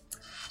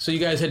you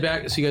guys head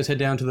back. So you guys head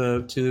down to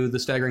the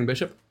staggering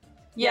bishop.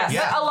 Yes.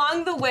 Yeah. But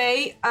along the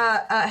way,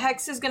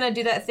 Hex is gonna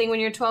do that thing when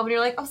you're 12 and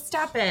you're like, oh,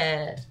 stop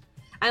it.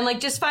 And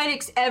like just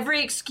find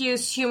every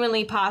excuse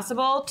humanly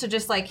possible to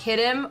just like hit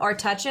him or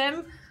touch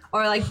him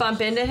or like bump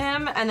into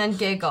him and then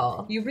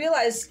giggle. You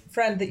realize,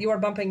 friend, that you are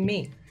bumping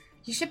me.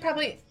 You should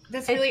probably.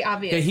 That's really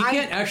obvious. Yeah, he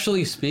can't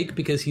actually speak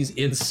because he's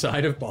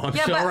inside of Yeah,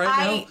 Bombshell but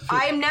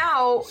right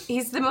now.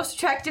 he's the most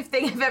attractive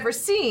thing I've ever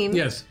seen.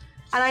 Yes.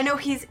 And I know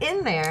he's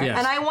in there. Yes.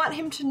 And I want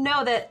him to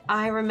know that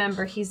I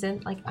remember he's in,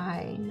 like,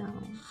 I know.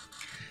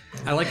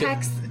 I like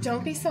Hex, it.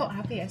 don't be so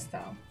obvious,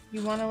 though.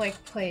 You want to,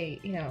 like, play,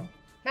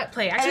 not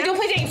play. Actually, don't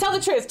play James. Tell the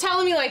truth. Tell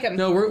him you like him.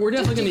 No, we're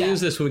definitely do going to that. use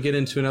this when we get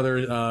into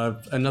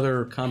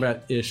another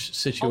combat-ish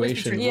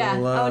situation. Yeah.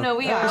 We'll, Oh, no,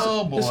 we are.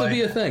 Oh boy. This will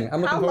be a thing. I'm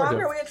looking How forward long to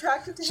it. are we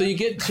attracted to So him? you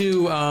get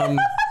to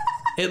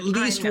at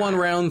least one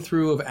round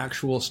through of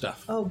actual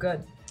stuff. Oh,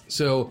 good.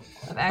 So,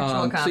 Of actual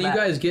so you combat.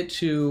 guys get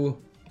to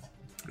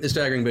the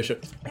staggering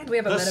bishop. And we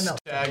have a The meta milk.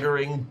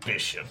 staggering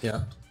bishop.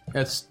 Yeah,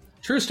 that's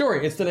true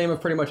story. It's the name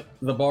of pretty much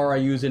the bar I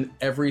use in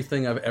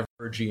everything I've ever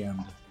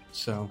GM'd.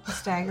 So,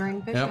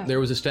 Staggering bishop. yep, there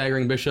was a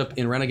staggering bishop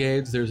in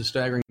Renegades. There's a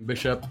staggering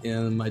bishop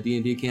in my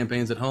D&D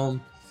campaigns at home.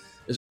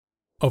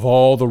 Of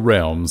all the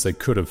realms they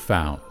could have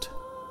found,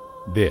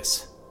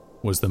 this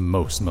was the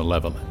most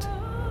malevolent.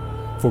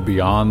 For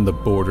beyond the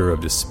border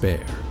of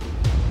despair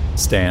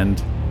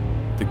stand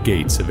the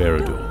gates of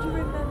Eredul.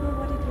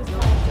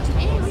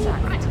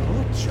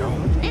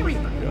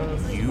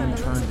 You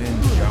turned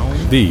in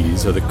Joan?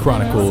 These are the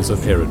Chronicles of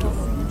Eredul,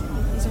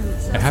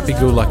 a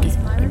happy-go-lucky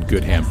and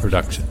good ham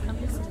production.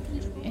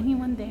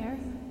 Anyone there?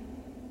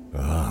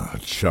 Ah,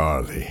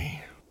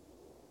 Charlie.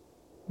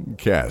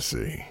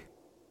 Cassie.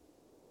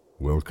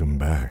 Welcome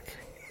back.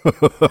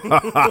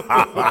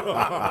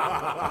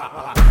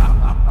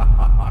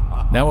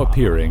 Now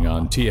appearing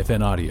on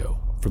TFN Audio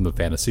from the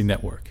Fantasy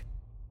Network.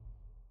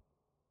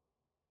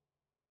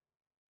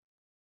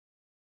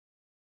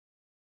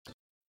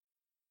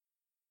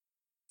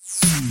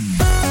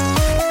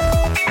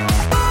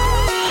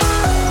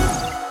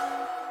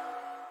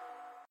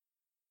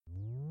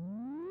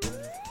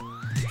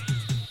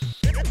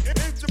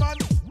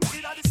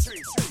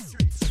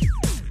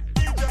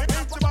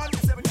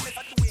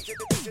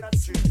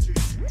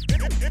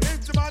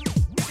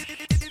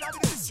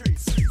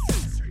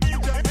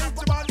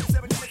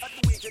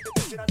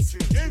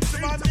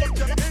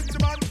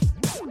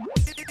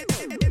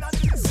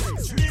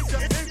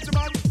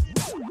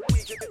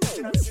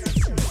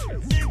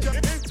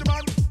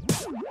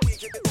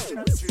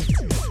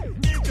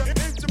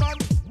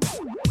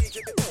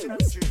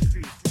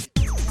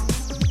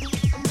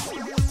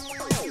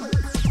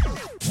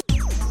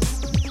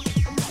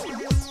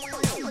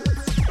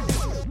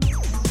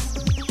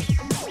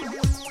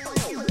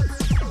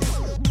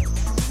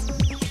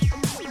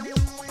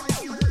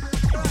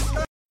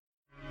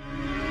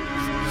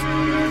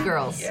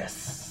 Girls.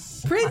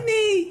 Yes.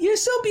 Brittany, you're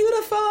so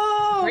beautiful.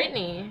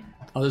 Brittany.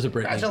 Oh, there's a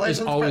Brittany. There's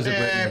Congratulations, always a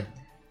Brittany. Brittany.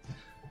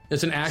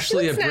 There's an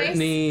Ashley, a looks nice.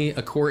 Brittany,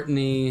 a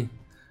Courtney,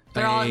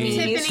 They're all a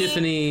Tiffany.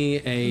 Tiffany,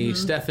 a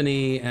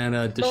Stephanie, and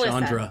a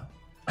Deshandra.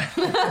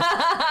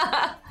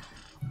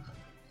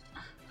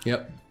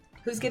 Yep.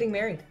 Who's getting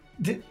married?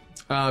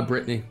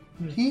 Brittany.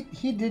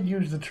 He did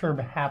use the term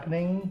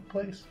happening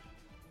place.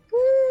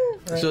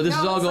 So this is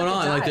all it's going like a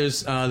on. Like dive.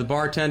 there's the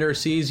bartender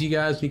sees you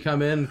guys when you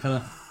come in, kind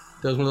of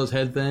does one of those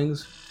head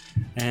things,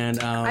 and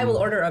I will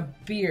order a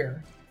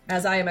beer,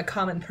 as I am a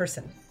common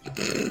person.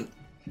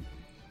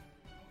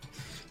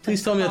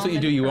 Please tell me that's what you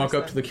do. You walk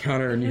up to the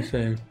counter and you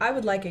say, I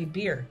would like a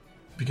beer,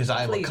 Because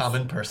I am a Please.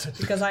 common person.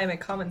 because I am a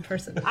common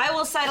person. I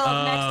will sidle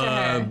up next to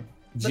her. do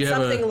But you have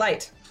something a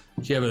light.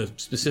 do you have a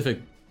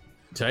specific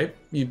type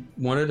you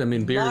wanted? I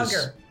mean, beers.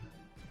 Lager.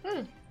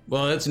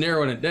 Well, that's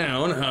narrowing it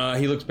down.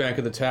 He looks back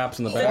at the taps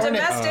in the The back.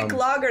 domestic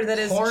lager that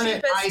is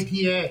Hornet cheapest.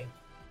 IPA.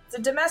 It's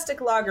a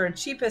domestic lager,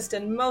 cheapest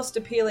and most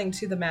appealing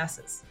to the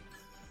masses.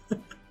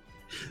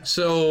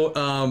 So,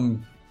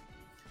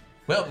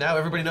 Well, now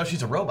everybody knows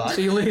she's a robot.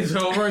 so he leans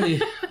over and he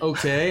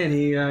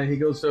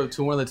goes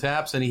to one of the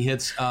taps and he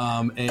hits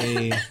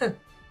a.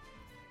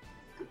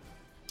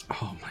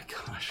 Oh my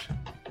gosh!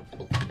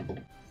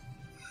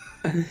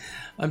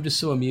 I'm just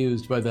so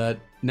amused by that.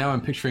 Now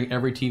I'm picturing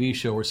every TV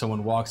show where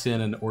someone walks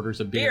in and orders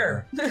a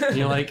beer. And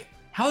you're like,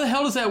 how the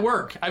hell does that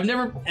work? I've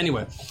never.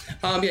 Anyway,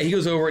 yeah, he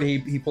goes over and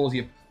he pours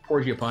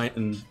you a pint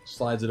and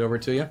slides it over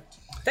to you.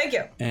 Thank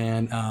you.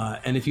 And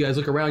if you guys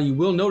look around, you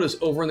will notice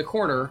over in the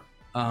corner,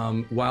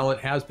 while it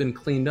has been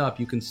cleaned up,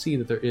 you can see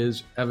that there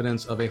is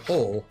evidence of a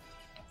hole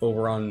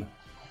over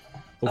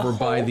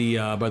by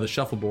the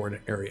shuffleboard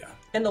area.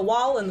 In the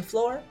wall, in the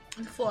floor.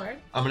 The floor.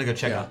 I'm gonna go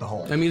check out the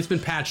hole. I mean, it's been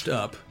patched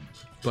up,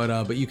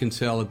 but you can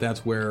tell that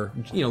that's where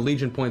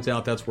Legion points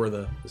out that's where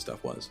the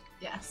stuff was.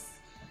 Yes.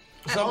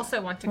 So- I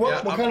also want to go.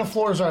 What kind of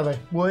floors are they?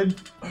 Wood,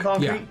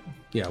 concrete?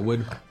 Yeah,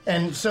 wood.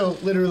 And so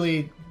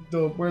literally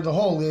where the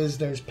hole is,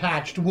 there's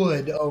patched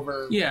wood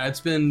over. Yeah,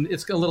 it's a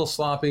little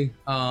sloppy.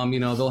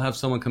 They'll have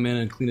someone come in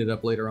and clean it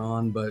up later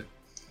on, but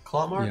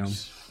Claw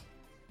marks?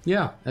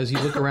 yeah, as you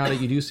look around it,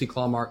 you do see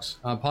claw marks,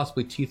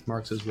 possibly teeth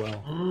marks as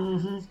well.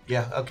 Mm-hmm.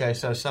 Yeah, okay,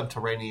 so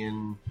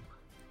subterranean.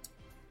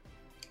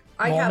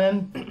 I Mole have.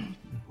 men?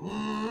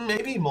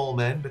 Maybe mole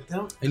men, but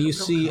don't. And you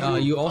see,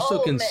 you also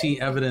Oh, can man. see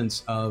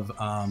evidence of.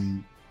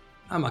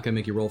 I'm not going to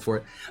make you roll for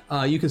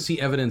it. You can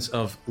see evidence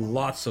of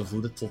lots of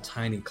little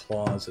tiny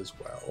claws as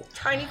well.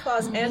 Tiny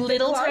claws and Little big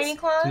claws? tiny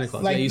claws. Tiny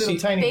claws. Like yeah, you little see,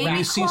 tiny baby you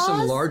rats. see some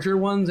claws? larger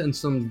ones and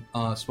some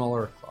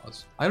smaller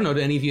claws. I don't know.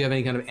 Do any of you have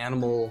any kind of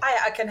animal?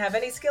 I can have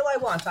any skill I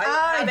want. I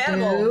I have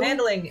animal do.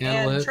 handling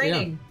Animal, and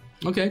training.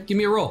 yeah. Okay, give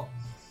me a roll.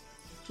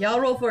 Y'all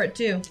roll for it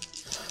too.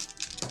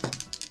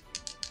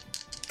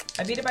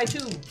 I beat it by 2.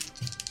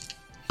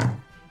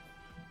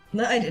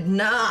 No, I did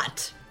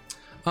not.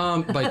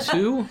 By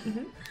 2,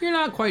 you're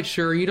not quite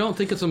sure. You don't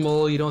think it's a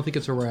mole. You don't think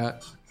it's a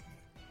rat.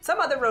 Some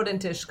other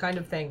rodentish kind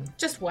of thing.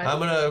 Just one. I'm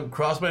gonna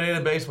cross my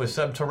database with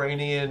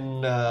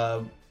subterranean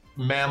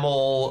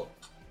mammal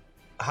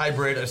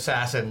hybrid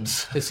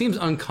assassins. It seems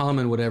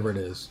uncommon, whatever it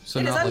is. So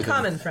It is not like a-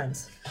 uncommon,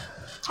 friends.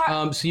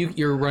 so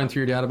you're running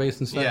through your database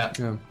and stuff.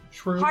 Yeah.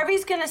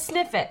 Harvey's gonna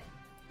sniff it.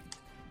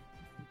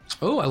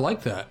 Oh, I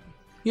like that.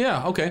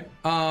 Yeah. Okay.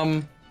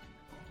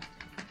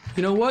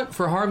 You know what?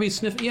 For Harvey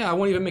Sniff, yeah, I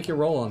won't even make you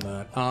roll on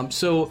that.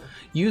 So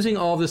using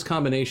all this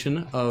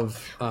combination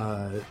of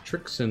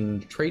tricks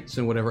and traits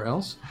and whatever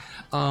else,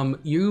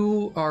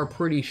 you are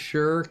pretty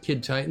sure,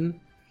 Kid Titan,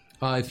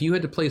 if you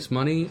had to place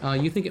money,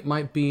 you think it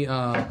might be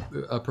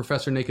a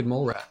Professor Naked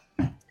Mole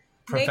Rat.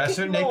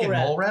 Professor Naked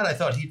Mole Rat? I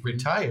thought he'd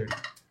retired.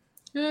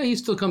 Yeah, he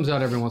still comes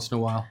out every once in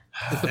a while.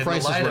 If the In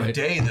price the light is right. of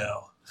day,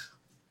 though,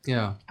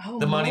 Yeah.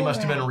 the money must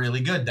have been really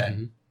good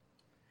then.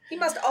 He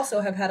must also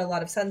have had a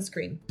lot of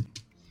sunscreen.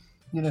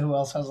 You know who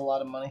else has a lot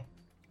of money?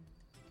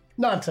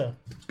 Not to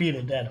beat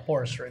a dead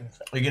horse or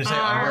anything. Are you going to say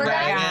armor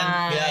guy again?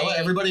 Yeah, well,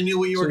 everybody knew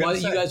what you So were while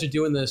going to you say. guys are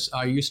doing this,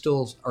 you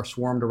still are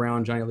swarmed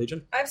around Johnny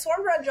Legion? I'm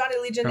swarmed around Johnny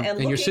Legion Okay. and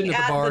And you're looking sitting at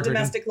the at bar the drinking?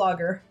 domestic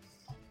lager.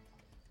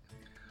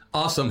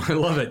 Awesome. I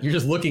love it. You're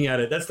just looking at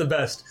it. That's the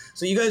best.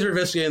 So you guys are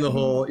investigating the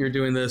hole. You're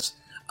doing this.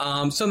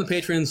 Some of the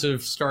patrons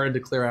have started to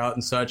clear out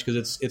and such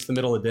because it's the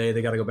middle of the day.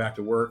 They got to go back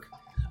to work.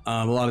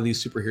 A lot of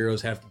these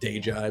superheroes have day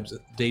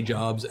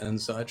jobs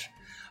and such.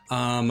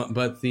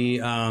 But the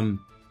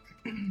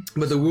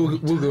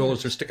woo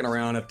girls are sticking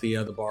around at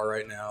the bar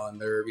right now,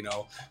 and they're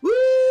woo,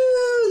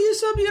 you're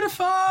so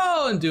beautiful,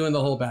 and doing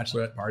the whole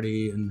bachelorette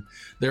party, and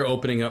they're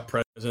opening up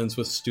presents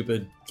with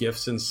stupid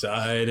gifts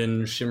inside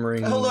and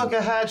shimmering. Oh, look,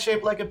 a hat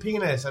shaped like a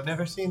penis. I've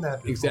never seen that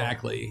before.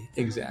 Exactly.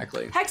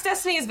 Hex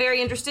Destiny is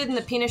very interested in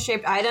the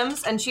penis-shaped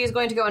items, and she is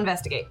going to go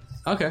investigate.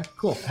 Okay,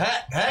 cool.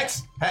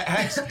 Hex,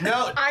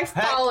 no. I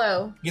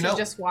follow you to know,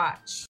 just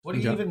watch. What do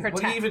you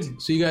even?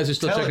 So you guys are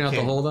still checking out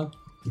the hole, then?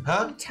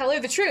 Huh? Tell her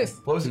the truth.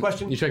 What was the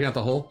question? You checking out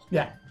the hole?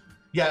 Yeah.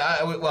 Yeah,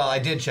 I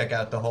did check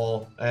out the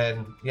hole,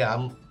 and yeah,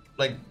 I'm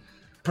like,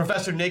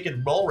 Professor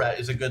Naked Mole Rat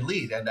is a good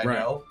lead, and I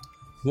know.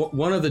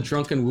 One of the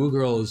drunken woo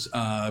girls,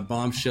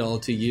 bombshell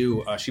to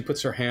you, she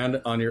puts her hand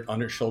on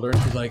your shoulder,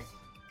 and she's like,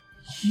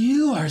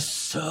 "You are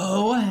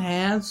so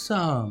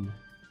handsome."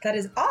 That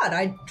is odd.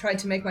 I tried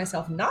to make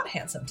myself not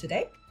handsome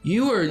today.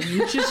 You're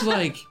just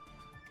like,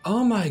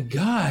 oh my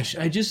gosh,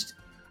 I just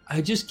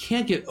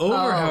can't get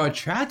over how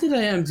attracted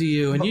I am to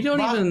you, and you don't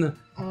even.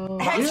 You're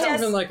not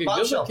even like a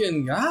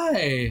good-looking guy.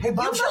 Hey,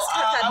 Bombshell,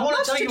 I want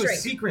to tell you a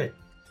secret.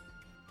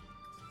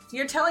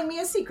 You're telling me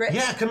a secret?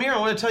 Yeah, come here. I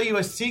want to tell you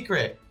a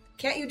secret.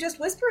 Can't you just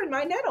whisper in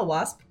my nano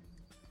wasp?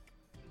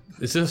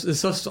 It's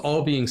just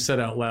all being said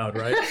out loud,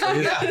 right?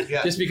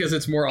 Yeah. Just because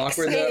it's more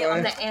awkward that way.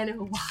 On the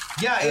nano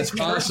wasp. Yeah, it's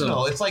Awesome.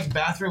 personal. It's like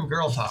bathroom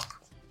girl talk.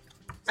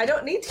 I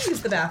don't need to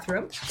use the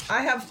bathroom.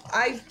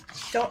 I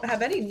don't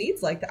have any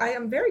needs like that. I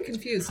am very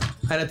confused.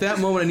 And at that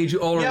moment, I need you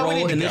all to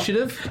roll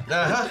initiative.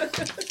 Uh-huh.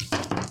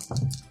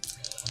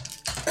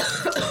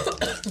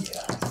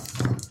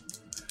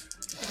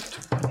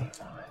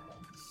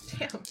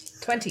 Damn.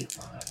 20.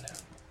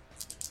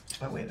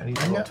 Oh, wait, I need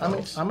to roll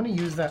I'm going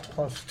to use that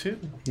 +2.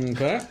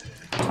 Okay.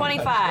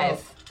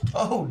 25.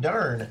 Oh,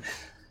 darn.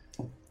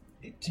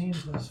 18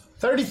 plus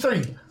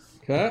 33.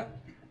 Okay.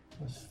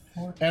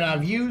 And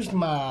I've used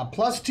my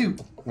 +2.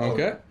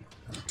 Okay.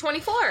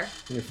 24.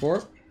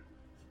 24.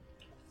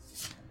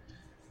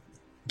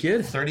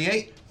 Good.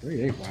 38.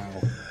 38. Wow.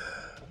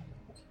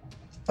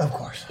 Of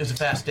course. It's a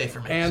fast day for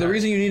me. And the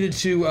reason you needed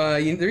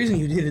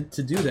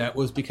to do that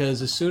was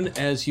because as soon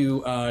as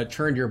you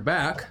turned your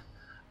back,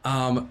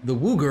 the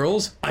woo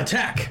girls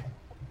attack.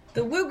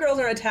 The woo girls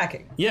are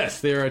attacking. Yes,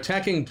 they are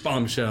attacking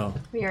Bombshell.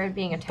 We are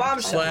being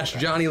attacked. /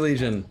 Johnny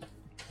Legion.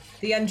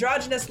 The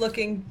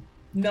androgynous-looking,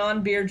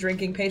 non-beer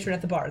drinking patron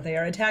at the bar. They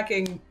are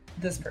attacking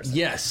this person.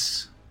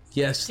 Yes,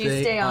 Do you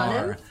they stay on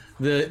are. him?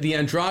 The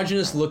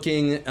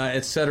androgynous-looking,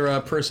 etc.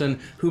 person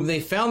whom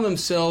they found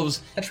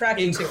themselves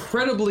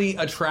incredibly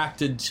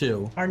attracted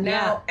to. Are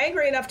now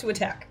angry enough to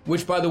attack.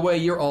 Which, by the way,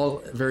 you're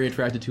all very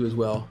attracted to as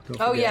well.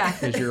 Don't Oh, forget, yeah.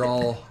 because you're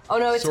all. Oh,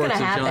 no, it's sorts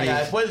gonna of happen. Johnny-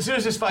 Yeah, well, as soon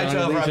as this fight's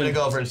Johnny over, I'm Legion. going to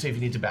go over and see if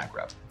you need to back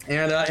rub.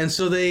 And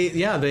so they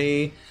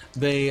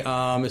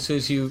as soon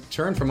as you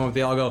turn from them,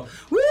 they all go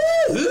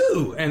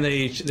woo, and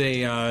they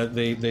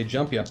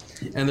jump you.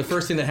 And the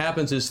first thing that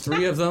happens is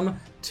 3 of them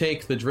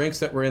take the drinks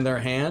that were in their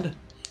hand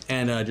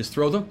and just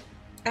throw them.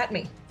 At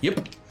me.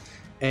 Yep.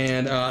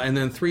 And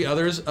then 3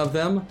 others of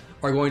them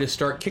are going to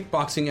start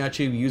kickboxing at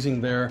you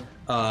using their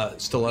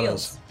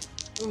stilettos.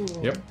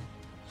 Yep.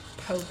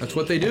 Pokey. That's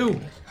what they do.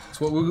 That's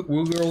what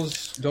woo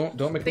girls don't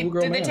make a woo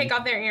girl Did they mad. take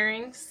off their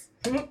earrings?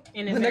 In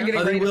When they're getting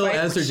They ready to will fight.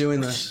 as they're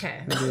doing this. Okay.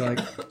 They'll be like,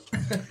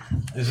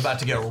 It's about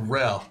to get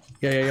real.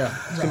 yeah.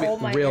 It's gonna Roll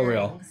be my real.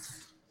 earrings.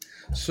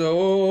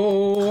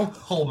 So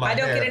Hold my I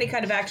don't hair. get any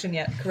kind of action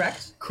yet,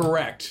 correct?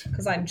 correct.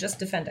 Because I'm just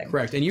defending.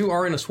 Correct. And you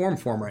are in a swarm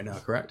form right now,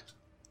 correct?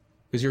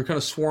 Because you're kind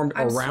of swarmed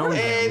I'm around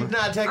And them.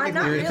 not technically. I'm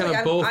not You're really. kind of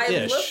I'm-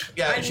 both-ish. I look-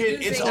 Yeah, I'm it's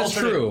using- That's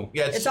alternate. true.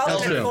 Yeah, It's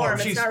alternate true. form.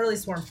 She's- It's not really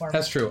swarm form.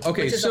 That's true.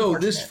 Okay, Which is so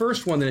this unfortunate.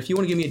 first one, then, if you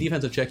want to give me a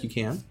defensive check, you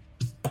can.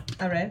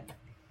 All right.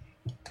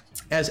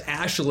 As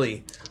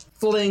Ashley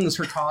flings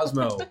her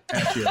Cosmo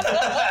at you.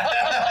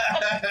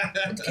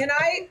 Can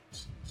I?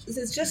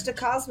 It's just a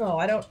Cosmo.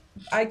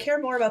 I care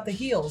more about the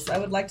heels. I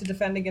would like to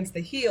defend against the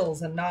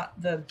heels and not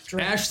the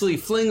drinks. Ashley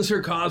flings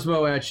her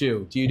Cosmo at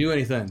you. Do you do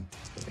anything?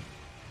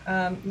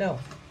 No.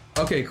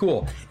 Okay,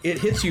 cool. It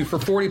hits you for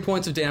 40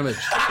 points of damage.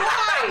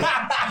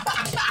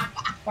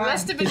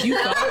 Must have been Because you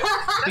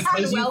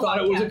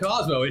thought it was a podcast.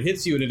 Cosmo. It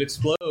hits you and it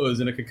explodes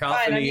in a Fine, I'm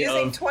cacophony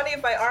using of... 20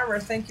 of my armor.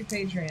 Thank you,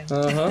 Patreon.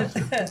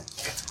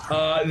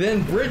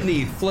 Then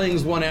Brittany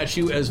flings one at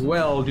you as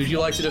well. Did you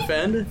like to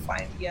defend?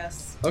 Fine,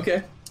 yes.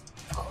 Okay.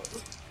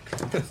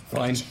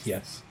 Fine,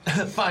 yes.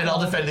 Fine, I'll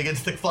defend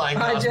against the flying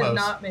I cosmos. did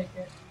not make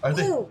it. Are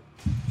they?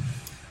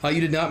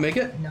 You did not make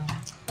it? No.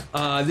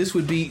 This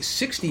would be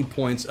 60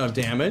 points of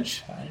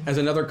damage as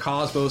another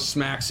Cosmo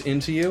smacks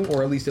into you,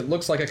 or at least it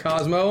looks like a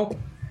Cosmo.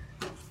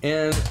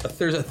 And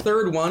there's a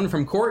third one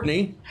from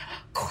Courtney.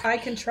 I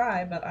can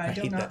try, but I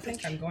do hate not that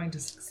think I'm going to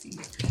succeed.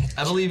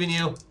 I believe in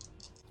you.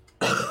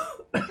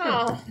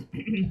 Oh.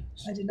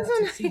 I did not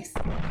succeed.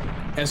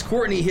 As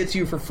Courtney hits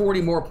you for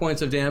 40 more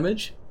points of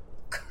damage.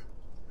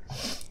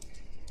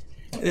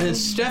 And then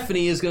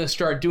Stephanie is going to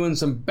start doing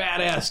some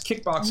badass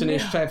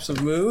kickboxing-ish types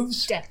of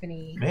moves.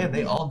 Stephanie. Man,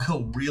 they all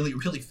go really,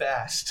 really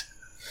fast.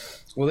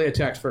 Well, they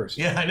attacked first.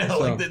 Yeah, I know. So-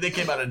 Like they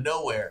came out of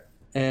nowhere.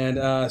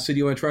 And so do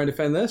you want to try and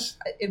defend this?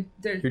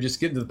 You're just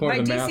getting to the point my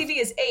of the math.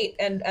 DCV is 8,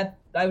 and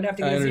I would have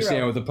to get I a 0.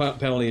 understand. With the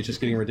penalty, it's just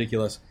getting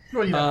ridiculous.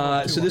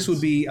 Well, so this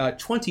would be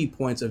 20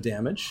 points of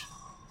damage.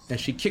 And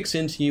she kicks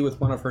into you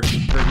with one of her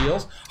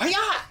heels. Hi-ya!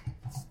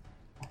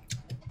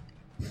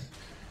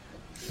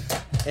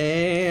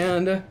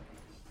 And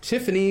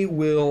Tiffany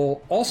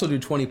will also do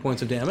 20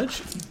 points of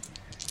damage.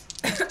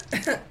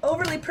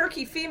 Overly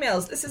perky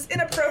females. This is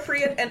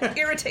inappropriate and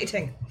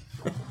irritating.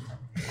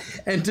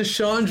 And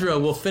Deshandra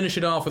will finish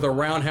it off with a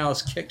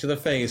roundhouse kick to the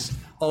face,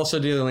 also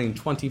dealing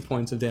 20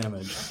 points of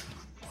damage.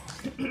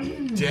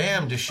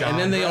 Damn, Deshandra. And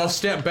then they all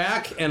step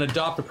back and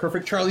adopt a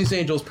perfect Charlie's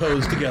Angels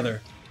pose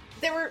together.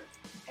 There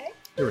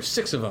were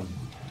 6 of them.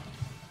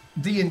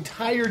 The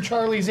entire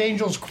Charlie's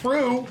Angels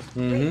crew.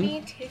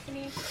 Brittany,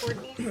 Tiffany,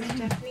 Courtney,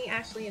 Stephanie,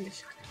 Ashley, and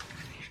Deshawn.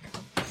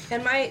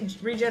 And my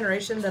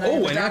regeneration that I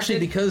and actually,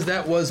 because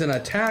that was an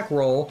attack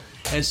roll,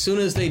 as soon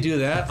as they do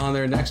that on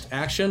their next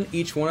action,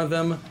 each one of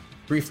them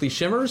briefly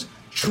shimmers,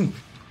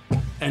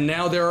 and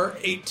now there are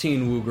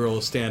 18 Woo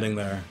Girls standing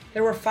there.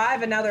 There were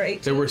 5 and now there are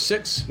 18. There were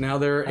 6, now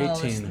there are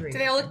 18. Do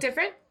they all look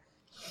different?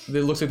 It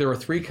looks like there were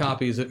 3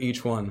 copies of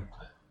each one.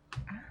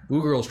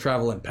 Woo Girls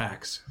travel in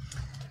packs.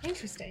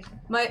 Interesting.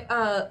 My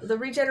the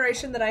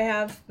regeneration that I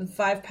have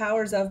 5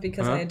 powers of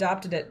because I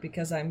adopted it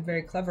because I'm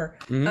very clever.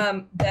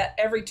 That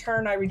every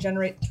turn I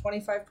regenerate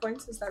 25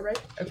 points. Is that right?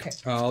 Okay.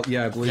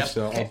 Yeah, I believe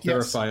so. Okay. I'll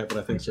verify it, but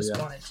I think I so. just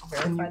Yeah. wanted to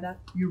verify that.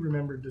 You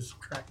remembered to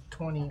subtract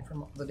 20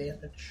 from all the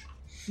damage.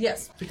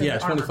 Yes. Because Yeah,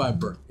 of armor. 25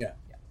 per. Yeah.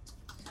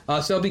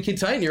 So it'll be Kid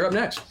Titan. You're up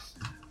next.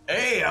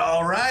 Hey,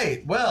 all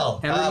right. Well,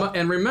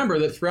 and remember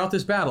that throughout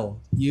this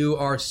battle, you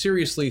are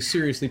seriously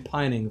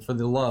pining for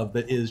the love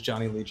that is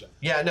Johnny Legion.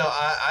 Yeah, no,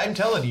 I'm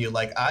telling you,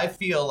 like, I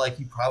feel like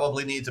he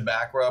probably needs a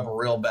back rub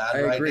real bad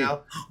I right agree.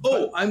 now.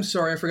 Oh, I'm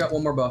sorry, I forgot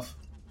one more buff.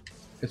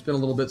 It's been a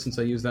little bit since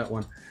I used that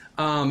one.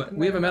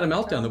 We have a meta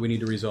meltdown that we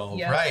need to resolve.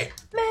 Yeah. Right.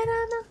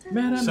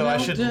 Meta So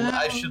meltdown.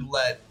 I should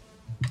let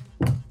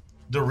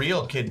the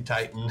real Kid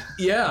Titan.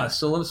 Yeah.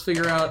 So let's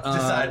figure out.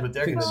 Decide what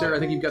they're gonna do. Sarah, I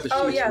think you've got the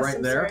sheets Oh, yes, right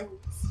I'm there. sorry.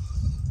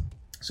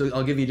 So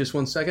I'll give you just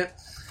 1 second.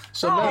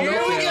 So Here we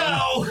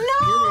go. Here we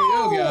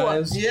go,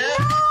 guys. Yeah. Yeah.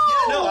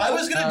 No, I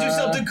was gonna do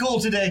something cool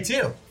today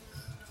too.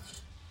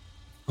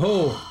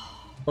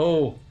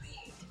 Oh.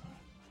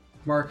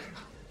 Mark.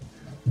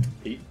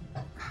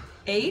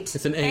 8?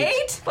 It's an 8.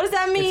 8? What does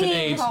that mean? It's an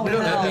 8. Oh,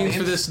 That no. means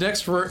for this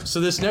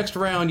next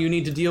round, you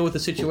need to deal with the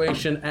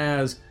situation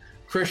as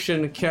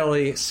Christian,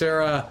 Kelly,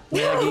 Sarah,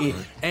 Maggie,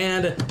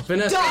 and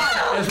Vanessa.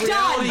 As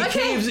reality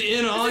caves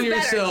in on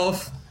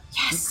yourself.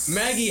 Yes.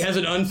 Maggie has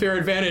an unfair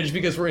advantage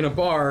because we're in a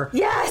bar.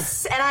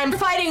 Yes, and I'm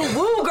fighting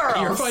Woo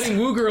Girls. You're fighting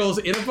Woo Girls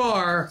in a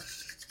bar.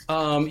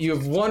 You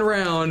have 1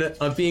 round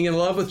of being in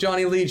love with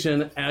Johnny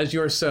Legion as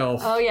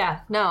yourself. Oh yeah,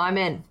 no, I'm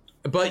in.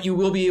 But you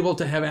will be able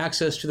to have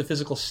access to the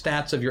physical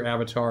stats of your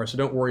avatar, so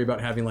don't worry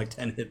about having like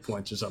 10 hit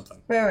points or something.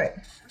 Right.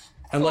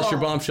 Unless you're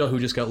Bombshell, who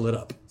just got lit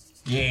up.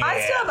 Yeah. I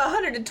still have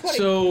 120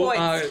 So,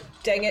 points.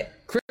 Dang it.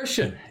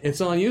 Christian,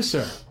 it's on you,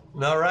 sir.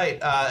 All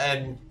right.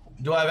 And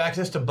do I have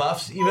access to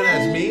buffs even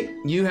as me?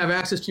 You have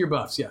access to your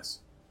buffs, yes.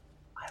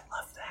 I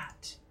love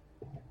that.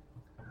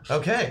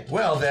 Okay.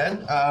 Well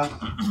then, I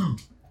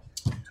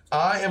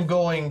am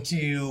going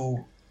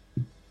to.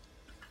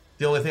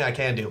 The only thing I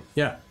can do.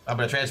 Yeah. I'm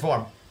going to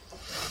transform.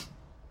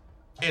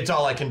 It's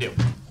all I can do.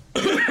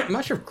 I'm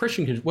not sure if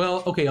Christian can.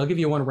 Well, okay, I'll give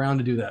you 1 round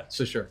to do that,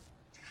 so sure.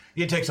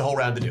 It takes a whole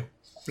round to do.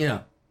 Yeah,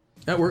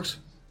 that works.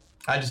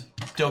 I just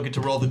don't get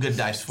to roll the good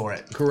dice for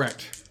it.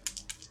 Correct.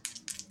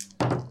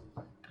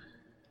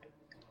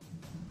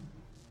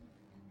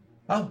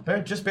 Oh,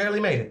 just barely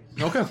made it.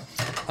 Okay.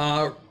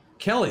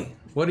 Kelly,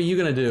 what are you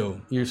going to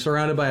do? You're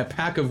surrounded by a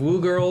pack of Woo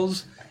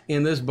Girls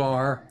in this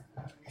bar,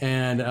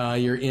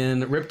 and you're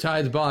in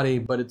Riptide's body,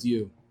 but it's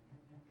you.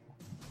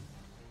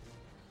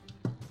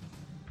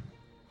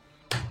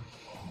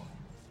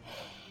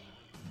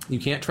 You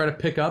can't try to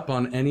pick up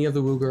on any of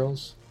the Woo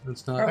Girls.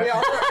 That's not. Are we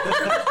all?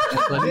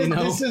 Just letting you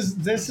know.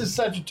 This is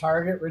such a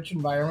target-rich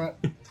environment.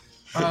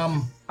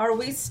 Are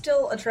we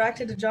still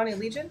attracted to Johnny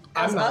Legion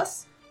as I'm not.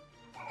 us?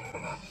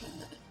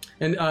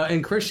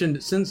 And Christian,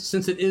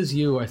 since it is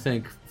you, I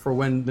think for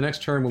when the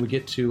next turn when we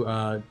get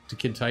to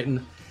Kid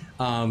Titan,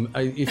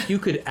 if you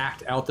could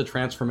act out the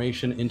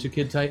transformation into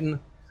Kid Titan,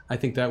 I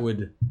think that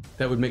would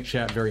make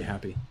chat very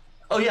happy.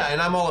 Oh yeah,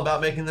 and I'm all about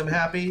making them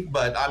happy,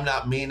 but I'm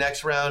not me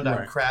next round. I'm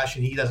Right. Crash,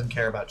 and he doesn't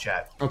care about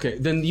chat. Okay,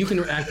 then you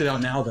can act it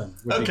out now. Then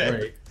would Okay. be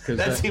great. 'Cause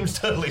That seems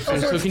totally fair.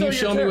 So can you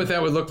show me what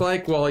that would look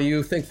like while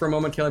you think for a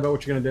moment, Kelly, about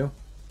what you're gonna do?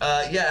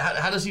 Yeah,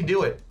 how does he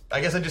do it?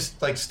 I guess I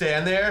just like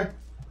stand there.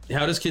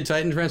 How does Kid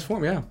Titan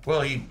transform? Yeah.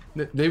 Well,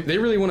 they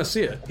really want to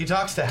see it. He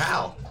talks to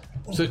Hal.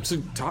 So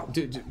talk.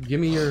 Give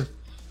me your.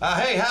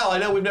 Hey Hal, I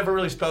know we've never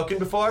really spoken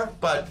before,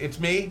 but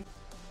it's me,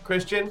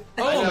 Christian.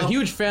 Oh, I'm a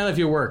huge fan of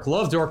your work.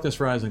 Love Darkness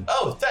Rising.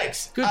 Oh,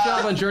 thanks. Good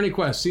job on Journey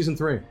Quest Season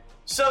 3.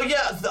 So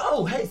yeah,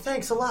 oh hey,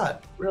 thanks a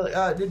lot. Really,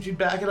 did you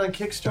back it on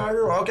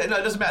Kickstarter? Or okay, no,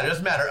 it doesn't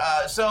matter.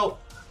 So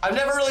I've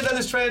never really done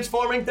this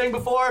transforming thing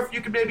before. If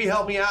you could maybe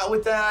help me out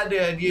with that.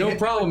 No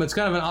problem. It's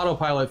kind of an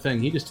autopilot thing.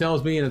 He just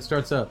tells me and it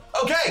starts up.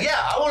 Okay, yeah,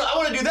 I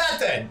want to do that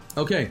then.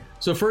 Okay,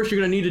 so first you're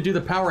going to need to do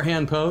the power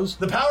hand pose.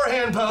 The power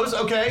hand pose,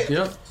 okay.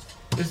 Yep.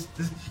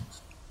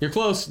 You're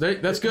close.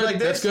 That's good. Like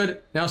this? That's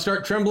good. Now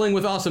start trembling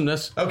with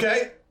awesomeness.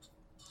 Okay.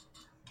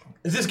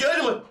 Is this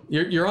good?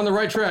 You're on the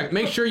right track.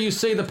 Make sure you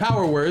say the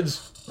power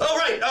words. All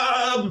right.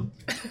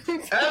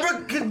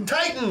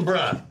 Abracatitan,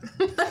 bruh.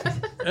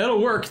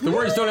 That'll work. The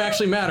words don't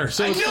actually matter.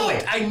 So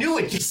I knew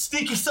it. You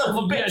sneaky son of a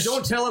bitch. Yeah,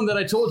 don't tell him that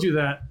I told you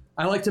that.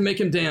 I like to make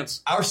him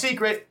dance. Our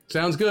secret.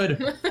 Sounds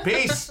good.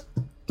 Peace.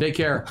 Take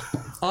care.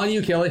 On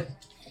you, Kelly.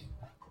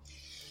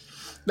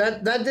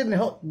 That didn't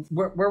help.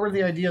 Where were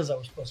the ideas I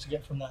was supposed to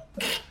get from that?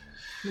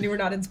 You were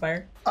not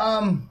inspired.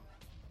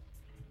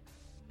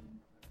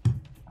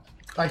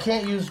 I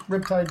can't use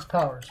Riptide's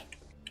powers.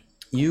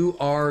 You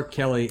are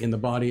Kelly in the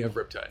body of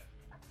Riptide.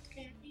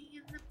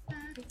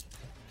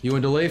 You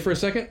want to delay for a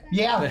second?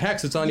 Yeah. The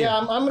Hex, it's on you. Yeah,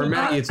 I'm or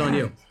Maggie, it's on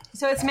you.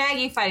 So it's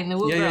Maggie fighting the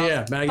Woo Girls.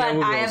 Yeah. Maggie but and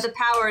Woo I Girls. have the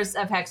powers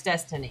of Hex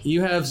Destiny.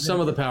 You have some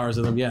of the powers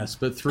of them, yes,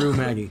 but through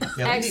Maggie.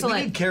 Yeah, Excellent.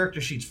 We need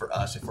character sheets for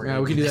us if we're Yeah,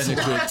 we can do that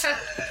next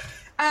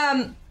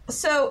week.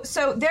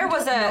 So there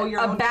was a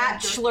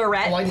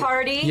bachelorette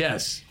party.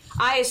 Yes.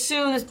 I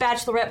assume this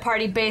bachelorette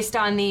party, based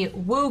on the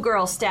Woo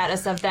Girl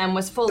status of them,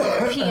 was full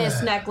of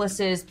penis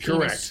necklaces, penis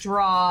Correct.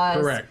 straws.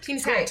 Correct.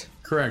 Penis hat.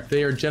 Correct.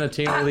 They are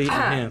genitally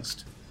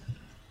enhanced.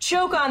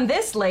 Choke on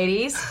this,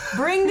 ladies.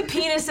 Bring the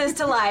penises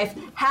to life.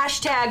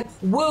 Hashtag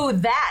woo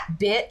that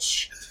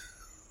bitch.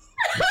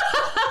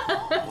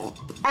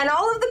 And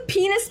all of the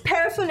penis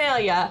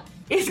paraphernalia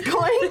is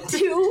going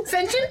to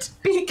sentient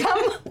become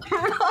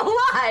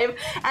alive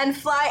and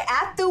fly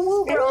at the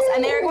Woo Girls,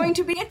 and they're going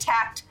to be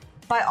attacked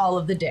by all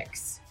of the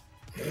dicks.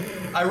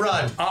 I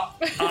run.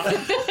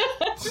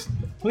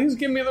 Please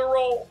give me the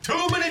roll.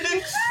 Too many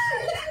dicks.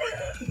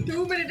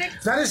 Too many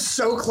dicks. That is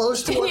so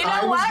close to what You know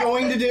I was what?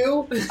 going to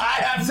do. I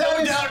have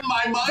no doubt in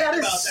my mind That about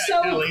is that,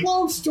 so Kelly.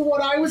 close to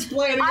what I was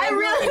planning. I on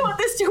really doing. want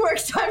this to work,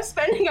 so I'm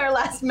spending our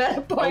last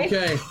meta point.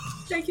 Okay.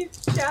 Thank you,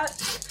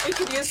 chat. We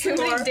could use Too some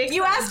many more. dicks.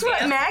 You asked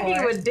what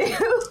Maggie would do.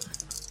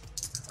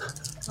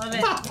 Love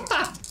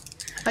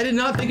it. I did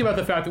not think about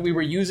the fact that we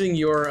were using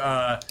your,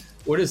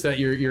 what is that?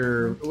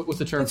 Your what's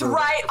the term It's for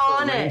right for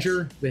on a it.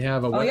 Ranger? They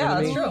have a Oh what yeah,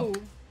 enemy? that's true.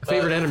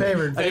 Favorite enemy.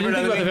 favorite I didn't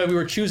think about the fact we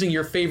were choosing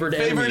your favorite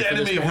enemy. Favorite for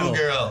this enemy, battle. Woo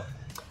Girl.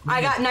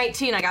 I got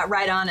 19. I got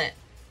right on it.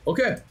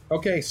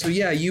 Okay, so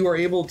yeah, you are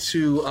able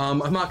to, I'm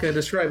not going to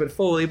describe it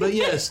fully, but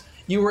yes,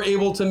 you were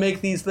able to make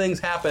these things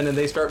happen and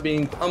they start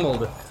being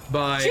pummeled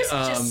by,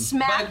 Just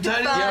smack the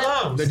tiny butt.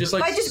 lungs. they're just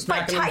like By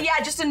smacking them.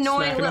 just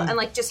annoying Smacking them. and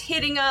like just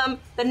hitting them.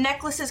 The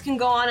necklaces can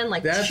go on and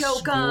like That's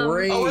choke them.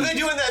 great. Oh, are they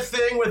doing that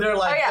thing where they're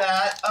like Oh, yeah.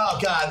 that? Oh,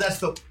 God, that's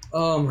the...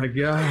 Oh my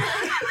god.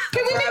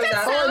 Can we make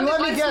that Oh, sound and let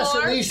me once guess,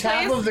 more, at least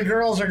half please? of the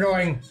girls are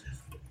going.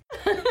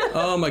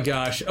 Oh my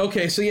gosh.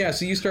 Okay, so yeah,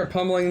 so you start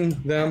pummeling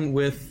them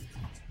with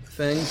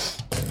things.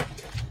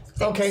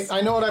 Okay, I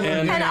know what I'm going to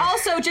And- do. And now.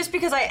 also, just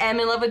because I am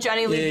in love with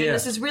Johnny Legion, yeah.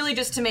 this is really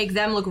just to make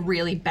them look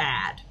really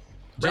bad.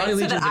 Johnny Right, so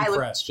Legion's that I look-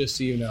 impressed, just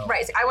so you know.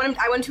 Right, so I want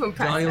him to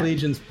impress Johnny them.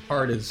 Legion's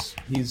part is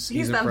he's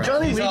them. impressed.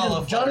 Johnny, all Legion,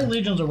 of Johnny her.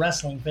 Legion's a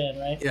wrestling fan,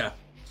 right? Yeah.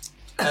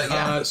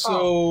 yeah.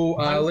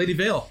 Lady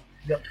Vale.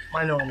 Yep,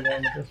 I know I'm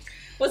going with this.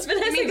 What's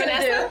Vanessa You mean gonna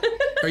Vanessa? do?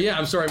 Oh yeah,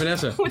 I'm sorry,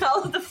 Vanessa. With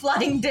all of the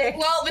flying dicks.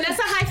 Well,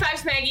 Vanessa high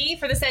fives Maggie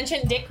for the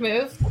sentient dick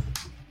move.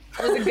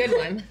 That was a good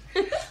one.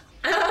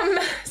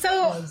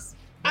 So,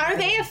 are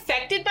they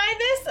affected by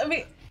this? I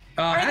mean,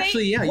 are they-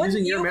 Actually, yeah, wouldn't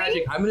using your you be?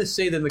 magic, I'm going to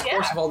say that in the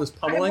course Yeah, of all this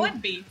I pummeling,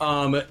 would be.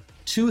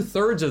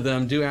 2/3 of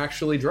them do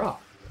actually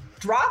drop.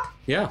 Drop?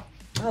 Yeah.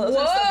 Oh, those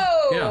are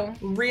Whoa! Yeah.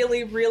 some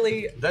really,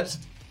 really. That's...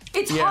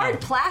 It's Yeah.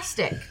 hard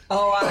plastic.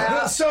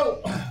 Oh,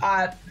 So,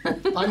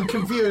 I'm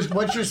confused.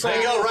 What you're They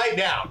saying? go right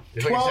down.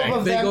 Is what you're 12 saying.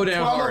 of They them, go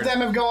down 12 hard. of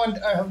them have gone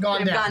They've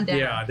down. gone down.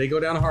 Yeah, they go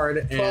down hard.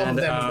 And 12 of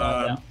them have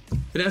gone down.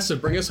 Vanessa,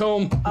 bring us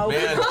home.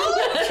 Man.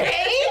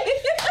 Okay.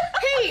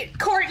 Hey,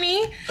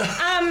 Courtney.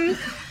 Why?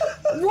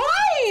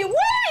 Why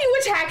are you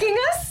attacking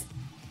us?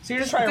 So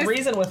you're just trying to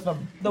reason with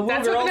them. The Woo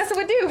That's what Girls. Vanessa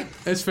would do.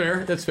 That's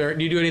fair. That's fair.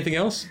 Do you do anything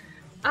else?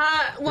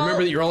 Well,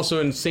 Remember that you're also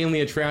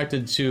insanely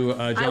attracted to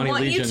I Johnny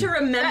want Legion. you to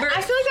remember.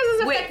 I feel like that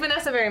doesn't Wait. affect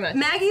Vanessa very much.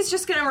 Maggie's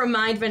just gonna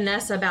remind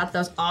Vanessa about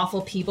those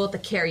awful people at the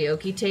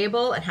karaoke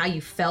table and how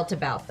you felt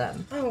about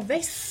them. Oh,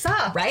 they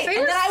suck. Right? They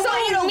and were then I so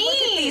want you to mean.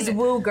 look at these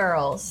Woo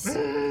Girls.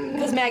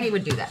 Because Maggie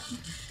would do that.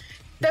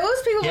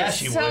 Those people Yeah, were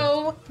she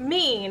so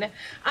mean.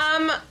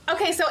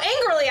 Okay, so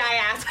angrily I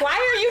ask, why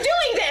are you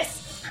doing this?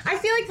 I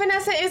feel like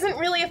Vanessa isn't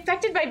really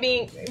affected by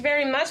being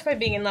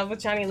in love with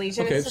Johnny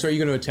Legion. Okay, It's so are you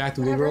going to attack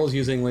the Woo whatever. Girls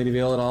using Lady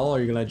Vale at all, or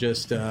are you going to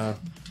just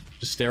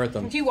stare at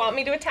them? Do you want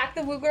me to attack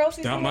the Woo Girls?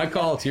 Not my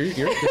call. It's your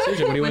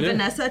decision. What do you want to do?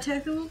 Vanessa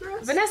attack the Woo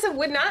Girls? Vanessa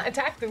would not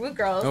attack the Woo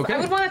Girls. Okay. I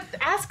would want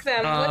to ask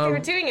them what they were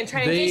doing and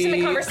try to engage them in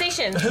they-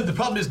 conversation. The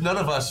problem is none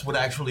of us would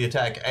actually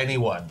attack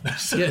anyone.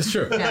 Yeah, it's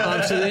true.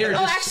 So they are Oh,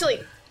 just, actually,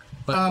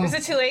 is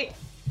it too late?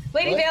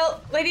 Lady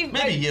Vale,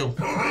 Maybe you.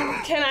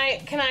 Can I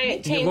You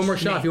change? get one more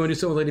shot if you want to do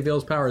something with Lady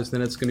Vale's powers,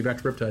 then it's going to be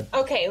back to Riptide.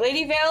 Okay,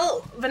 Lady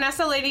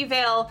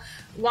Vale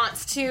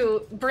wants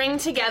to bring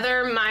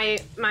together my.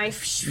 You want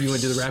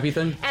to do the rappy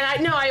thing?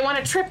 And I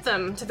want to trip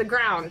them to the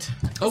ground.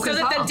 Okay. So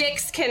that the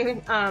dicks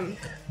can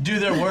do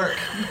their work.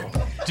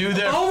 Do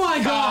their. Oh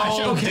my gosh!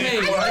 foul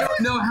Okay, dick work. I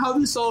don't know how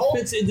this all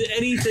fits into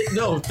anything.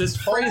 No, this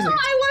phrasing.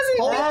 I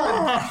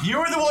wasn't. You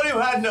were the one who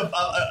had a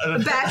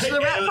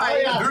Bachelorette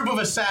party. A group of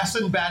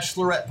assassin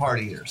bachelorette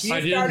partiers.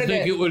 I didn't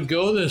think it would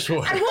go this way.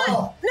 I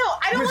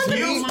don't want the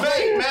You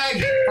begged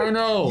Maggie. I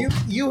know.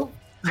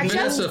 I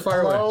Vanessa,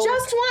 fire away.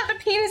 just want the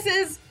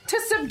penises to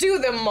subdue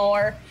them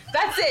more.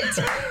 That's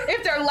it.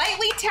 If they're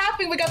lightly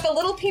tapping, we got the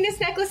little penis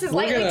necklaces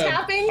lightly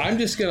tapping. I'm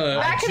just gonna.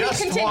 That can be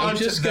continued. Want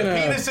the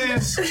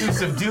penises to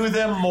subdue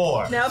them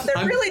more. Now, if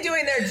they're really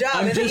doing their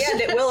job, in the end,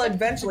 it will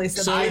eventually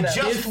subdue them. I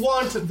just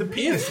want the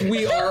penis. If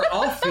we are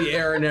off the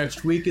air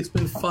next week, it's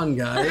been fun,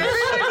 guys.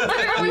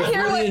 We've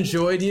really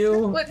enjoyed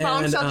you. What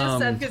Bombshell just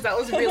said, because that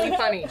was really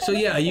funny. So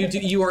yeah,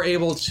 you are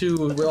able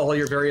to, with all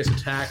your various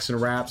attacks and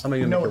raps, I'm not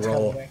even going to make a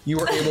roll. You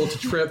are able to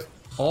trip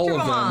all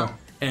of them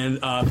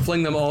and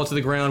fling them all to the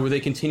ground where they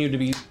continue to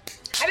be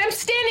And I'm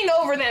standing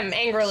over them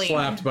angrily.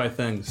 slapped by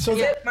things. So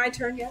is it my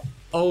turn yet?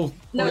 Oh,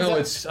 no,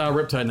 it's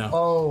Riptide now.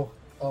 Oh,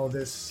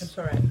 this. That's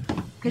all right.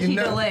 Because she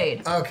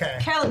delayed. Okay.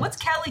 Callie, what's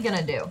Callie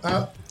gonna do?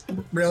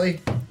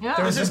 Really? Yeah.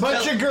 There's a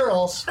bunch of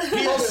girls.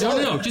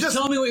 No, just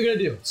tell me what you're going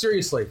to do.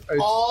 Seriously.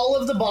 All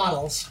of the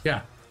bottles.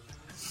 Yeah.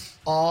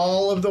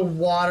 All of the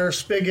water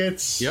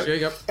spigots.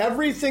 Yep.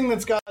 Everything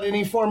that's got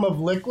any form of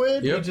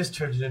liquid. You just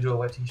turned it into a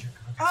wet t-shirt.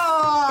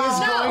 Is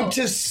going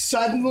to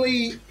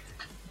suddenly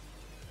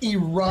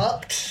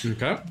erupt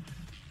Okay.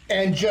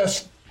 and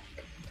just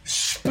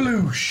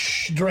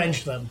sploosh,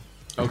 drench them.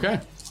 Okay.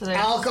 So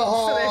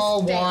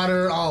Alcohol,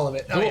 water, all of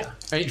it. Oh, Cool. yeah.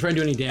 Are you trying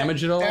to do any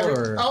damage at all?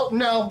 Or? Oh,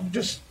 no,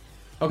 just...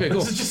 Okay,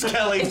 cool. This is just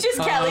Kelly. It's just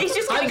Kelly. He's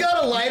just I've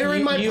got a lighter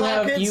in my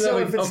pocket, so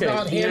if it's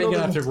not you're handled...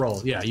 gonna have to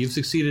roll. Yeah, you've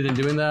succeeded in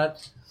doing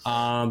that.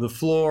 The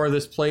floor of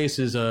this place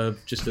is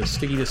just a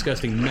sticky,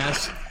 disgusting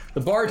mess. The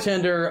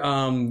bartender,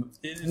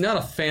 not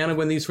a fan of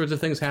when these sorts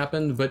of things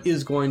happen, but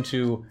is going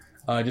to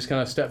just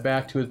kind of step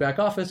back to his back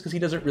office because he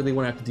doesn't really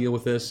want to have to deal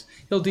with this.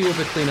 He'll deal with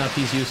the cleanup.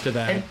 He's used to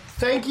that. And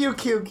thank you,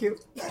 QQ.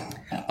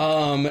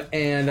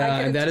 And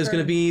that is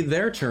going to be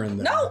their turn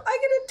then. No, I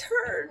get a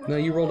turn. No,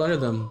 you rolled under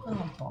them.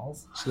 Oh,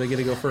 balls. So they get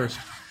to go first.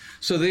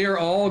 So they are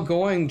all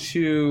going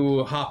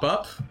to hop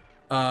up,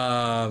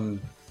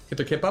 get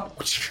their kip up.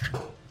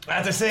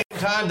 At the same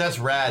time, that's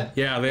rad.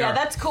 Yeah, they are. Yeah,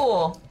 that's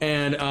cool.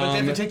 And but they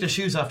have to take their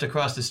shoes off to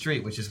cross the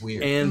street, which is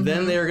weird. And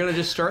then they're going to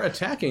just start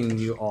attacking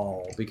you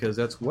all because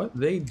that's what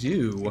they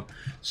do.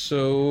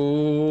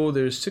 So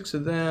there's 6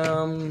 of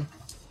them.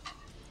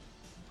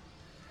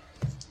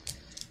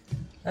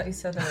 I thought you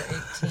said there were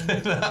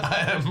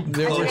 18.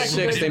 There were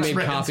 6. They made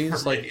Transformation.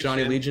 copies like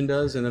Johnny Legion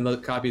does, and then the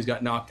copies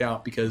got knocked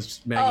out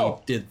because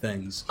Maggie did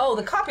things. Oh,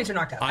 the copies are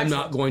knocked out. I'm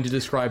not going to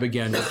describe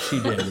again what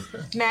she did.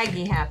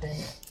 Maggie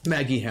happened.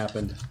 Maggie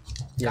happened.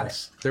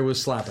 Yes, there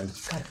was slapping.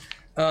 Got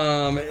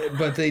it.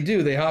 But they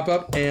do. They hop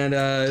up and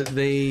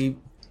they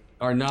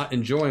are not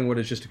enjoying what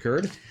has just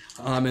occurred.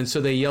 And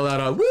so they yell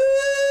out,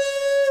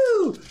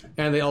 "Woo!"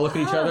 And they all look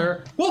at each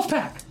other,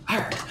 "Wolfpack!"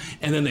 Arr!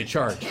 And then they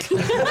charge.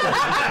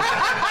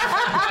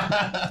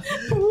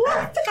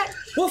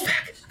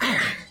 Wolfpack!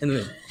 Arr! And then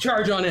they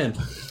charge on in.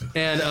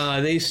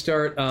 And they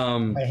start...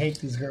 I hate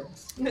these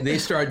girls. They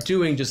start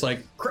doing just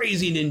like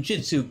crazy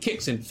ninjutsu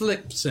kicks and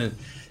flips and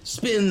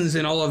spins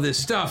and all of this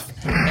stuff.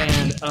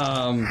 And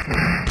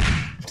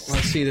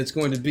let's see, that's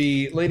going to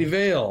be Lady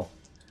Vale.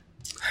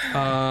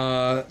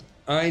 I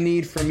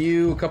need from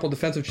you a couple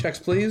defensive checks,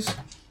 please.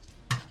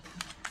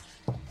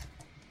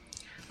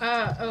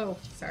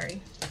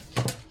 Sorry.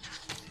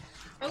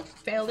 Oh,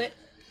 failed it.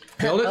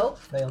 Failed it? Oh,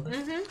 failed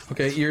it.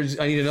 Okay,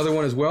 I need another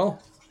one as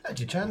well. Had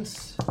your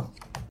chance.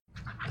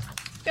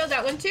 Failed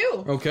that one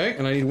too. Okay,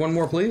 and I need one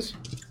more, please.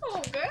 Oh,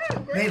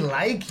 good. They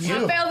like I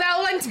you. failed that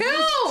one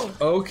too.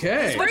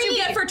 Okay. What you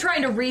get for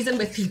trying to reason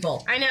with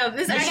people. I know.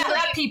 This is You gotta actually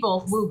let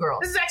people woo girls.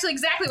 This is actually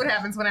exactly what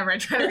happens whenever I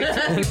try to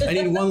read. I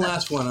need one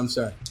last one, I'm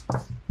sorry.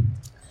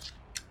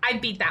 I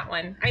beat that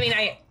one. I mean,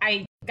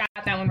 I got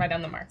that one right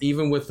on the mark.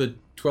 Even with the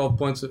 12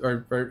 points,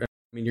 I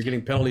mean, you're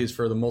getting penalties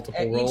for the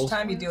multiple rolls. Each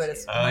time you do it,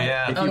 it's... Oh,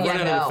 yeah. If you run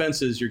out of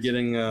defenses, you're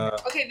getting...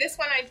 Okay, this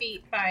one I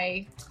beat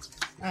by...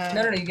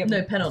 No, you get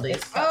no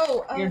penalties.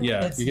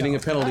 Yeah, you're getting a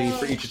penalty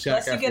for each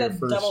attack Unless you after get your a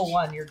first. double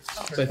one, you're...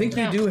 So I think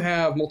you do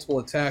have multiple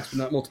attacks, but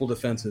not multiple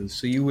defenses.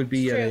 So you would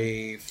be at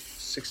a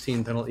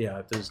 16 penalty.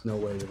 Yeah, there's no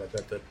way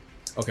that.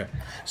 Okay,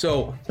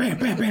 so bam,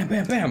 bam, bam,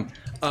 bam,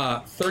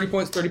 bam. 30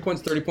 points, 30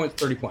 points, 30 points,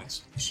 30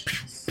 points.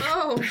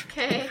 Oh,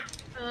 okay.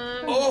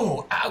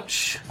 Oh,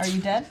 ouch. Are you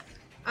dead?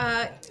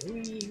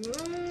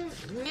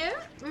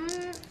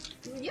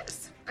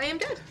 Yes, I am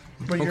dead.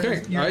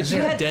 Okay, all right, she's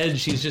not dead.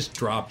 She's just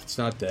dropped. It's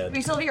not dead. Do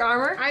you still have your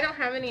armor? I don't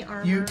have any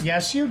armor.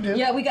 Yes, you do.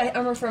 Yeah, we got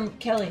armor from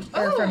Kelly,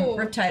 or from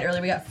Riptide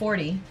earlier. We got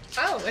 40.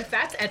 Oh, if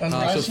that's at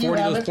So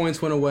 40 of those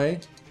points went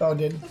away. Oh,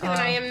 did. then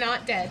I am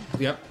not dead.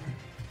 Yep.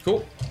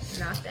 Cool.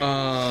 Not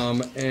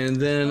bad. And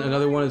then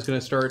another one is going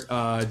to start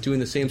doing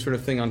the same sort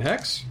of thing on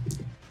Hex.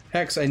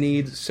 Hex, I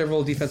need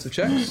several defensive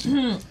checks.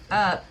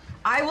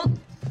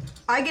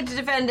 I get to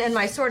defend, and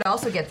my sword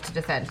also gets to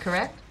defend,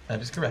 correct?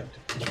 That is correct.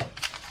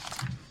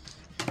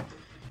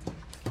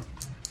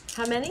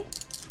 How many?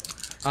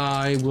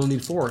 I will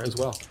need 4 as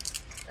well.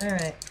 All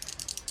right.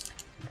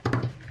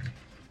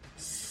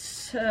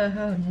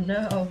 Oh,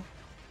 no.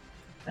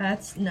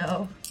 That's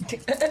no.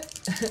 6,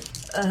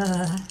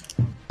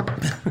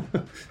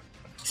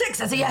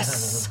 that's a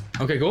yes.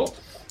 Okay, cool.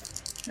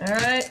 All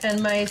right,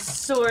 and my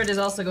sword is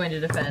also going to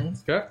defend.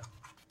 Okay.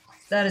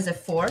 That is a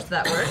 4, so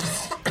that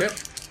works. Okay.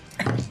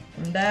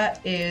 And that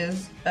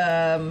is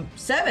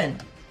 7.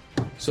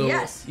 So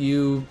yes.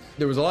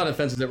 There was a lot of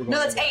defenses that were going No,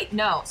 that's 8.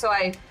 No,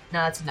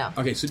 that's a no.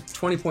 Okay, so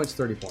 20 points,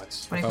 30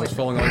 points. 20 if I was points.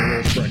 following all your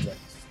rules correctly.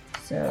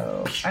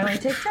 So I only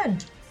take 10.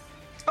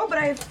 Oh, but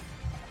I'll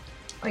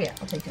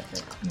take 10.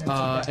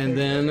 And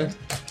then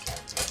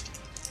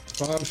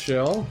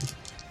Bombshell.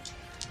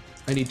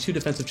 I need 2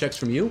 defensive checks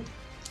from you.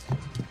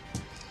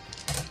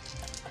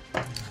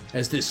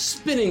 As this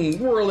spinning,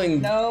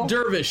 whirling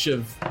dervish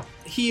of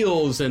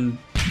heels and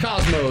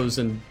cosmos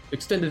and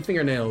extended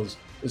fingernails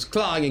is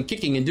clawing and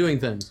kicking and doing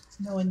things.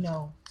 No one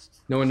knows.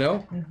 No one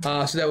know?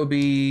 So that would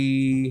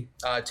be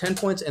 10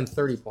 points and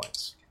 30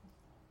 points.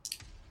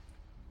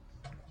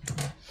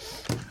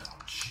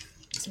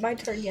 It's my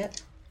turn yet.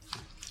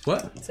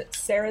 What? Is it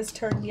Sarah's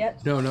turn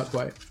yet? No, not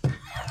quite.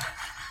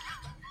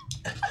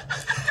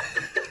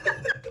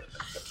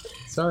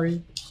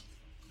 Sorry.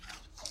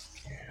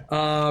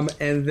 And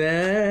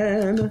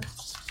then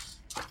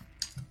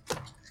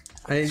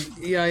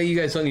you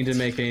guys don't need to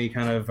make any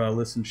kind of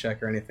listen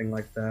check or anything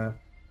like that.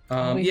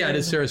 It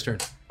is Sarah's turn.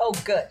 Oh,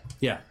 good.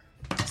 Yeah.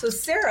 So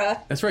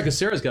Sarah... That's right, because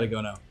Sarah's got to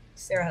go now.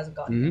 Sarah hasn't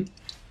gone. Mm-hmm.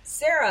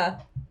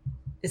 Sarah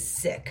is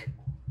sick.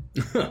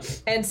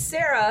 And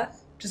Sarah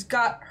just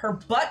got her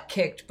butt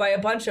kicked by a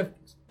bunch of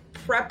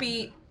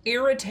preppy,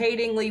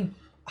 irritatingly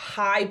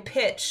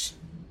high-pitched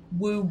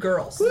woo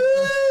girls. Woo!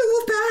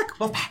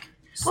 Wolf pack!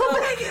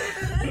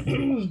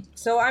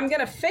 So I'm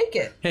going to fake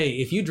it. Hey,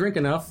 if you drink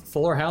enough,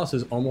 Fuller House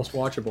is almost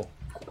watchable.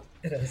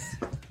 It is.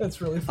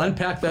 That's really fun.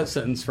 Unpack that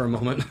sentence for a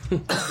moment.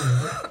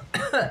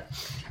 I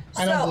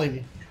don't believe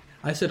you.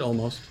 I said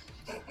almost.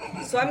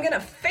 So I'm going to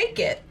fake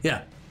it.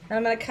 Yeah. And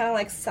I'm going to kind of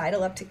like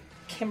sidle up to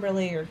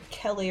Kimberly or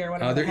Kelly or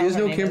whatever. There is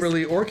no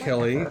Kimberly or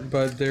Kelly,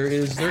 but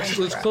there's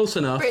close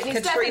enough. Brittany,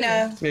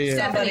 Katrina, Yeah.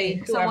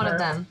 Stephanie, so one of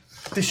them.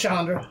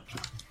 Deshandra.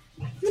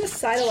 I'm going to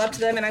sidle up to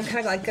them and I'm kind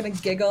of like going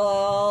to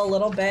giggle a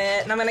little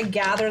bit and I'm going to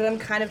gather them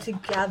kind of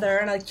together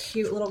in a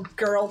cute little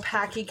girl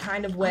packy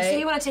kind of way. So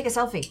you want to take a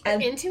selfie?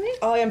 And into it?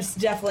 Oh, I'm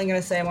definitely going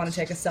to say I want to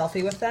take a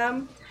selfie with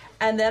them.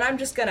 And then I'm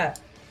just going to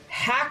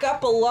hack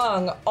up a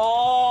lung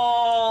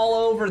all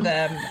over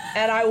them.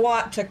 And I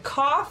want to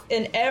cough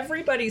in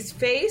everybody's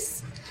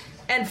face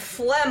and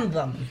phlegm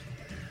them.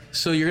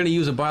 So you're going to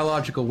use a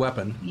biological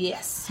weapon.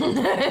 Yes.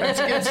 That's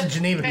against the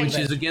Geneva Which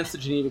Convention. is against the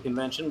Geneva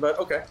Convention, but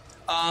okay.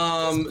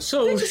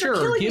 So Bitches are sure,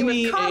 killing give you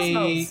me with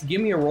cosmos. give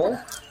me a roll.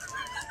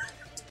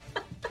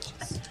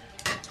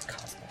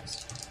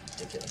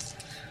 Ridiculous.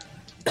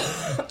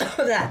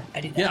 That.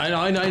 I do that. Yeah,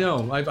 I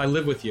know. I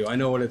live with you. I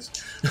know what it's.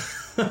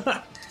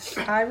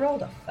 I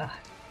rolled a 5.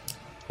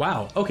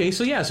 Wow. Okay.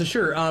 So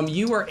sure.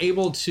 You are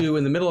able to,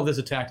 in the middle of this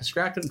attack,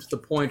 distract them to the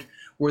point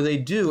where they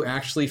do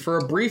actually, for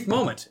a brief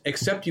moment,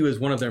 accept you as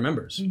one of their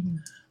members.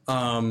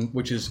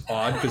 Which is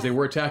odd because they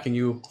were attacking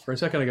you for a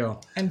second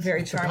ago. I'm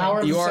very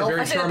charming. You are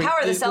very I said the charming. power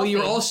of the Well, selfie.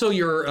 you're also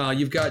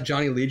you've got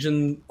Johnny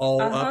Legion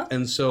all up,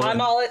 and so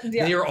I'm all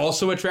yeah. they are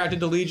also attracted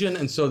to Legion,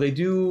 and so they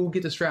do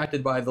get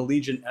distracted by the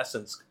Legion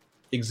essence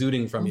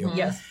exuding from you.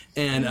 Yes.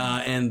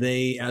 And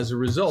they, as a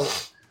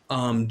result,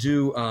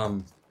 do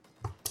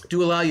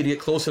allow you to get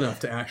close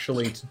enough to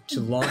actually to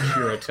launch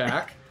your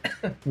attack,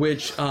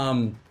 which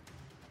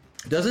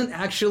doesn't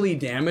actually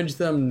damage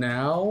them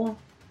now.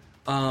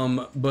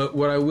 But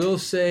what I will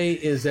say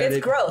is that It's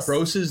it gross.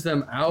 grosses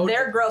them out.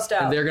 They're grossed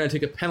out. And they're going to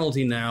take a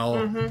penalty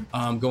now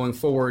going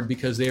forward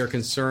because they are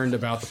concerned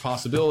about the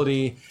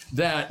possibility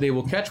that they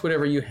will catch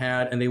whatever you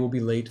had and they will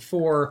be late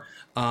for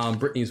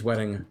Brittany's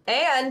wedding.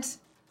 And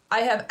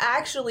I have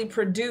actually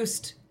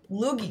produced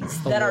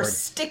loogies that are Lord.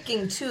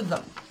 sticking to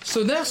them.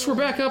 So next we're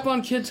back up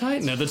on Kid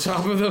Titan at the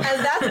top of the...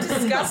 And that's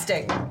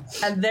disgusting.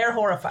 And they're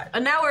horrified.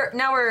 And now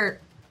we're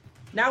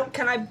Now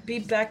can I be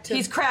back to...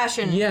 he's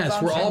crashing.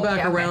 Yes, we're all back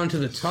Yeah, okay. around to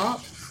the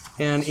top.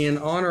 And in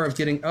honor of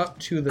getting up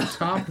to the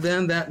top,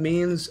 then that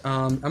means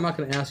I'm not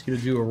going to ask you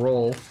to do a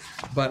roll,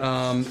 but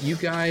you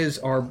guys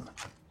are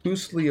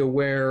loosely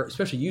aware,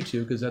 especially you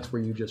two, because that's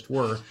where you just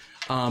were.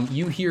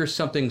 You hear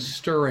something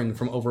stirring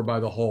from over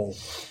by the hole.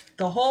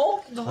 The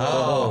hole? The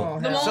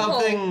hole. Oh,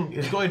 something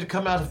is going to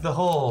come out of the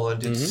hole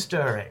and it's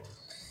stirring.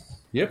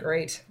 Yep.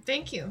 Great.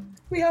 Thank you.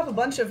 We have a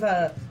bunch of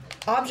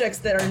objects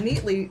that are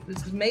neatly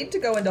made to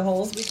go into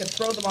holes. We could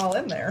throw them all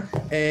in there.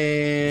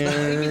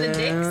 And the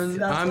dicks?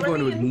 That's I'm what I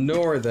going to mean.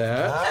 ignore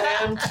that.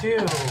 I am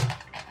too.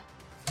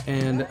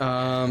 And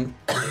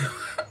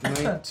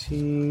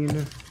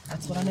 19.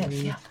 That's what I meant.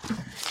 Yeah.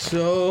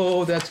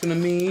 So that's gonna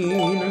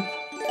mean.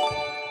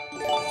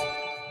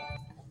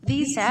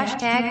 These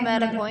hashtag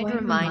MetaPoint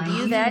remind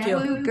you that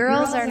woo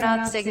girls are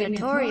not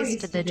signatories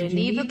to the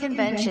Geneva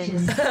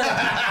Conventions.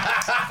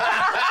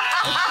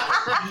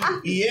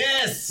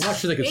 Yes! I'm not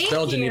sure they could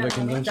spell Geneva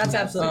Convention. That's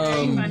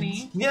absolutely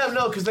funny. Yeah,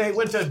 no, because they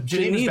went to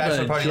Geneva's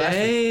bachelor party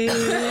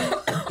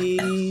last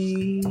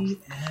week.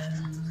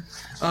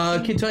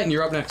 Kid Titan,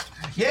 you're up next.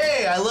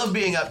 Yay! I love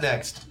being up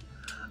next.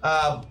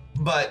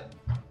 But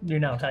You're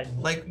now Titan.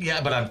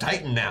 but I'm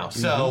Titan now,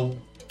 so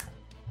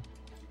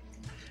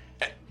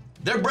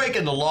they're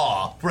breaking the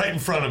law right in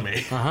front of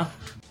me. Uh-huh.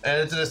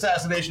 And it's an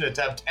assassination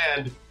attempt,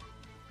 and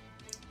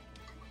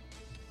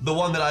the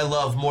one that I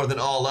love more than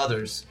all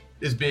others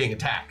is being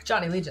attacked.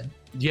 Johnny Legion.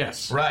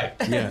 Yes. Right.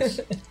 Yes.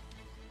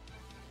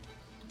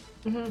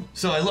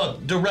 So I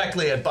look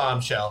directly at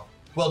Bombshell.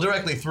 Well,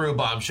 directly through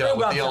Bombshell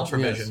with the Bombshell.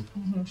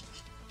 ultravision.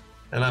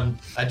 And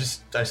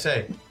I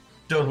say,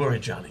 don't worry,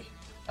 Johnny.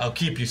 I'll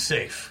keep you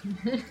safe.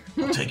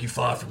 I'll take you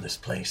far from this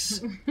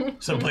place.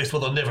 Someplace where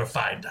they'll never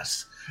find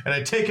us. And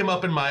I take him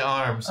up in my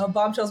arms. Oh,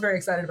 Bombshell's very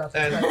excited about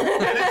this. And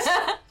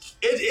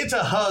it's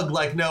a hug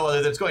like no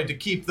other that's going to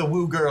keep the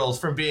woo girls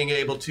from being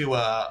able to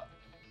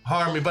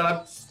harm me.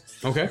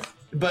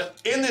 But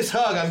in this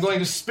hug, I'm going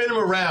to spin him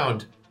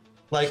around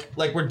like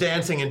we're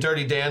dancing in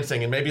Dirty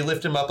Dancing and maybe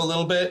lift him up a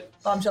little bit.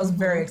 Bombshell's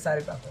very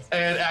excited about this.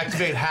 And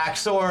activate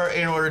Hacksaw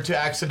in order to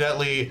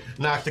accidentally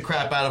knock the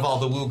crap out of all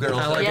the woo girls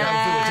that come through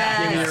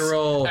attacking Give me us a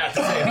roll. at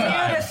the same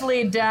time.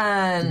 Beautifully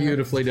done.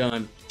 Beautifully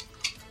done.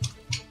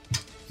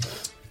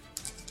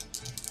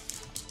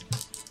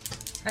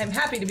 I'm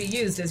happy to be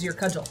used as your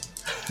cudgel.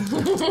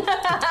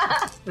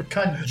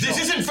 This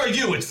isn't for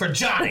you, it's for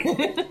Johnny.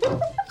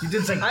 You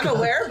did say I'm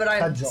aware, but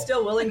I'm cudgel.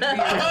 still willing to be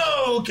used.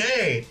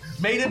 Okay.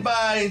 Mated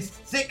by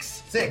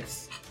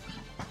 6/6.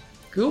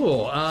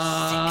 Cool.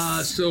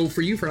 So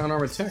for you, for an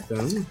unarmed attack,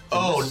 then.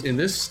 In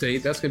this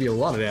state, that's going to be a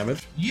lot of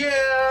damage.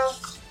 Yeah.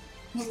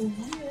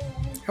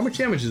 How much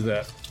damage is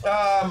that?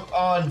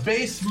 On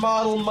base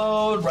model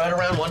mode, right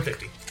around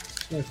 150.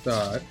 I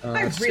thought.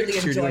 I really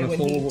enjoy when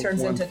he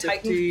turns into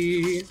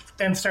Titan.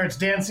 And starts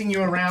dancing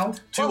you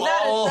around. To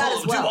Well, that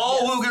as well,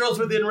 all yes. woo girls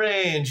within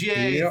range.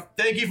 Yay. Yep.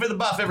 Thank you for the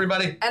buff,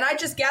 everybody. And I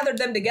just gathered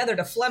them together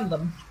to phlegm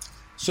them.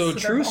 So they're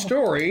true all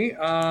story.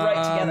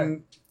 right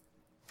together.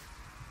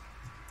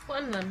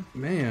 One them.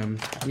 Man,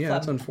 yeah,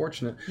 that's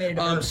unfortunate. Made it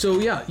a bird. So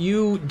yeah,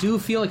 you do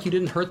feel like you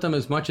didn't hurt them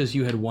as much as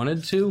you had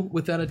wanted to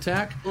with that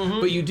attack,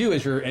 but you do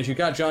as you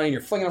got Johnny, and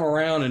you're flinging him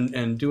around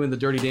and doing the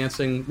dirty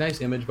dancing.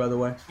 Nice image, by the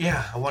way.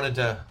 Yeah, I wanted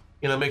to,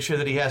 make sure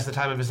that he has the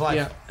time of his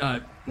life. Yeah,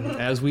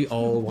 as we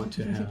all want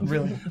to have.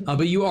 Really?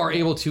 But you are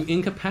able to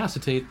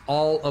incapacitate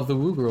all of the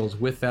woo girls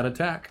with that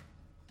attack.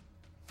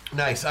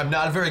 Nice. I'm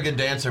not a very good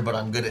dancer, but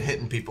I'm good at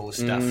hitting people with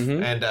stuff.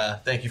 And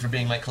thank you for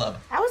being my club.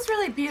 That was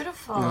really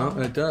beautiful. No,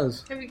 it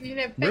does.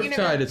 Riptide,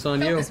 Riptide, it's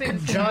on you.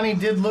 Johnny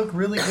did look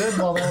really good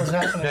while that was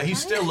happening. Yeah, he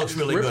still looks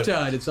really good.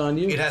 Riptide, it's on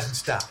you. It hasn't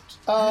stopped.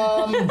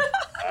 I'm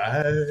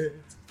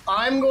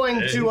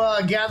going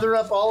to gather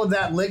up all of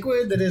that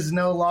liquid that is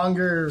no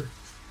longer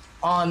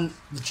on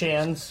the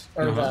chans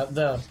or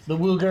the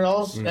woo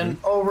girls and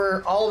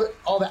over all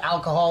the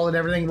alcohol and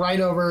everything right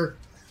over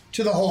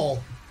to the hole.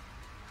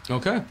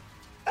 Okay.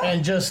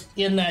 And just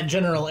in that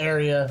general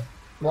area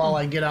while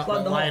I get out Plug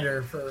my the hole.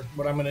 lighter for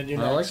what I'm going to do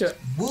next. I like it.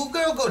 Woo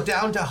girl, go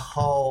down to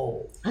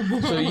hole.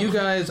 So you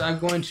guys, I'm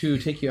going to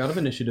take you out of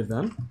initiative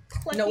then.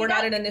 No, we're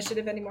not in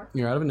initiative anymore.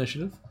 You're out of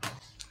initiative.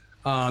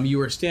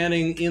 You are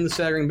standing in the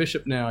Staggering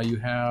Bishop now. You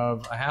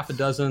have a half a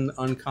dozen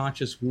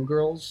unconscious woo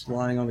girls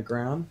lying on the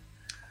ground,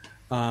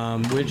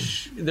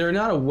 which they're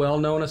not a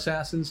well-known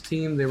assassins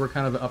team. They were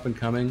kind of up and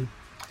coming.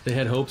 They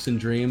had hopes and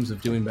dreams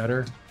of doing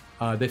better.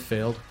 They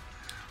failed.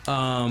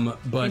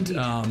 But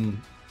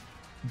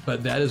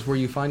that is where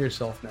you find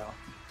yourself now.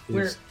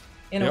 We're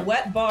in a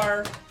wet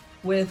bar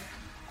with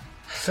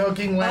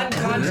soaking wet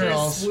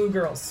unconscious woo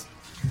girls.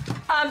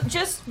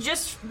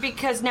 Just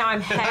because now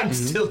I'm I'm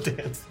hexed still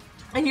dancing.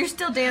 and you're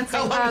still dancing.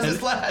 How long does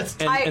this last?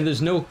 And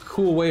there's no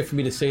cool way for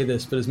me to say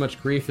this, but as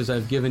much grief as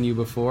I've given you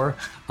before,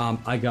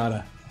 I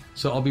gotta.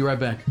 So I'll be right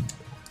back.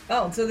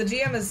 Oh, so the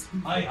GM is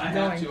I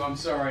have to. I'm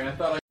sorry. I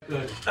thought I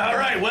could. All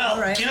right, well,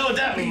 All right. you know what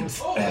that means.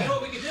 Oh, you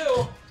know what we can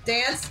do?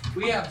 dance.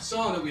 We have a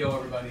song that we owe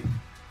everybody.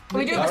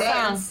 We do All the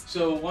right. song.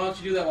 So why don't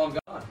you do that while I'm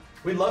gone?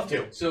 We'd love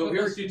to. So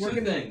here's We're two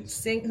gonna things.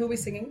 Sing. Who are we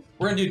singing?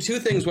 We're going to do two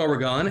things while we're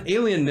gone.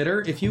 Alien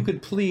Knitter, if you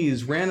could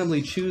please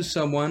randomly choose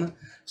someone,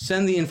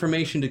 send the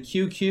information to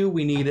QQ.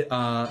 We need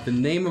the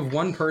name of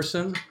one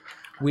person.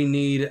 We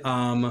need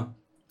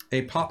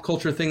a pop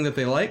culture thing that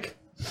they like.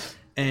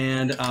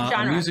 And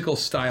a musical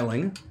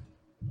styling.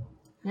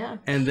 Yeah.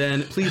 And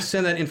then please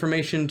send that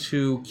information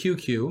to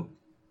QQ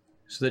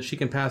so that she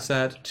can pass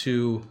that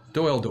to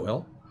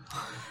Doyle.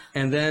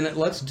 And then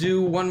let's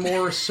do one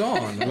more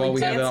song while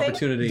we have the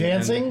opportunity.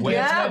 Dancing?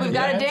 Yeah, we've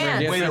got to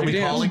dance. Wait, are we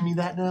calling me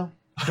that now?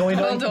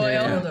 Doyle.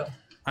 Doyle.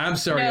 I'm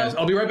sorry, No. guys.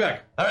 I'll be right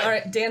back. All right. All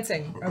right,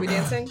 dancing. Are we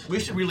dancing? We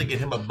should really get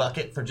him a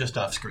bucket for just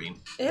off screen.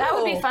 That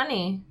would be Ew.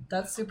 funny.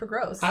 That's super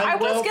gross. I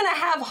was gonna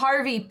have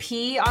Harvey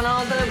pee on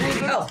all the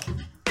Oh.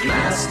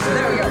 Masters,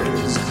 there we go.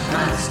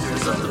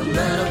 Masters of the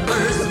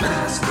Metaverse,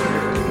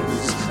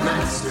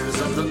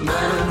 Masters of the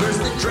Metaverse.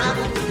 They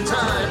travel through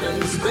time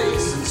and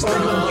space and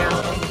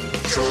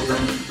stuff. Troll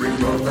them,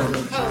 re-roll them,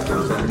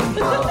 throw them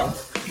above.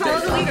 Follow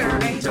the leader,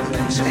 right?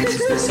 Dimensions,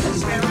 this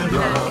is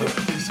love.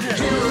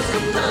 Heroes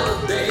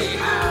compelled, they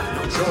have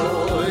no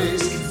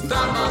choice.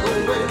 Bound by the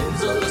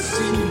winds of a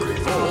secret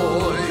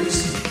voice.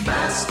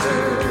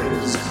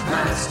 Masters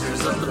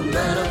of the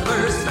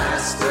Metaverse,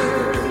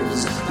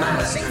 Masters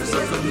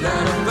of the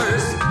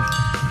Metaverse.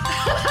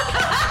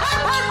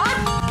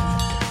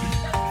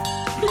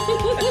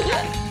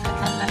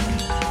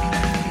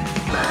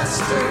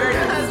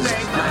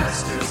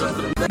 Masters of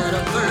the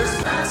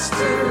Metaverse,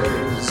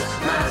 Masters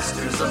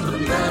of the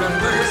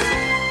Metaverse.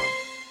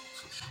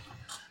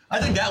 I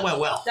think that went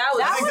well. That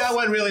that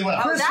went really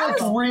well. Chris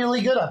looked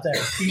really good up there.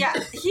 Yeah,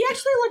 he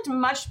actually looked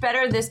much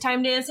better this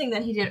time dancing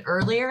than he did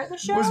earlier in the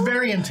show. It was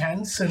very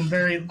intense and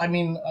very,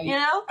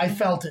 I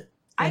felt it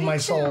in my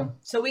soul.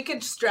 So we could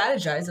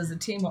strategize as a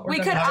team what we're We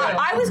gonna could. do.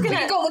 I was We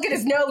gonna can go look at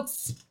his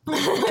notes.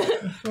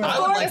 I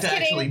would like to Just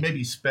kidding. actually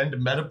maybe spend a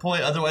meta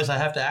point. Otherwise, I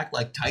have to act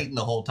like Titan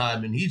the whole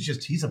time, and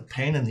he's a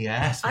pain in the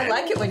ass. I man.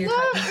 like it when you're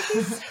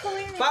Titan.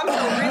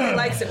 Bombshell really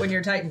likes it when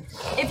you're Titan.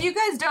 If you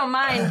guys don't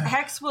mind,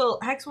 Hex will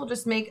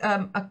just make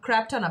a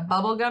crap ton of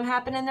bubble gum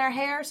happen in their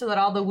hair, so that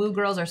all the woo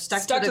girls are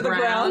stuck to the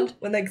ground.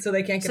 when they so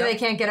they can't get So up. they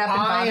can't get up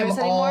and I bother am us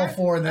anymore. all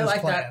for this I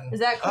like plan. Is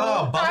that cool?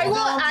 Oh,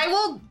 I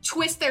will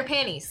twist their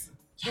panties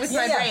with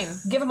my brain.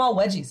 Give them all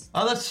wedgies.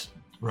 Oh, that's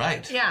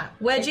right. Yeah.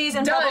 Wedgies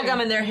and Done. bubble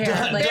gum in their hair.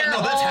 Done. Like, They're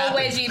No, that's all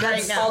happened. wedgied right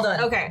That's now. all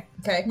done. okay.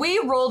 Okay. We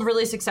rolled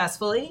really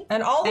successfully.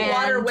 And all the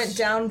water went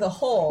down the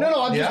hole.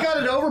 No, I've just Yeah.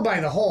 got it over by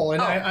the hole,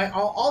 and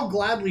Oh. I'll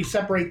gladly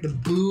separate the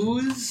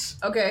booze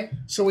Okay.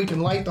 so we can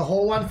light the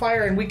hole on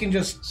fire, and we can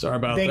just. Sorry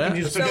about they that.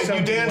 Can just So be you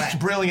soaking danced wet.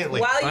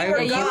 brilliantly. While you were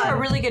Yeah, you were a gone,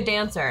 really good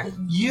dancer.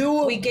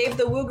 we gave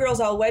the woo girls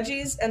all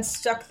wedgies and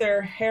stuck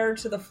their hair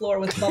to the floor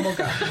with bubble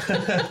gum.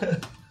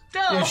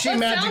 No, Yeah, she that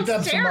magicked sounds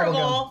up some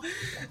bubble terrible.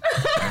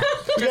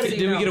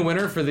 Did we get a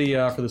winner for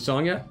the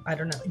song yet? I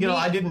don't know. You know,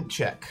 I didn't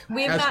check.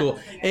 We have That's not, cool.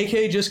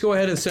 AK, just go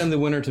ahead and send the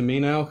winner to me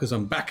now because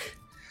I'm back.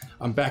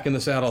 I'm back in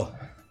the saddle.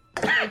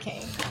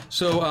 Okay.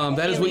 So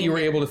that is what you were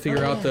able to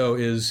figure out, though,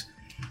 is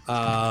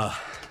not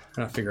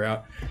figure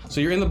out.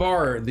 So you're in the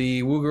bar.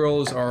 The woo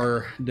girls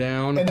are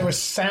down. And there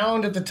was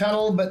sound at the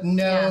tunnel, but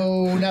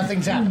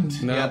nothing's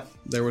happened. No,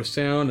 there was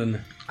sound and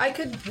I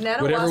could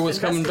nano whatever wasp was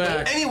coming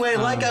investigate. back. Anyway,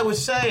 like I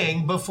was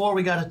saying before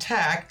we got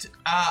attacked,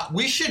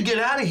 we should get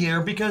out of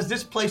here because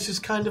this place is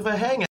kind of a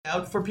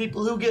hangout for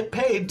people who get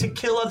paid to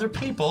kill other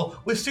people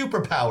with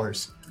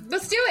superpowers.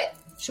 Let's do it.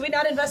 Should we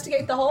not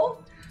investigate the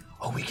hole?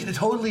 Oh, we can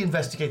totally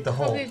investigate the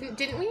hole.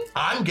 Didn't we?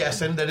 I'm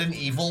guessing that an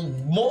evil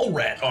mole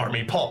rat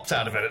army pops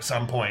out of it at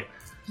some point.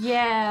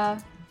 Yeah.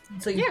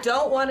 So you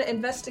don't want to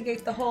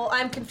investigate the hole?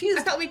 I'm confused.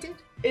 I thought we did.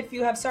 If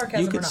you have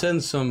sarcasm You or could not.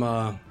 send some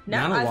No,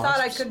 nano I thought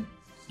I wasps. could.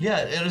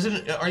 Yeah,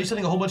 are you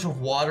sending a whole bunch of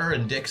water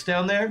and dicks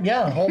down there?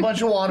 Yeah, a whole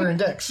bunch of water and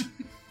dicks.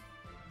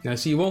 Now,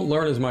 see, you won't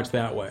learn as much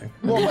that way.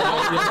 Well,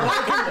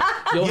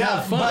 You'll Yeah,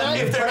 have fun. but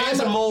if there is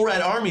a mole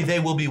rat army, they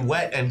will be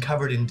wet and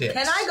covered in dicks.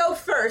 Can I go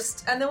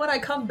first, and then when I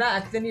come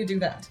back, then you do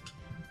that?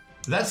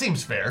 That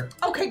seems fair.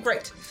 Okay,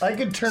 great. I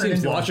could turn it Seems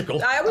into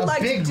logical. I would a like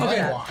to big do mind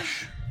that.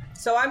 wash.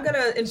 So I'm gonna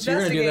So you're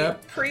investigate gonna do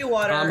that?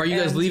 pre-water. Are you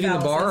guys and leaving the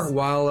bar phalluses.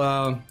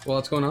 while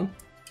it's going on?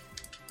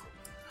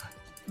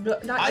 No,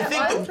 not I yet.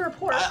 think I that- have to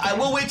report. I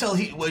will wait till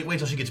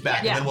she gets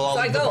back, Yeah. and then we'll all So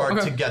I leave the go. bar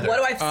Okay. together. What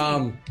do I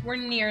see? We're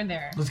near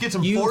there. Let's get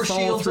some You force fall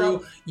shields through.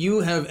 up.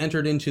 You have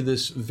entered into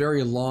this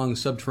very long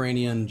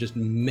subterranean, just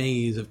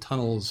maze of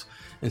tunnels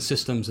and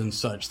systems and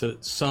such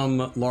that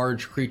some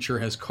large creature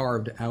has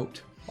carved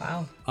out.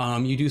 Wow.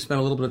 You do spend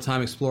a little bit of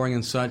time exploring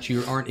and such.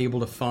 You aren't able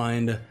to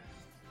find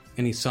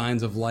any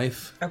signs of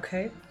life.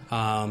 Okay.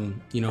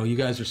 You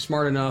guys are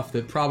smart enough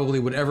that probably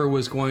whatever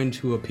was going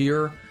to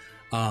appear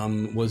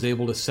was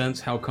able to sense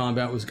how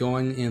combat was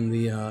going in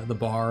the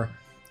bar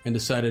and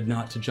decided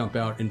not to jump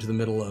out into the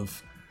middle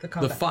of The the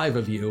combat. five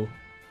of you.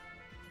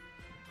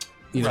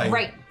 You know,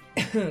 Right.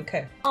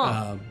 Okay.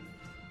 Oh.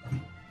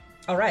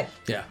 All right.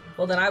 Yeah.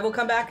 Well, then I will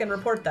come back and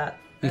report that.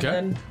 And Okay.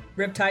 then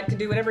Riptide can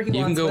do whatever he You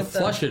can wants go with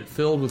flush it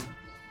filled with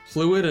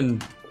fluid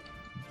and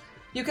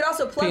You can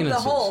also plug the Penises.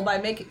 hole by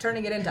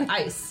turning it into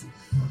ice.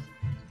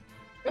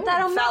 But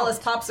that'll Phallus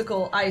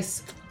popsicle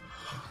ice.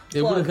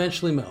 it would Plug.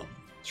 eventually melt.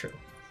 True.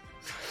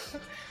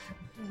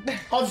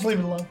 I'll just leave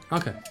it alone.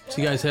 Okay.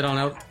 So you guys head on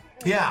out.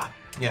 Yeah.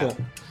 Cool.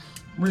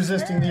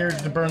 Resisting the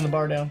urge to burn the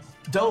bar down.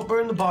 Don't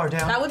burn the bar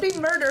down. That would be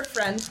murder,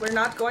 friend. We're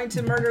not going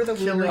to murder the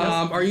Woo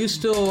Girls. Are you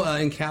still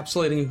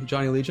encapsulating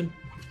Johnny Legion?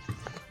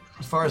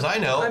 As far as I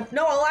know.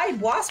 No, I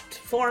wasp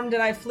formed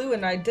and I flew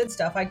and I did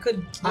stuff. I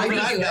could. I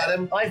redo got it.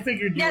 him. I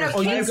figured you Yeah,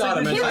 were. no, you got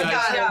him. Caleb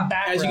got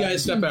him. As you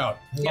guys step out.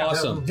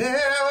 Awesome.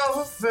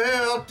 Never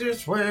felt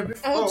this way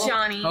before. Oh,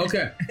 Johnny.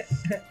 Okay.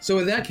 So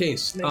in that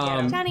case,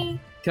 Johnny.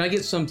 Can I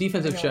get some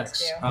defensive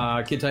checks?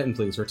 Kid Titan,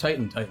 please, or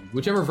Titan,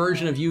 whichever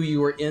version of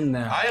you are in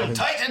now. I am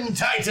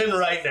Titan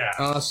right now.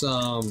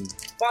 Awesome.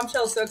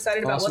 Bombshell's so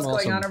excited about Awesome,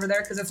 what's going awesome. on over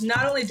there because it's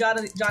not only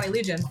Johnny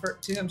Legion,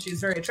 to whom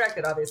she's very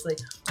attracted, obviously,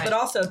 but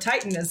also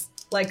Titan is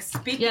like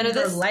speaking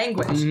her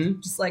language,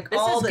 just like this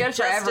all is the good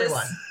for justice.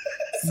 everyone.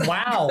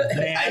 Wow,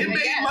 man. I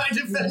made my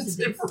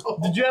defensive roll.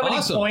 Did you have any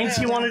Awesome. points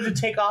you wanted to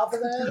take off of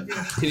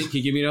that? Can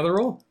you give me another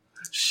roll?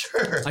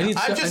 Sure. I need.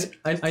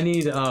 I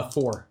need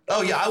 4.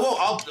 Oh yeah, I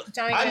won't.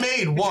 I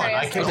made one.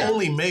 I can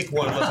only make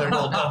one unless I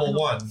roll double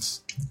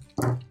ones.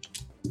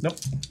 Nope.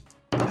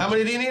 How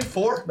many do you need?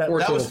 4? That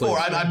total, was 4.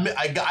 please.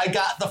 I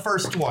got the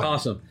first one.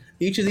 Awesome.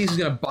 Each of these is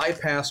going to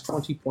bypass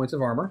 20 points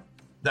of armor.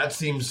 That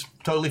seems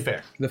totally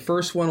fair. The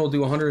first one will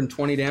do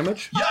 120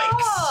 damage.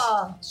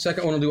 Yikes!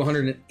 Second one will do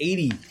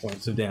 180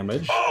 points of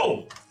damage.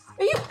 Oh!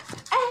 Are you?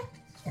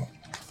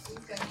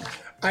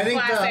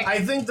 I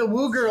think the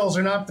Woo Girls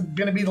are not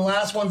going to be the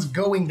last ones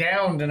going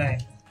down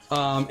tonight.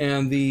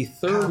 And the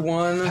third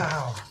one.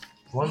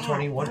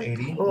 120,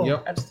 180. Oh.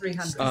 Yep. That's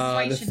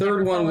 300. The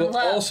third one will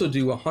also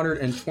do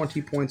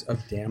 120 points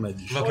of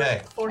damage.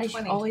 Okay.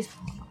 420. Always.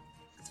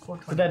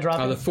 Did that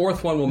drop? The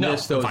fourth one will No,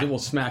 miss those. fine. It will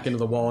smack into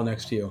the wall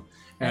next to you.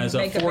 As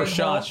make a 4 big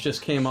shots hole?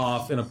 just came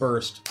off in a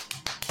burst.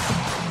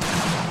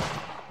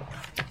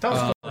 That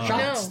was 4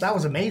 shots. That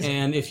was amazing.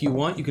 And if you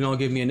want, you can all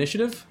give me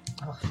initiative.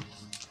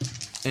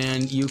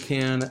 And you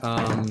can.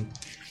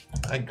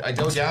 I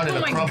go down in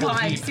a crumpled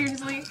heap.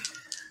 Seriously?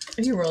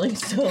 Are you rolling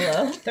so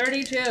low?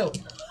 32. That's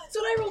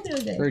what I rolled the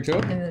other day. 32?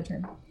 End of the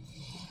turn.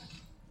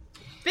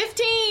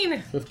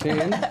 15!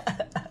 15.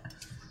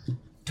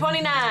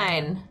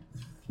 29.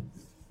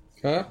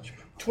 Okay.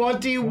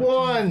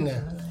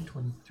 21.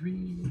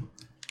 23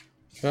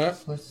 Okay.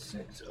 plus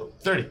 6.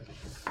 30.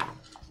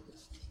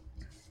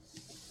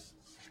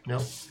 No.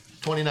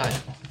 29.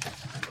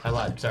 I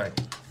lied. Sorry.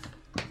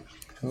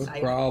 No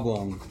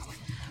problem.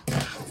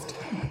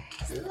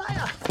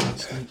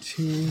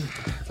 19.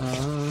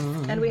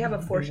 And we have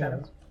a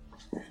foreshadow.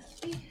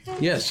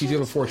 Yes, you do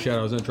have a foreshadow.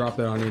 I was going to drop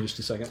that on you in just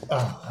a second.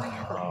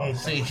 Hey,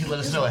 see, you let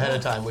us know ahead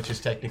of time, which is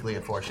technically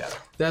a foreshadow.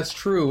 That's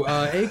true.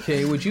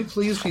 AK, would you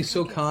please be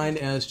so kind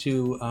as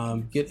to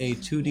get a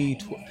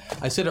 2D...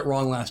 I said it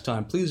wrong last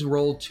time. Please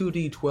roll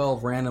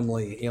 2D12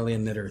 randomly,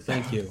 Alien Knitter.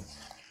 Thank you.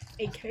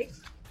 AK?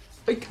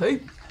 AK.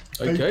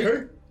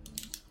 Are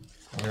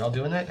we all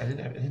doing that? I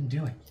didn't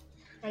do it.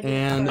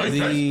 And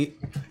the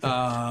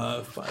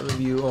 5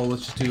 of you... Oh,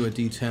 let's just do a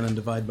D10 and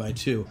divide by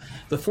 2.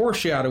 The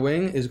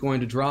foreshadowing is going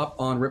to drop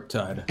on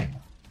Riptide.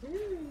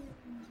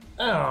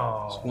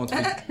 Oh. So once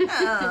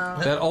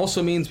that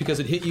also means because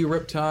it hit you,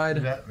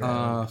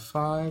 Riptide,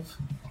 5.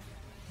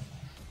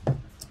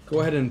 Go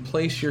ahead and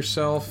place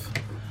yourself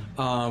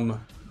all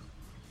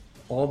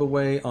the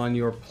way on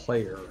your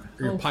player,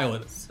 or your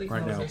pilot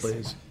right now,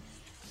 please.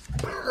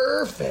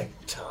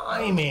 Perfect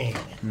timing.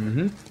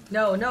 Mm-hmm.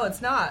 No,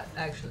 it's not,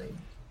 actually.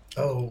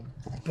 Oh,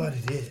 but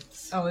it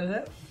is. Oh, is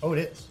it? Oh, it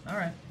is. All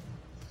right.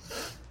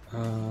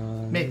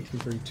 Maybe.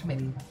 1932.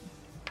 Maybe.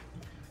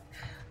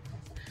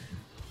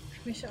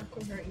 Wish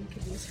Aquamarine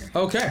could use her.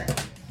 Okay,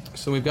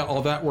 so we've got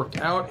all that worked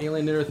out.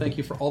 Alien Knitter, thank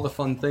you for all the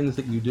fun things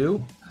that you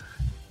do.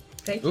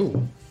 Thank you.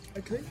 Ooh,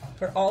 Okay.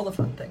 For all the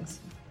fun things.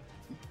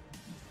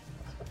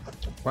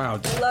 wow.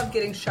 I love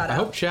getting shot I out.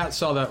 hope chat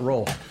saw that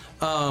roll.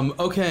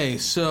 Okay,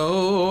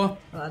 so... Well,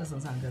 that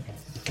doesn't sound good.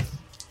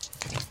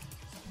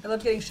 I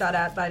love getting shot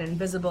at by an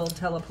invisible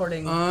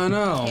teleporting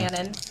no.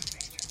 cannon.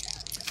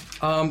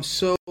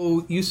 So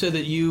you said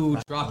that you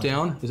dropped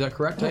down. Is that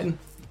correct, Titan?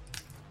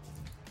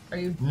 Are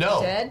you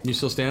No. dead? You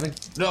still standing?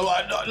 No,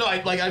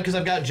 because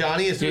I've got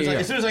Johnny. As soon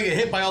as I get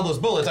hit by all those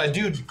bullets, I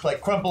do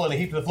like crumple in a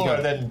heap to the floor,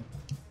 and then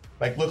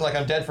like look like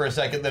I'm dead for a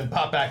second, then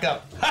pop back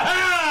up.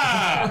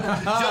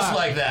 Ha ha! Just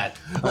like that.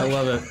 I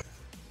love it.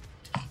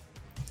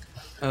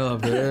 I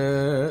love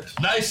it.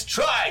 Nice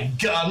try,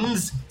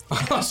 guns.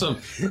 Awesome.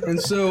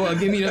 And so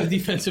give me a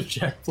defensive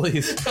check,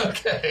 please.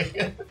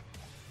 Okay.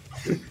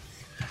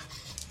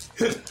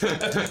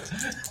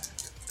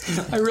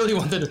 I really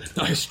want the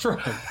nice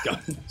try,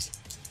 guns.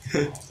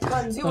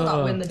 Guns, you will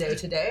not win the day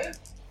today.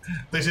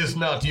 This is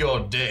not your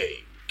day,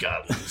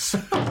 guns.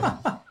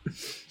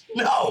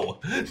 No,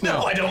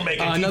 I don't make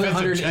a another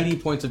defensive 180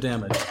 check. points of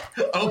damage.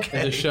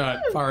 Okay. The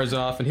shot fires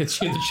off and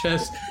hits you in the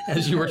chest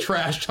as you were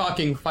trash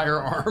talking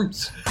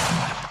firearms.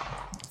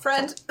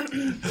 Friend.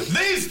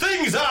 These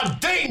things are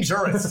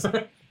dangerous.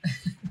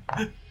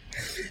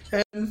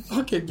 And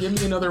fucking give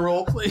me another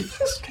roll, please.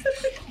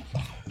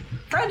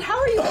 Friend, how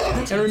are you?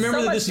 And remember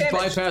so that much this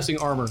damage. is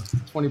bypassing armor.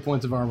 20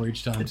 points of armor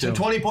each time. It's too.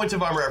 20 points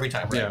of armor every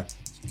time, right? Yeah.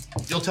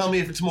 You'll tell me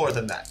if it's more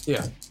than that.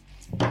 Yeah.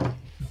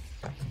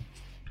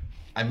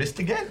 I missed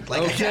again.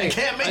 Like Okay. I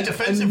can't make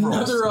defensive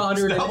rolls.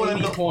 Another It's not what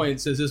 180 I'm-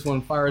 points as this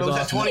one fires Was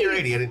off. that 20 or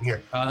 80? I didn't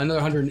hear. Another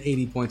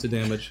 180 points of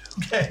damage.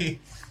 Okay.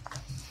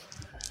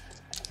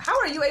 How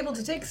are you able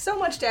to take so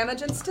much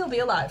damage and still be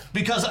alive?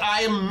 Because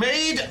I am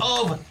made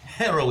of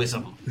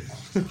heroism.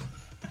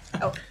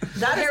 Oh,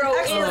 that is an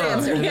excellent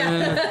answer.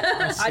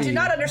 Let's I do see.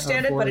 not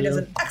understand it, but it is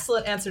you. an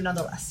excellent answer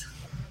nonetheless.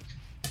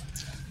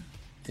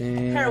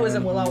 And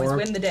Heroism will always more.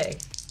 win the day,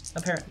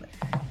 apparently.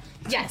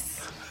 Yes.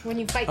 When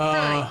you fight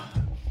crime.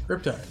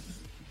 Riptide,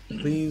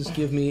 please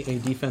give me a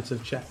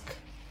defensive check.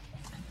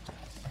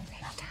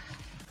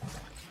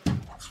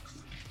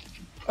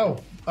 Oh,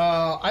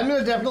 I'm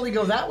gonna definitely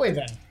go that way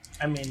then.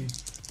 I mean,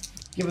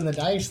 given the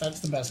dice, that's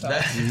the best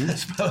option.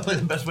 That's probably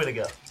the best way to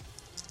go.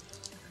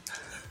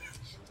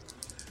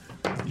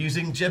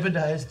 Using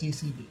Jebediah's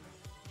DCB.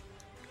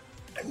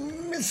 I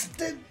missed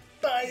it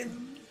by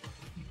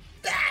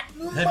that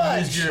much. Have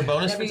you used your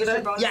bonus Have for you used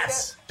today? your bonus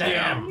Yes.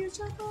 Damn.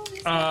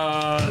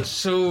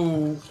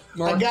 So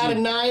Mark, I got a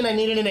 9. I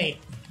needed an 8.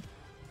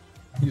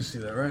 You see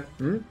that, right?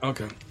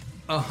 Okay.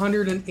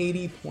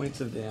 180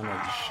 points of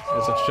damage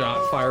as a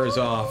shot fires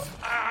off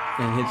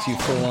and hits you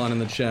full on in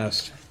the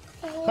chest.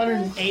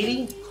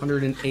 180,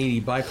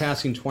 180,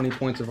 bypassing 20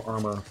 points of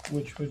armor.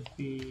 which would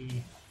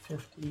be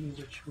 50,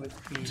 which would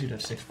be. Dude,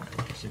 that's 6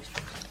 points. 6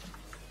 points.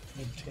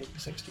 I'd take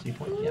 60. 6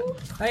 points. Yeah.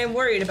 I am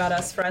worried about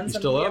us, friends. You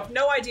still we up? have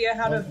no idea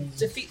how to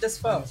defeat this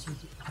foe.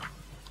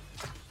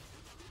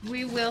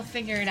 We will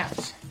figure it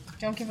out.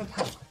 Don't give up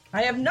hope.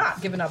 I have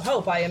not given up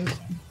hope. I am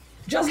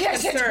just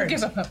concerned.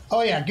 Give up hope.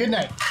 Oh yeah, good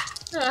night.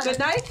 Good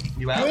night.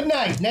 You out? Good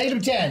night.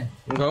 -10.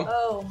 Okay.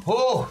 Oh,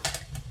 Oh!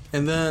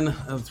 And then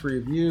the three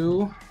of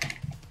you,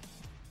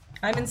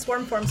 I'm in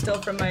swarm form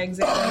still from my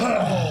exam.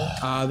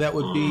 that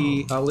would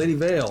be Lady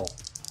Vale.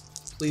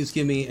 Please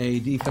give me a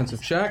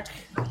defensive check.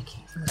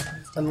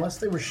 Unless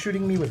they were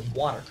shooting me with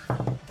water.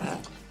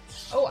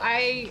 Oh,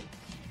 I.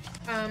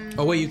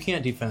 Oh wait, you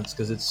can't defense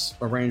because it's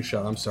a range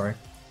shot. I'm sorry.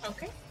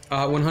 Okay.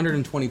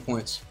 120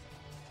 points.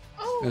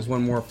 Oh, As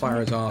one more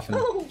fires off and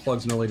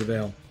plugs into Lady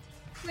Vale.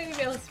 Lady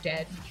Vale is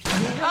dead.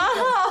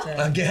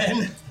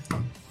 Again?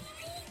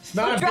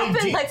 Not a big Dropping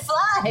deal. like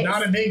flies.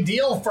 Not a big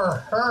deal for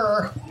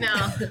her.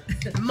 No.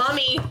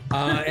 Mummy.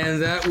 And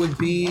that would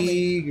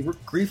be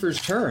Griefer's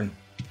turn.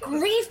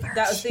 Griefers.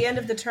 That was the end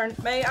of the turn.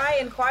 May I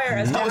inquire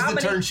as to That was how the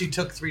many turn she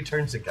took 3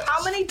 turns ago.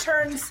 how many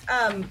turns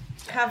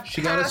have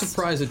She passed? got a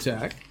surprise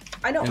attack.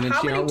 I know And then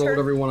how she many outrolled turns.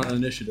 everyone on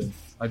initiative.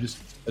 I'm just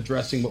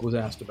addressing what was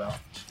asked about.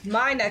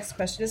 My next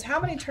question is how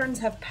many turns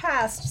have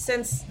passed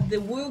since the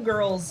Woo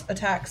Girls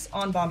attacks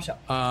on Bombshell?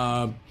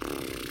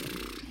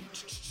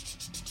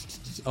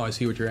 Oh, I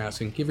see what you're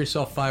asking. Give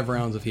yourself 5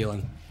 rounds of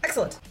healing.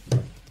 Excellent.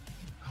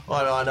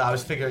 Oh, no, I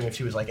was figuring if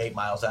she was like 8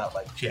 miles out,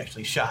 like she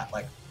actually shot.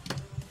 Like,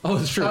 Oh,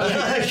 it's true.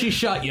 She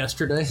shot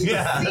yesterday.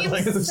 yeah.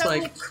 like, It's so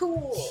like,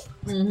 cool.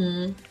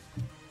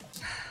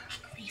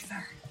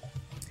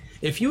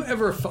 if you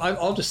ever,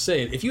 I'll just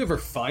say it. If you ever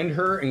find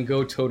her and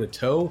go toe to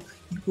toe,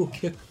 you will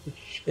kick the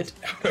shit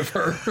out of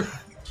her.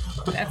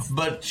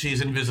 but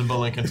she's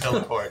invisible and can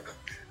teleport.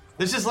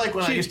 This is like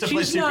when I used to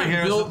play she's not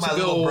superheroes built with my to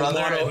little go brother,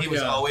 mono- and he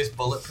was yeah. always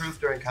bulletproof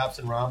during cops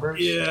and robbers.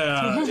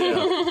 Yeah.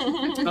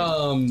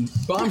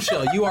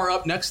 Bombshell, you are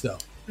up next, though.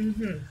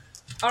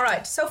 All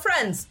right, so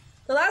friends,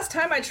 the last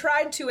time I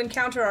tried to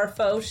encounter our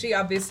foe, she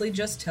obviously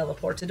just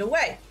teleported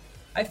away.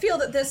 I feel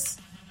that this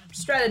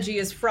strategy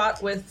is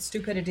fraught with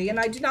stupidity, and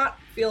I do not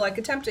feel like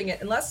attempting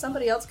it unless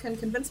somebody else can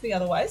convince me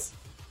otherwise.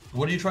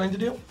 What are you trying to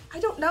do? I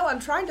don't know. I'm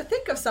trying to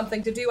think of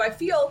something to do. I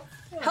feel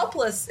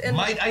helpless, and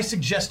Might I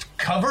suggest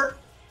cover?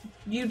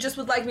 you just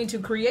would like me to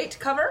create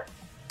cover?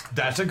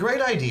 That's a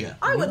great idea.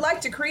 I would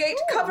like to create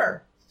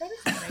cover.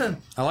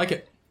 I like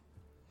it.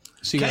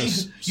 So you Can't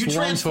got you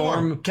swarm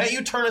transform? form. Can't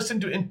you turn us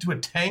into a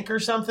tank or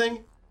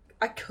something?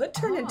 I could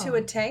turn into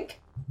a tank.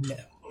 No.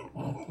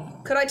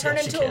 Could I turn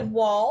Yes, you into a can.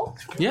 wall?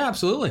 Yeah,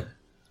 absolutely.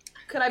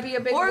 Could I be a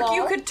big Or wall?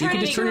 you could You turn can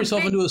just turn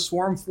yourself into a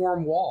swarm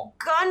form wall.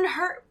 gun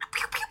her.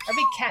 A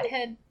big cat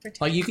head.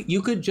 Like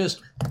you could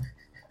just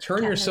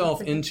turn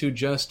yourself into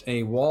just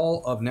a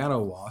wall of nano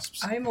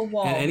wasps. I am a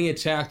wall. And any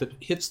attack that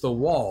hits the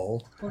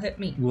wall will hit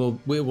me.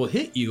 will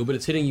hit you, but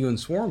it's hitting you in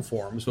swarm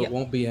form, so Yep. it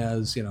won't be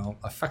as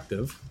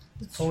effective.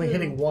 It's only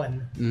hitting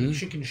one.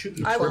 She can shoot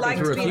you. I would like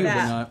Through to a be few, but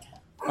that. not.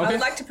 I Okay.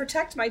 would like to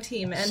protect my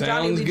team and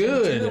Johnny Sounds Legion,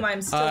 good. to whom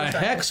I'm still attracted.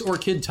 Hex or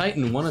Kid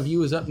Titan, one of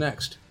you is up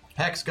next.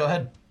 Hex, go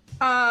ahead.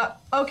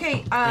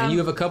 Okay. And you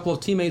have a couple of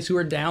teammates who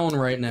are down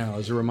right now,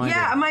 as a reminder.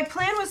 Yeah, my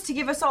plan was to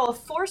give us all a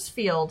force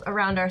field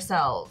around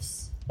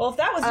ourselves. Well, if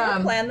that was your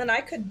plan, then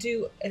I could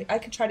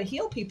try to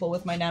heal people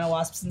with my nano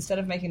wasps instead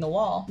of making the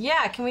wall.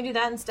 Yeah, can we do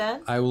that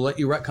instead? I will let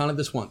you retcon it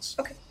this once.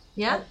 Okay.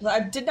 Yeah?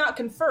 I did not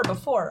confer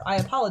before. I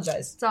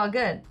apologize. It's all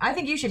good. I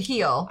think you should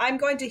heal. I'm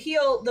going to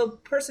heal the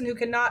person who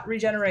cannot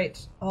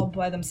regenerate all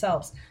by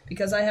themselves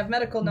because I have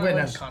medical When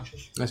knowledge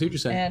unconscious. I see what you're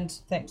saying. and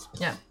things.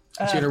 Yeah.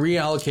 So you're going to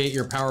reallocate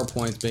your power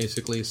points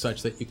basically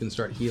such that you can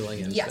start healing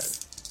instead.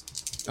 Yes.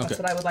 Okay. That's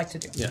what I would like to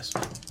do. Yes.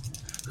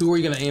 Who are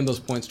you going to aim those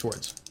points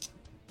towards?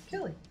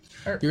 Killing.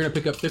 You're going to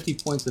pick up 50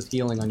 points of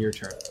healing on your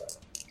turn.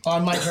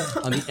 On my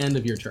turn. On the end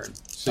of your turn.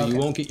 So you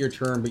won't get your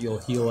turn, but you'll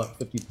heal up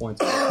 50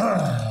 points.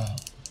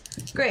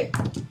 Great.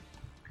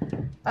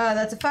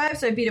 That's a 5,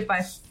 so I beat it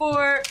by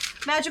 4.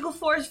 Magical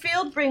force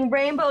field, bring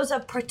rainbows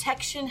of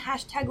protection.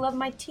 # love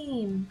my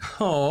team.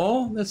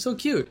 Oh, that's so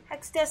cute.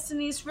 Hex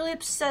Destiny's really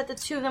upset that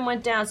 2 of them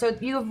went down. So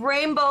you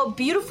have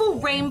beautiful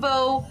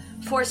rainbow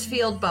force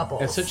field bubbles.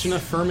 That's such an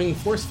affirming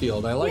force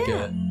field. I like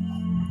it.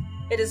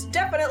 It is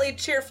definitely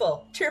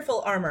cheerful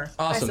armor.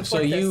 I Awesome. So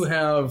support you this.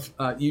 have,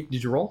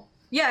 did you roll?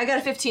 Yeah, I got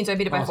a 15, so I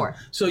beat it by Awesome. 4.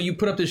 So you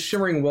put up this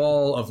shimmering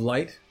wall of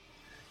light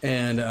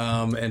and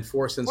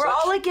force and We're such.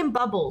 all like in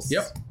bubbles.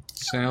 Yep.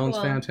 Sounds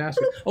Cool.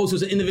 fantastic. Oh, so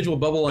it's an individual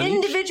bubble on each?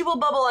 Individual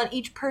bubble on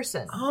each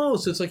person. Oh,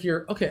 so it's like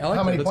you're, okay, I like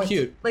How that. many That's points?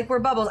 cute. Like we're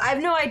bubbles. I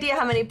have no idea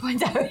how many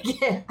points I would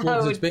get.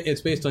 Well,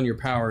 it's based on your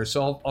powers,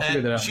 so I'll figure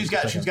And that out. she's in a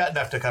got second.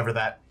 enough to cover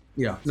that.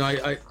 Yeah, no,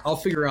 I'll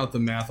figure out the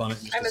math on it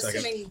in just I'm a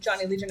second. assuming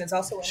Johnny Legion is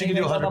also. She can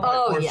do 100 point.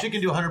 point force. She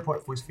can do 100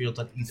 point force fields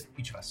on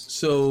each of us.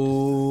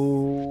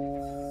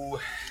 So,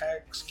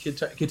 Hex, Kid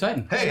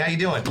Titan. Hey, how you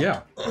doing?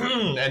 Yeah.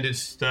 And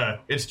it's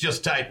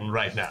just Titan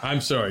right now. I'm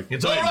sorry.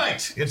 It's all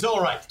right. It's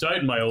all right.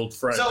 Titan, my old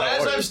friend. So How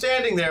as are I'm you?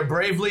 standing there,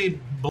 bravely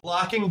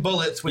blocking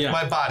bullets with Yeah.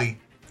 my body,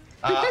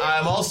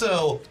 I'm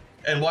also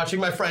watching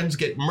my friends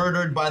get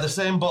murdered by the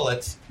same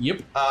bullets.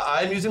 Yep.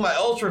 I'm using my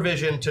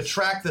ultravision to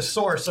track the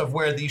source of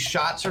where these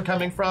shots are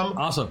coming from.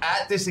 Awesome.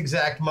 At this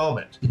exact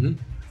moment. Mm-hmm.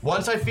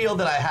 Once I feel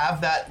that I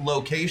have that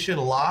location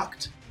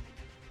locked,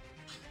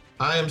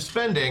 I am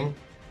spending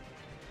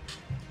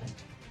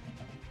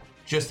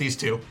just these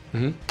 2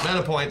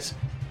 mana points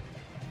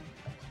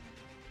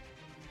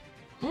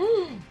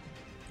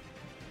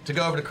to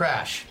go over to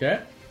Crash. Okay.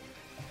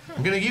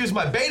 I'm going to use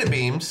my beta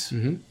beams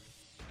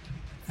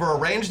for a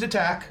ranged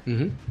attack,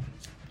 I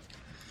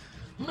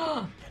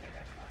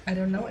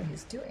don't know what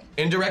he's doing.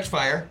 indirect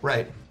fire,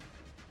 right.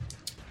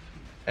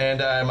 And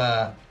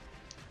I'm,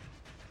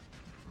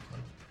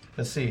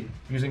 let's see,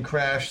 using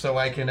Crash so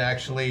I can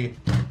actually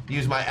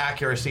use my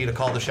accuracy to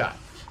call the shot.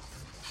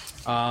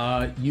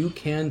 You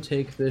can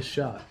take this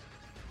shot.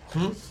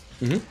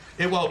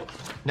 It won't.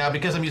 Now,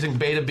 because I'm using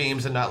beta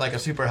beams and not like a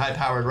super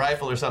high-powered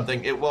rifle or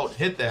something, it won't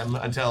hit them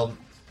until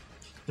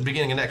the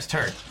beginning of next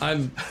turn.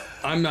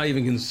 I'm not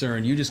even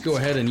concerned. You just go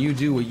ahead and you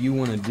do what you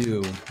want to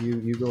do.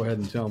 You go ahead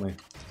and tell me.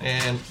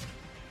 And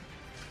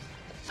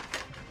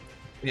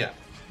yeah,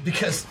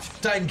 because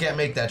Titan can't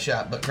make that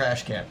shot, but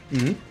Crash can.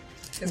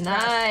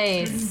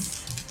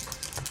 Nice.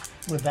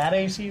 With that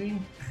ACV?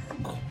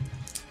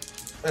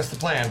 That's the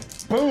plan.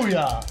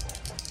 Booyah!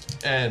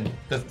 And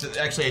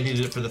actually, I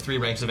needed it for the 3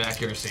 ranks of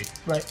accuracy.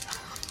 Right.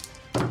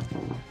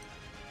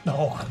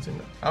 No.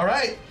 All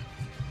right.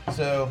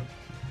 So,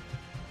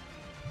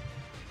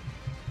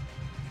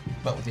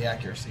 but with the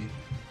accuracy,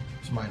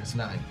 it's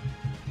 -9.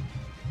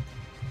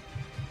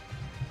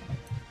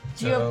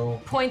 Do you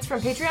have points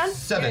from Patreon?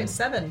 7.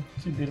 7.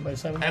 So you beat it by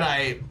 7? And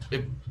I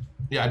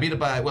beat it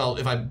by, well,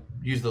 if I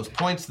use those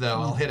points though,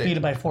 I'll hit it. Beat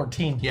it by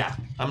 14. Yeah,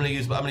 I'm gonna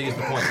use the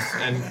points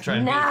and try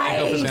and Nice.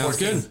 go for the Sounds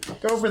 14.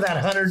 good. Go for that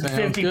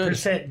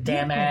 150%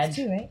 damage.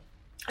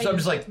 So I'm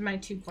just like my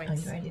 2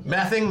 points.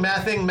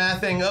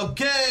 mathing.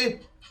 Okay,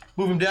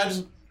 move him down.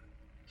 Just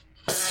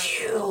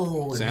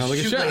Sounds like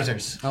a shoot shot.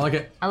 lasers, I like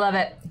it. I love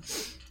it.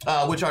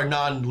 which are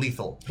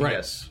non-lethal. Right.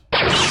 Yes.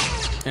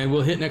 And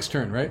we'll hit next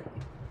turn, right?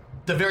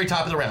 The very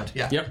top of the round.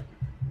 Yeah. Yep.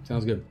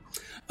 Sounds good.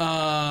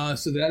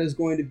 So that is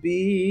going to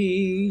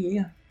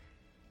be.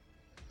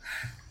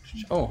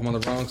 Oh, I'm on the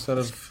wrong side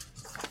of.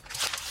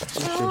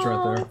 It's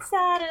right there.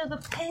 Side of the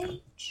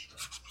page.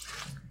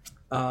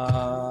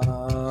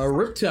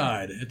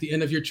 Riptide. At the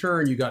end of your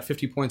turn, you got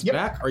 50 points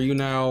back. Are you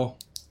now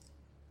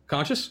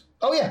conscious?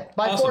 Oh yeah,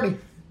 by Awesome. 40.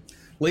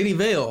 Lady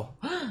Vale.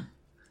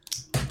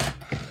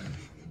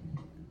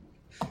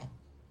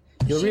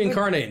 You'll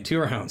reincarnate in 2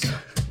 rounds.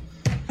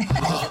 This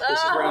is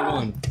round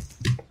 1.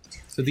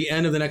 So at the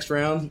end of the next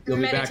round, you'll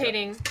be back.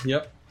 Meditating.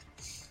 Yep.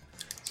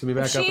 So we'll be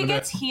back If up she in a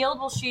gets bit. healed,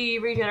 will she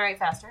regenerate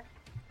faster?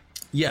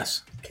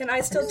 Yes. Can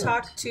I still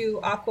talk to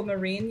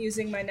Aquamarine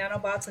using my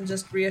nanobots and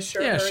just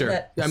reassure Yeah, her sure.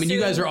 that I mean, you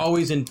soon- guys are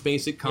always in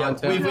basic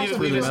contact.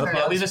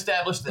 We've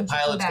established that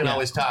pilots can back.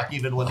 always talk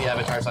even when the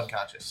avatar's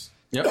unconscious.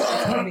 Yep.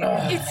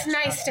 It's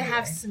nice to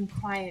have some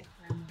quiet.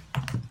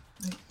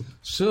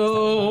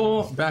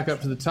 So back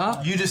up to the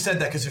top. You just said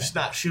that because they're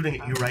not shooting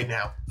at you right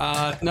now.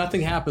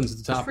 Nothing happens at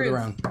the top of the Truth.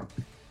 round.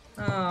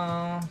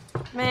 Oh,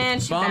 man,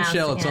 she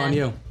Bombshell, bounced it's on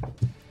again.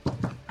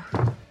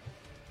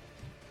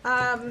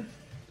 you.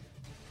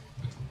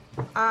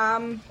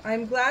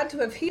 I'm glad to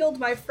have healed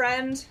my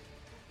friend.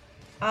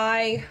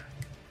 You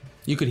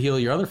could heal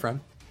your other friend.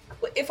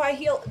 If I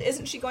heal,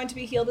 isn't she going to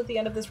be healed at the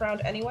end of this round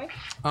anyway?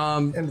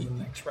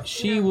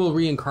 She will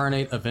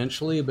reincarnate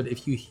eventually, but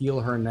if you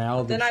heal her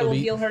now, Then I she'll will be,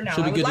 heal her now.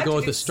 She'll I be would good to like go to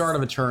at do the start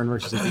of a turn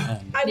versus at the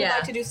end. I would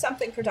like to do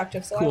something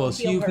productive, so I Cool, will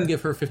so heal you her. can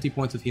give her 50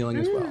 points of healing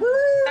as well.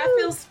 That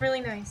feels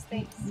really nice.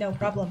 Thanks. No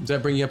problem. Does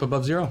that bring you up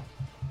above 0?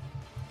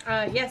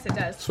 Yes, it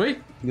does.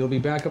 Sweet. You'll be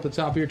back up the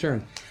top of your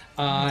turn.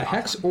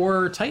 Hex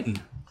or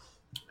Titan?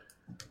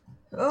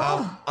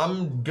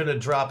 I'm gonna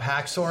drop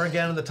Haxor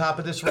again at the top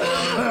of this round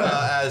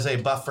as a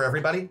buff for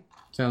everybody.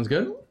 Sounds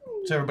good.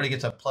 So everybody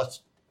gets a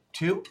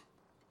 +2.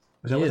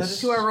 Is that what that is?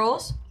 To our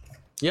rolls?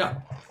 Yeah.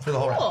 For the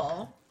whole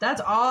round.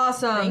 That's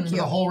awesome. For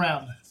the whole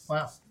round.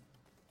 Wow.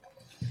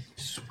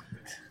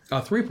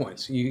 3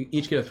 points. You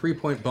each get a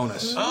 3-point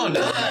bonus. Oh,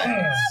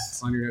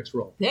 nice. On your next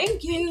roll.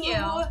 Thank you.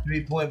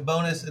 3-point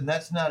bonus, and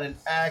that's not an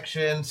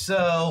action,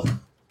 so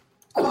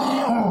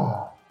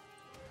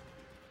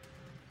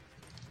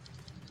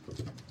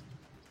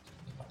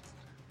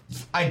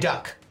I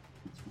duck.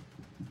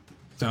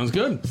 Sounds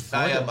good.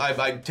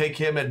 I take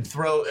him and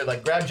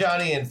grab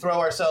Johnny and throw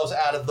ourselves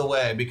out of the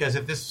way, because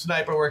if this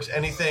sniper works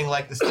anything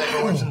like the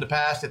sniper works in the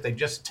past, if they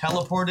just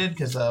teleported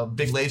because a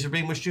big laser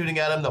beam was shooting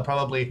at them, they'll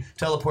probably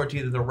teleport to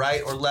either the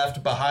right or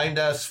left behind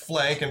us,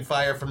 flank, and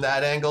fire from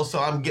that angle. So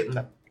I'm getting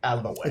out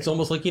of the way. It's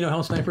almost like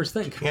how snipers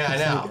think. Yeah, I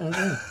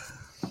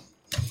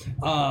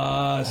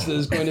know. So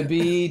there's going to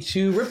be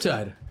 2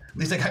 Riptide. At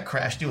least I got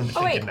Crash doing the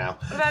thinking now.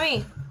 What about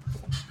me?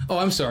 Oh,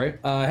 I'm sorry.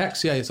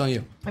 Hex, yeah, it's on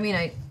you. I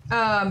mean,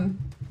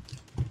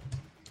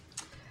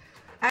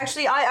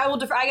 actually, I will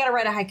defer. I gotta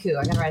write a haiku.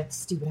 I gotta write a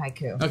stupid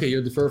haiku. Okay,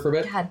 you'll defer for a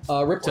bit. God.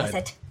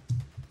 Riptide.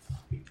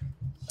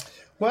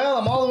 Well,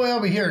 I'm all the way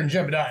over here in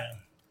Jebediah,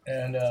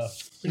 and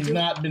he's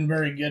not been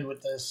very good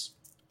with this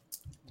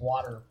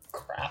water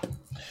crap.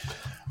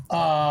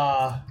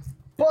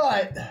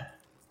 But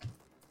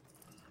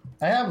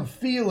I have a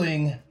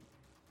feeling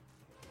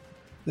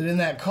that in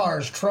that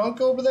car's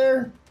trunk over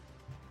there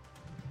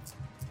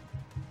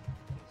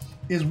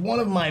is one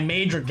of my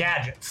major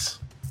gadgets,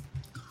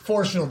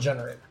 force field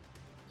generator.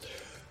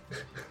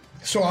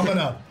 So I'm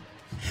gonna.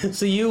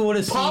 So you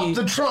want to pop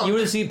the trunk. You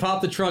want to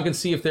pop the trunk and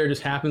see if there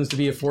just happens to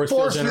be a force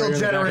field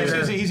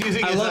generator. He's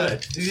using I love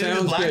it.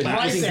 Sounds good.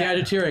 He's using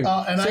gadgeteering.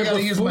 And I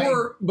gotta use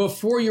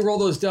before you roll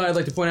those die, I'd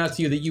like to point out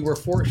to you that you were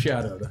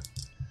foreshadowed.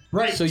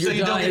 Right. So your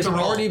die has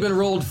already been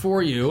rolled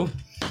for you,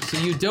 so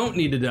you don't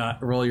need to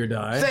roll your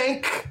die.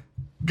 Thank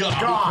God.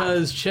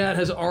 Because chat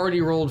has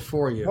already rolled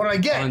for you. What do I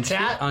get,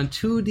 chat? On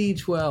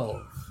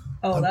 2d12.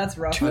 Oh, that's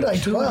rough.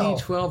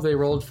 2d12 they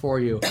rolled for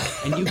you,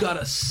 and you got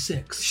a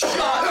 6. Shut up!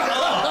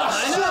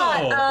 I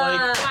know.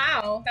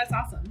 Wow, that's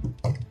awesome.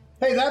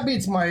 Hey, that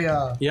beats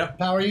my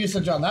power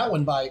usage on that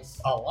one by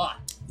a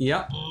lot.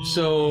 Yep.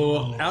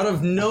 So out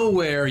of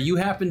nowhere, you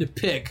happen to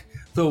pick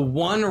the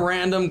one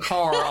random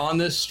car on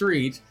this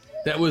street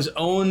that was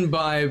owned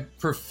by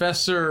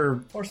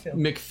Professor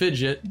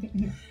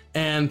McFidget,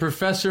 and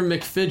Professor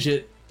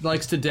McFidget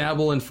likes to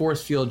dabble in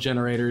force field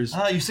generators.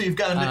 You see, you've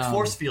got a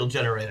McForce field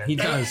generator. He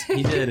does.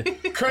 He did.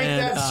 Crank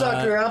that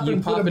sucker up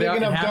and put a big enough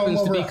dome over us. It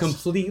happens to be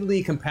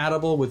completely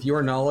compatible with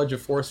your knowledge of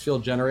force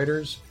field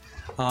generators.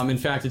 In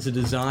fact, it's a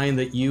design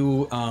that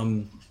you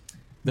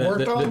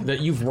that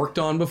you've worked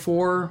on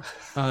before,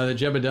 that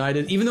Jebediah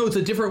did. Even though it's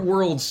a different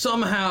world,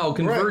 somehow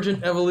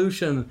convergent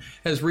evolution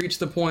has reached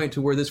the point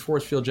to where this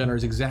force field generator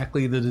is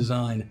exactly the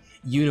design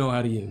you know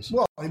how to use.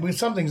 Well,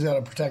 something's got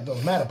to protect those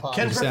metapods.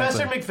 Can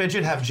Professor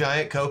McFidget have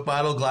giant Coke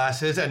bottle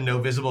glasses and no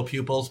visible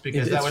pupils?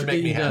 Because that would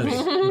make me happy.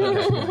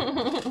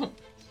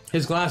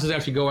 His glasses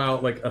actually go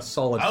out like a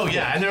solid. Oh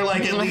yeah, and they're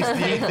like at least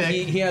thick.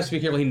 He has to be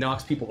careful. He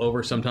knocks people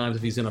over sometimes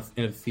if he's in a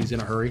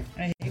hurry.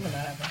 I hate when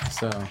that happens.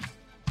 So.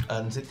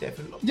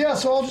 Yeah,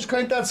 so I'll just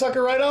crank that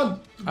sucker right on.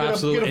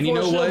 Absolutely. Get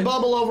a force field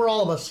bubble over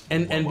all of us.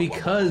 And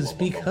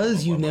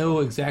because you know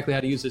exactly how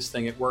to use this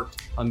thing, it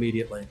worked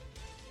immediately.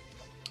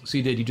 So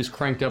you did. You just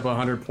cranked up a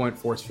 100-point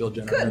force field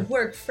generator. Good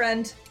work,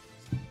 friend.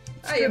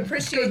 I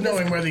appreciate good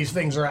knowing where these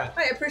things are at.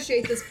 I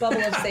appreciate this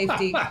bubble of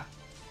safety.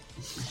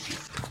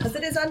 Because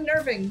it is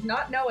unnerving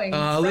not knowing.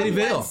 Lady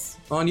Vale,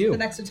 on you. The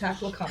next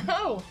attack will come.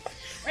 Oh,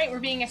 right,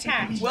 we're being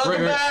attacked.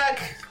 Welcome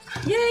back.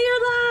 Yay, you're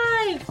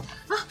alive.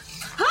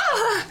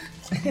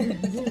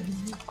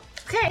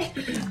 Okay.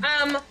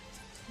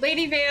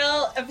 Lady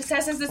Vale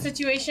assesses the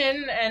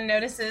situation and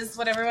notices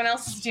what everyone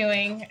else is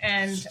doing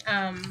and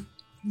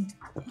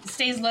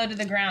stays low to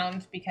the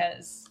ground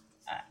because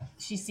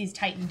she sees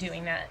Titan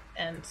doing that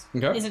and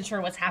isn't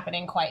sure what's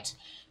happening quite.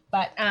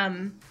 But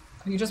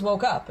you just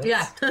woke up.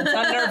 It's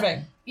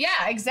unnerving.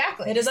 Yeah,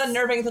 exactly. It is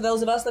unnerving to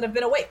those of us that have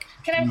been awake.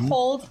 Can I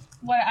hold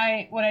what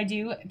I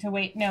do to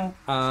wait? No.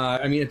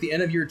 I mean, at the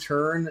end of your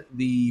turn,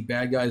 the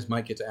bad guys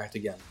might get to act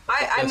again.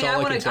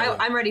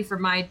 I'm ready for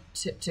my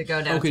to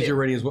go down. Oh, because you're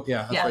ready as well.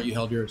 Yeah, that's Yeah. right. You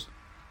held yours.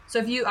 So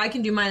if I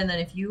can do mine, and then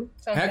if you.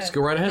 Hex,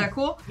 go right ahead. Is that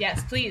cool?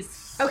 Yes,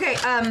 please. Okay.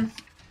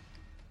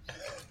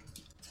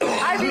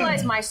 I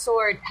realize my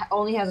sword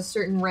only has a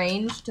certain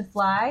range to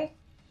fly,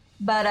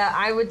 but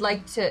I would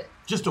like to.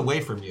 Just away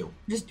from you.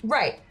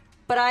 Right.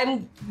 But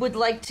I would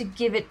like to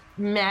give it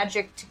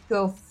magic to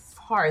go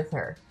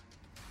farther.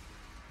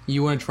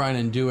 You want to try and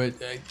undo it?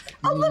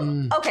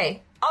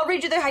 Okay, I'll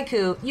read you the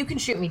haiku. You can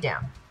shoot me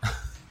down.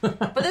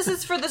 But this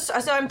is for this.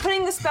 So I'm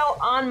putting the spell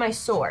on my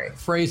sword.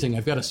 Phrasing.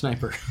 I've got a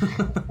sniper.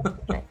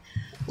 Okay.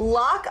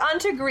 Lock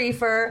onto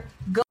Griefer.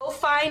 Go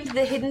find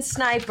the hidden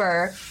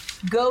sniper.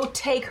 Go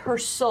take her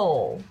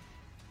soul.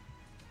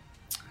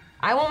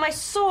 I want my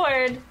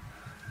sword.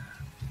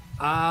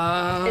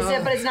 But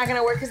it's not going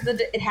to work because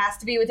it has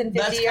to be within 50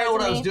 yards. That's kind of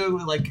what I was doing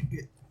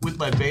with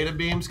my beta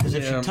beams, because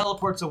if she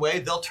teleports away,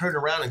 they'll turn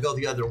around and go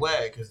the other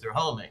way because they're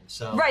homing.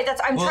 So right,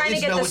 I'm trying to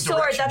get the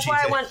sword. That's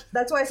why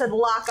That's why I said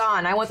lock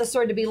on. I want the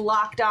sword to be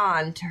locked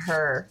on to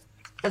her.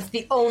 That's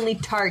the only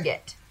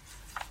target.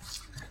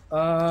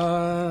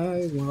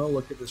 I want to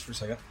look at this for a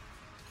second.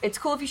 It's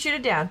cool if you shoot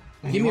it down.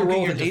 Give me a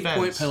roll with an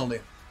 8-point penalty.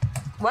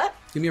 What?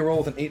 Give me a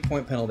roll with an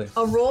 8-point penalty.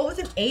 A roll with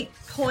an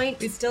 8-point.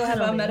 We still have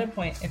a meta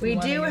point. We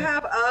do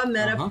have a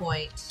meta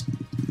point.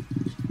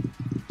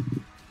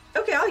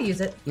 Okay, I'll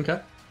use it. Okay.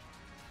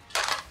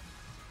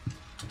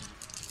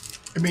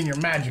 I mean, your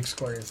magic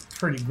score is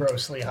pretty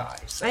grossly high.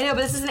 So. I know,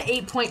 but this is an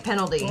 8-point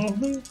penalty.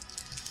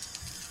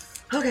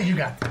 Okay, you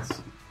got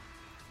this.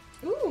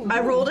 Ooh. I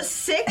rolled a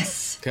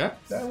 6. Okay.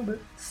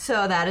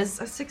 So that is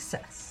a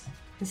success.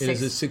 It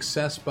is a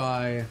success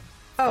by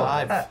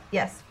 5.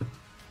 Yes.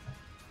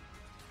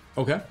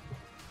 Okay.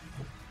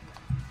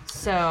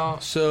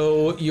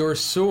 So your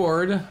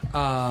sword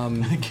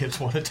gives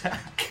one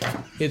attack.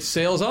 It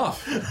sails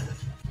off.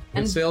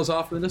 It sails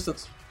off in the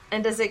distance.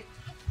 And does it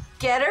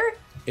get her?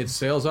 It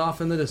sails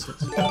off in the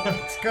distance.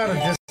 It's got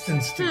a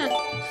distance to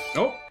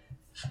Oh.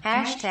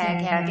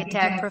 Hashtag Hack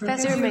Attack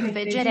Professor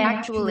McFidget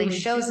actually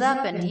shows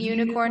up and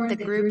unicorned the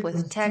group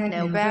with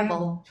techno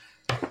babble.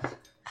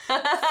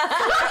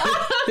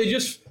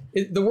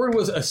 The word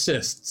was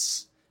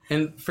assists.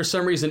 And for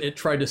some reason, it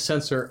tried to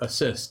censor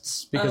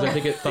assists because I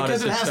think it thought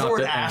because it it has the stopped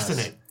word at ass in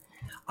it.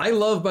 I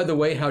love, by the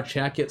way, how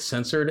chat gets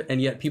censored, and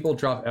yet people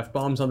drop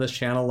F-bombs on this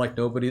channel like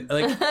nobody.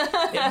 Like,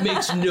 it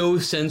makes no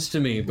sense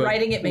to me. But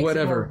writing it makes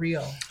whatever. it more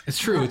real. It's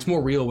true. It's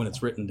more real when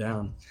it's written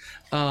down.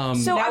 So I'm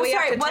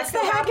sorry. What's the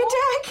hack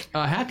attack?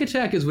 Hack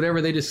attack is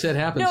whatever they just said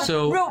happens.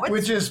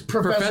 which is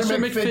Professor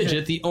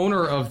McFidget, the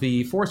owner of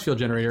the force field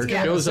generator,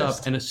 Yeah, shows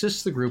assist. up and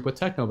assists the group with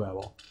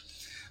technobabble.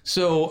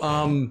 So,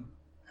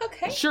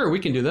 okay, sure, we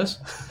can do this.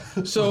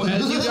 So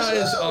as you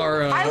guys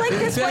are, I like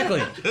this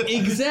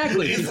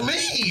exactly. It's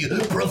me,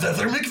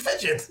 Professor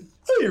McFidget.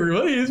 Hey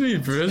everybody, it's me,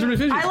 Professor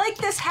McFidget. I like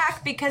this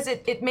hack because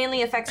it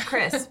mainly affects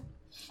Chris.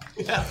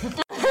 Out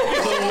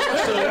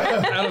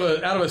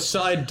of a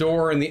side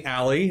door in the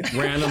alley,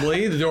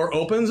 randomly, the door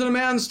opens and a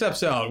man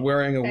steps out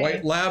wearing a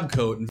white lab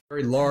coat and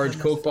very large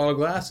Coke bottle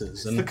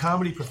glasses. And the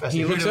comedy professor.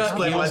 He looks at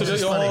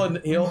you all and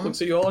he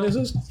looks at you all and he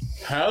says,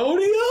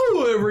 "Howdy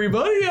ho,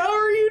 everybody! How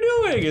are you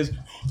doing?"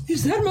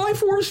 Is that my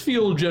force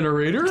field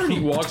generator? And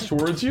he walks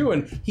towards you,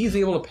 and he's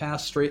able to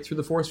pass straight through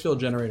the force field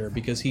generator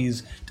because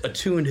he's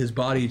attuned his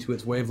body to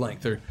its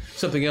wavelength or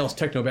something else.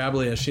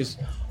 Technobabbly, as she's,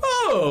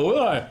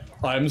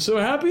 I'm so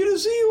happy to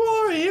see you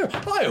are here.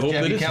 I hope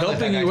that it's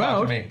helping you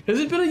out. Has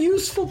it been a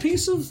useful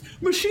piece of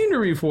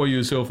machinery for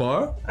you so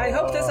far? I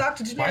hope this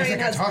octogenarian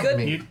has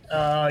good.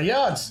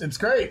 Yeah, it's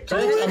great.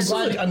 Thanks.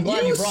 I'm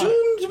glad you brought it.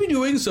 seem to be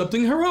doing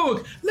something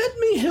heroic. Let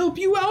me help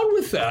you out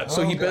with that.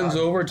 So he bends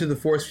over to the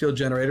force field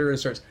generator and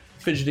starts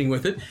fidgeting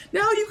with it.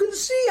 Now you can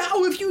see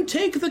how if you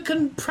take the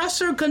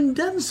compressor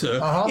condenser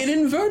and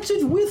invert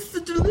it with the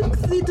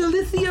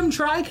dilithium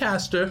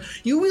tricaster,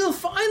 you will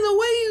find the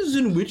ways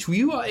in which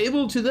you are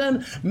able to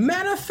then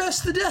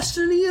manifest the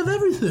destiny of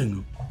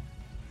everything.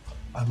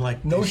 I'm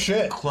like, no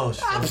shit.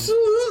 Close.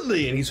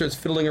 Absolutely. And he starts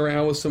fiddling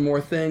around with some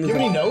more things. Give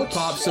me notes.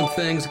 Pops some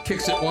things,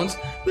 kicks it once.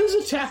 There's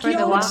a For the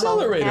tachyon waffle,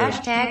 accelerator.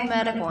 hashtag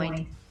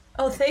MetaPoint.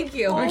 Oh, thank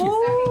you. Thank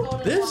you.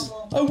 This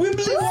a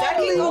wibbly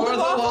wobbly Or the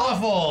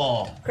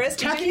waffle. Chris,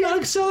 tachyon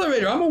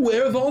accelerator. I'm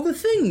aware of all the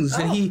things.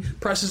 And he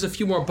presses a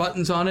few more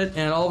buttons on it,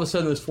 and all of a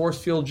sudden, this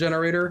force field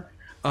generator,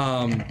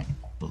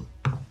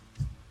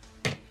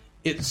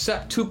 it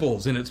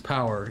septuples in its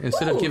power.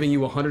 Instead of giving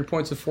you 100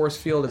 points of force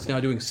field, it's now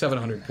doing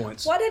 700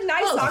 points. What a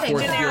nice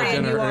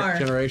octogenarian you are.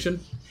 Generation.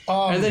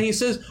 And then he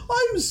says,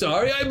 "I'm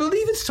sorry, I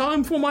believe it's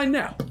time for my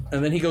nap."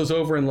 And then he goes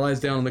over and lies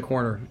down in the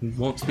corner and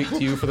won't speak to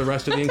you for the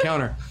rest of the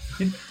encounter.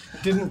 He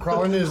didn't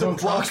crawl into his own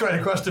Walks right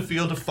across the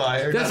field of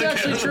fire. That's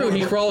actually true.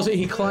 He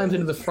climbs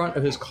into the front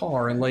of his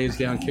car and lays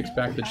down, kicks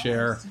back the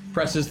chair,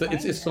 presses the.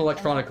 It's an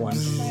electronic one.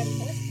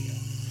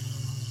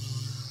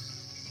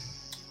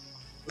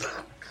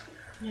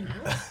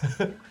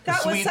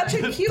 That was such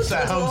a cute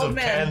sounds little old of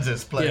man.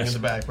 Kansas playing in the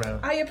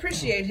background. I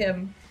appreciate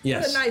him.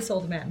 Yes. What a nice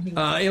old man he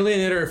was.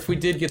 Alienator, if we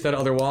did get that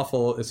other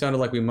waffle, it sounded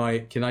like we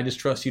might. Can I just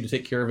trust you to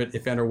take care of it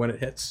if and or when it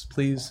hits,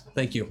 please?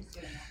 Thank you.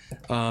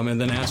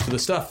 And then ask for the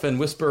stuff and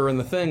whisper and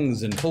the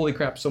things and holy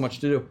crap, so much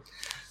to do.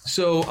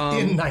 So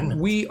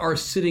we are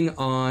sitting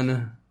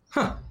on.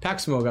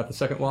 Paximo got the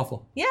second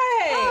waffle. Yay!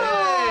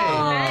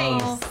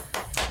 Nice.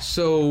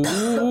 So,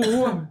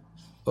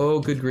 oh,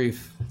 good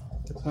grief.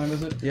 What time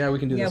is it? Yeah, we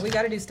can do this. Yeah, we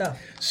got to do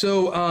stuff.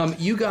 So,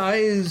 you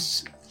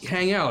guys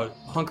hang out,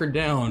 hunkered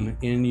down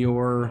in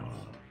your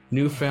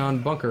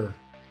newfound bunker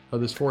of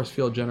this force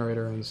field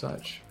generator and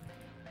such.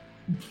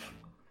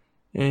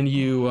 And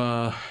you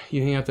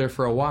hang out there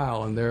for a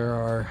while, and there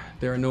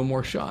are no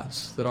more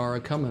shots that are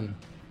coming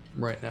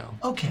right now.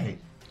 Okay,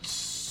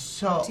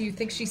 so do you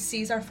think she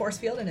sees our force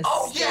field and is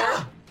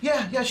scared?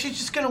 Yeah. She's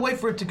just gonna wait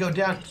for it to go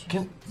down.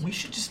 We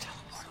should just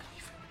teleport.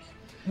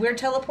 We're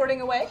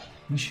teleporting away.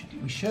 We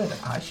should.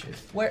 I should.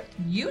 Where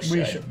you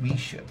should. We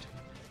should.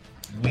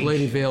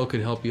 Lady Vale could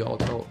help you all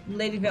teleport.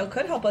 Lady Vale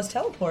could help us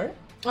teleport.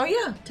 Oh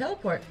yeah,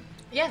 teleport.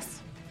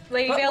 Yes.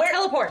 Lady Vale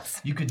teleports.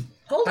 You could.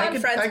 Hold on,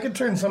 friends. I could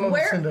turn some of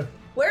us into.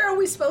 Where are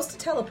we supposed to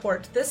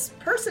teleport? This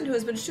person who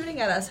has been shooting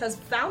at us has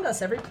found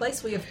us every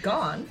place we have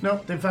gone.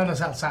 Nope, they found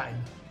us outside.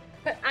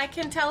 But I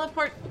can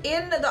teleport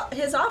in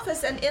his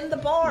office and in the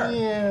bar.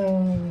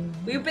 Yeah.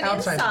 We've been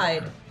outside.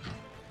 inside.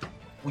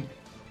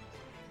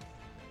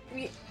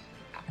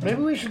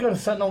 Maybe we should go to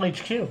Sentinel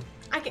HQ.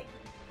 I can.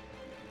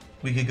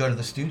 We could go to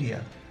the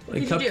studio.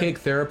 Like cupcake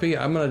therapy,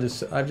 I've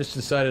just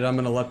decided I'm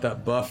gonna let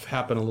that buff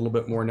happen a little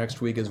bit more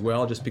next week as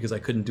well, just because I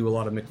couldn't do a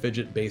lot of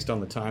McFidget based on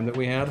the time that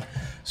we had.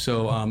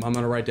 So I'm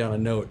gonna write down a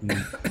note,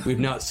 and we've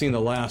not seen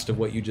the last of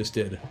what you just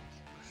did.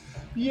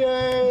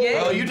 Yay!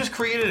 Oh, you just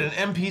created an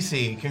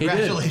NPC.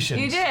 Congratulations.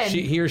 You did.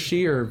 He or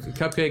she or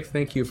Cupcake,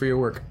 thank you for your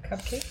work.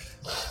 Cupcake?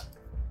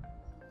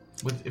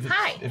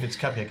 Hi. If it's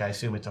Cupcake, I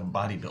assume it's a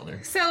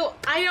bodybuilder. So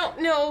I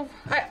don't know,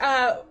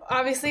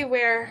 obviously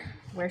where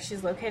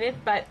she's located,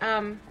 but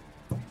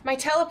my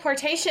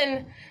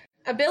teleportation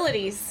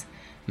abilities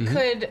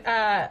could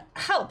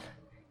help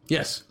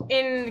Yes.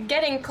 in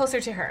getting closer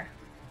to her.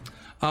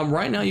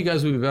 Right now, you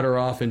guys would be better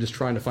off in just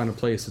trying to find a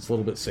place that's a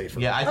little bit safer.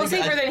 Yeah, I think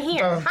safer than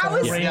here. How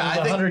is it? I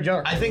think 100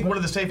 yards. I think one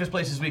of the safest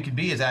places we could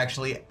be is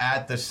actually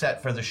at the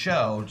set for the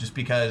show, just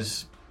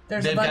because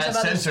There's they've a bunch got of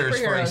other sensors for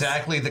superheroes.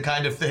 exactly the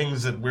kind of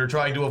things that we're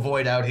trying to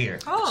avoid out here.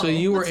 Oh, So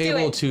you were let's do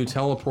able it. to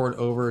teleport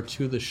over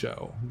to the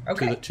show,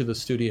 Okay. to the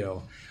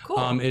studio.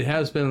 Cool. It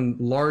has been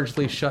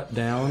largely shut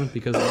down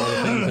because of all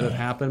the things that have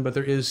happened, but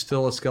there is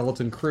still a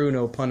skeleton crew,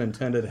 no pun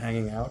intended,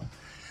 hanging out.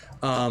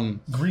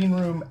 Green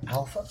Room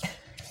Alpha.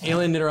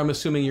 Alien Knitter, I'm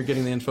assuming you're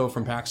getting the info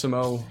from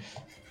Paximo,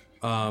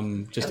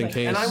 just in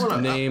case. And I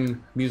wanna-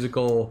 Name,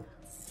 musical.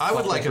 I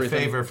would like a everything.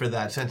 favor for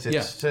that, since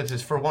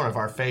it's for one of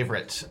our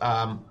favorites.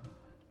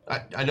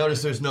 I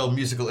noticed there's no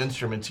musical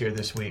instruments here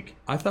this week.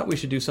 I thought we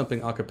should do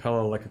something a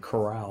cappella, like a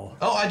chorale.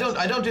 Oh, I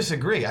don't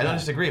disagree. I don't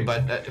disagree.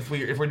 But if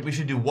we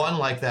should do one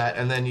like that,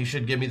 and then you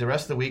should give me the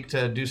rest of the week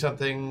to do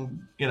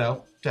something,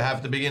 to have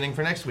at the beginning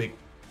for next week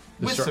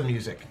with some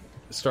music.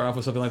 Start off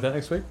with something like that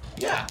next week.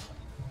 Yeah.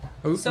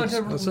 Oh, So let's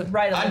to say-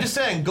 write a I'm just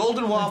saying,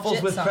 golden waffles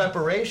legit with song.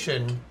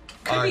 preparation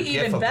Could are be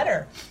even gifable.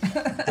 better.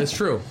 That's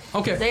true.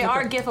 Okay. They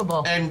are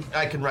gifable. And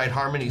I can write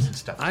harmonies and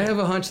stuff. I have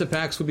a hunch that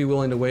Pax would be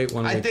willing to wait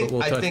one week, but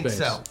we'll touch think base.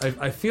 so.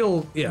 I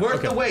feel, yeah. Worth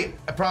okay. the wait,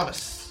 I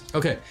promise.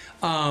 Okay,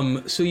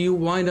 so you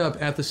wind up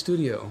at the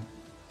studio,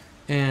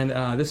 and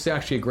this is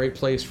actually a great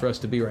place for us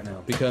to be right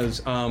now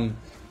because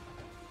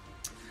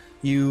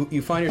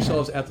you find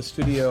yourselves at the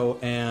studio,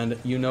 and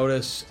you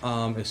notice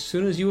as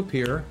soon as you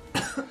appear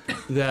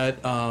that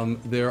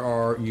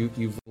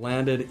you've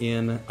landed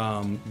in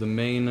the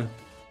main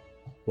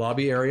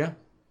lobby area,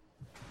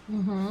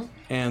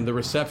 and the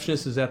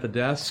receptionist is at the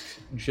desk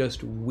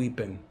just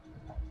weeping.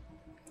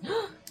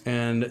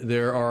 And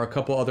there are a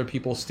couple other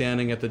people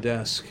standing at the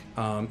desk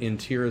in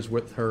tears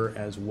with her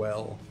as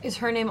well. Is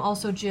her name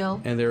also Jill?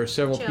 And there are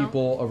several Jill.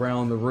 people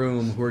around the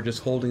room who are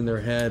just holding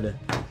their head.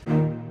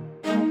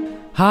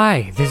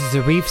 Hi, this is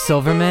Arif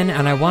Silverman,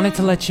 and I wanted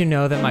to let you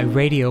know that my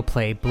radio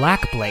play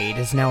Black Blade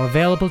is now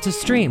available to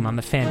stream on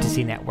the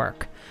Fantasy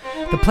Network.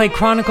 The play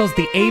chronicles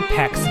the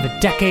apex of a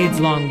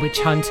decades-long witch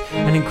hunt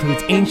and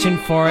includes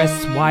ancient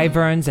forests,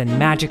 wyverns, and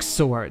magic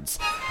swords.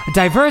 A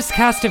diverse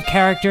cast of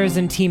characters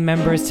and team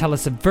members tell a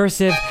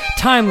subversive,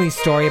 timely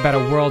story about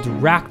a world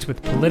racked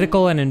with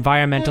political and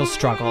environmental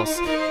struggles.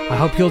 I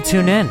hope you'll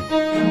tune in.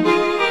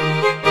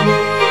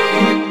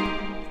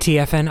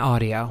 TFN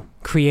Audio.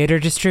 Creator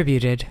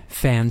distributed,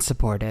 fan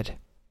supported.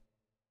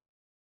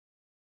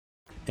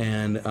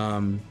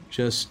 And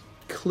just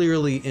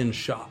clearly in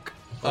shock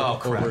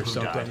over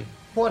something.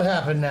 What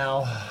happened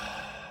now?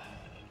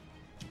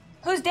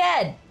 Who's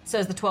dead?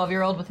 Says the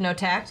 12-year-old with no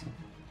tact.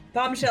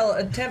 Bombshell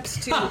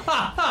attempts to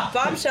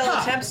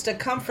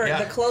comfort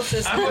the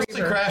closest. I'm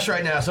mostly Crash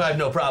right now, so I have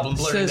no problem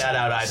blurting that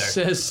out either.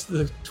 Says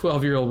the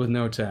 12-year-old with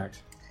no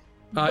tact.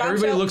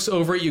 Everybody looks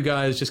over at you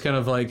guys, just kind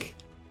of like,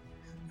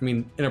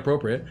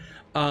 inappropriate.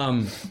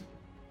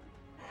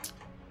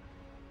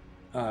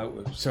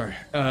 Sorry.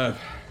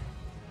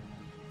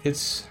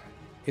 It's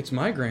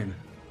Migraine.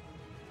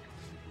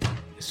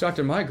 It's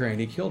Dr. Migraine.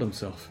 He killed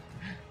himself.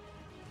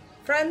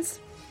 Friends,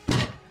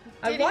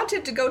 I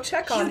wanted to go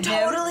check on him.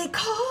 Totally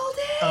called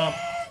it.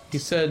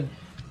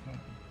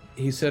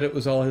 He said it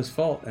was all his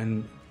fault,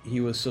 and he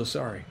was so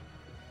sorry.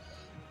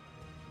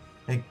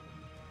 Hey,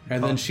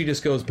 and then she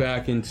just goes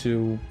back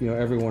into,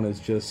 everyone is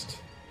just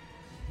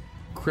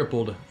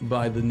crippled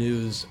by the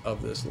news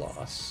of this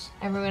loss.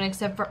 Everyone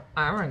except for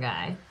Armor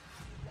Guy.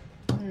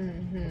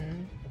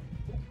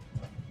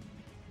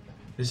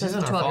 This Says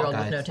isn't the our 12-year-old fault, with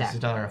guys. no This tact.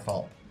 is not our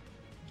fault.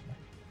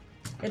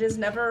 It is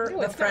never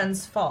the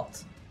friend's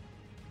fault.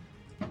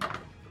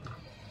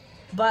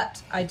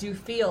 But I do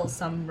feel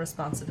some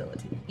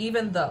responsibility,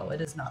 even though it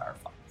is not our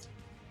fault.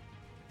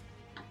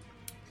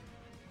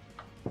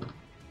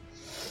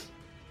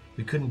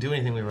 We couldn't do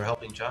anything. We were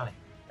helping Johnny.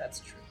 That's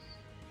true.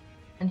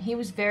 And he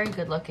was very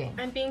good looking.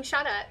 I'm being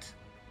shot at.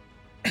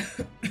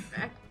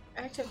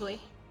 Actively.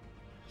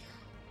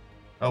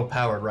 Oh,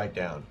 powered right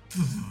down.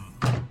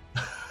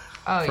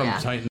 Oh, From yeah.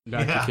 Titan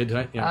back to Kid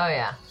Titan.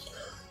 Yeah.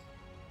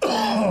 Oh,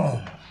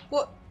 yeah.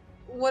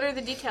 What are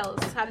the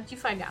details? How did you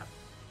find out?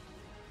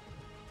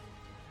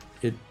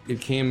 It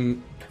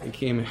came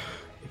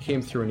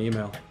through an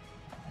email.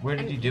 Where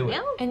did you do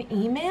it? An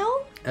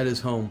email? At his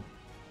home.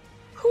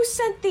 Who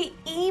sent the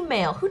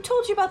email? Who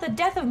told you about the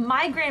death of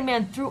Migraine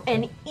Man through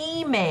an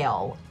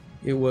email?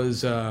 It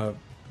was I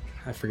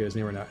forget his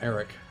name right now.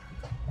 Eric.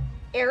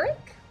 Eric?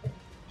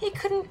 He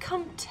couldn't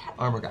come.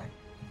 Armor guy.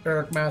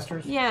 Eric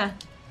Masters. Yeah.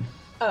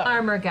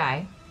 Armor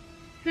guy.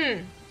 Well,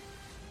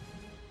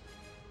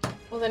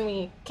 then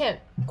we can't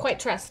quite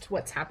trust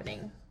what's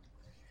happening.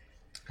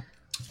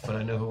 But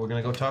I know who we're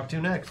gonna go talk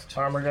to next.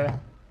 Armor guy.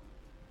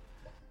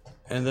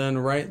 And then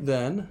right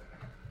then,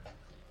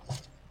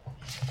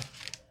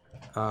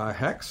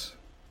 Hex,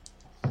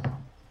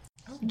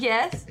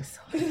 Yes.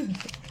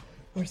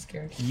 We're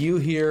scared. you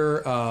hear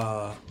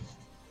a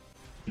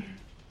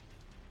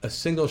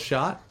single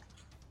shot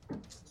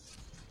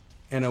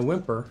and a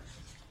whimper.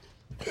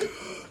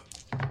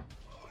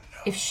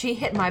 If she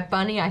hit my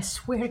bunny, I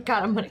swear to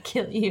God, I'm gonna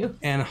kill you.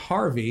 And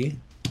Harvey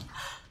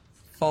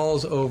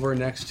falls over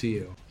next to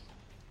you.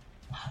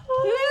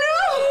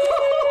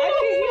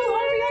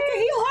 I can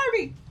heal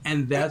Harvey.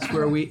 And that's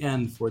where we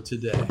end for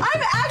today. I'm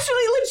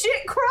actually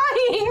legit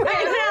crying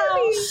right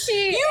now.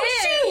 She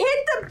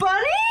hit the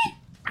bunny?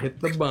 Hit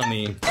the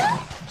bunny.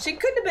 She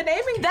couldn't have been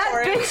aiming That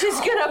for it. bitch is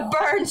gonna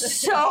burn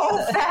so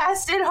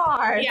fast and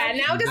hard. Yeah,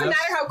 now it doesn't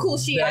matter how cool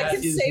she is. That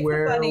is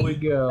where we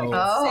go. Save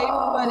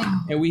the bunny.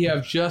 And we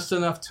have just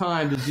enough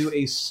time to do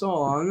a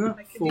song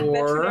for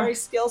Veterinary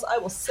skills. I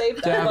will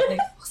save that bunny.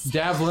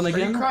 Davlin Are you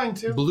again. crying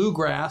too?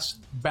 Bluegrass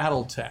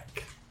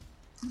Battletech.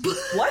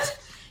 What?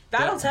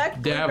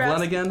 Battletech?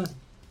 Davlin again.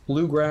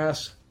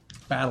 Bluegrass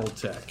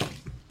Battletech.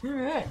 All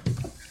right.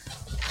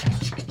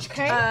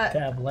 Okay.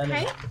 Dab Lenny.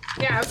 Okay.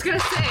 Yeah, I was gonna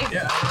say.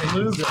 Yeah,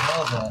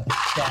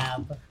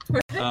 Dab.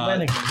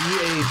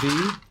 DAV.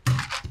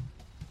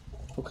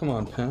 Oh, come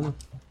on, pen.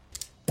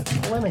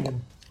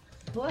 Flanagan.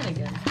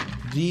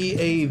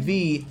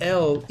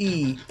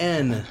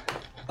 DAVLEN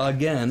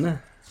again.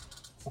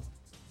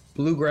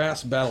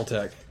 Bluegrass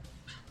Battletech.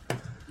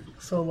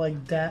 So like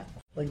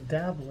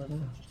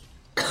dabbling.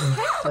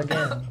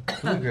 Again.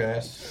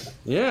 Bluegrass.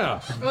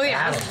 Yeah. Oh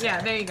yeah,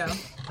 yeah. There you go.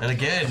 And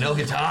again, no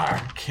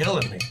guitar.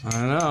 Killing me.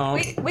 I know.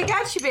 We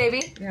got you,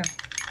 baby. Yeah.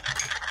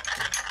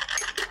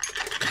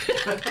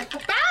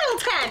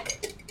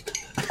 Battletech.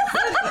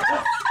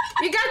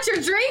 You got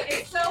your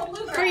drink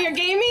for your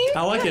gaming,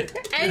 I like it.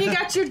 and you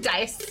got your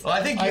dice. Well,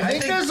 I think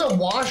there's a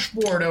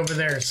washboard over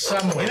there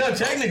somewhere. You know,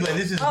 technically,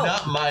 this is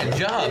not my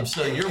job,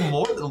 so you're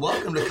more than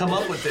welcome to come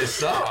up with this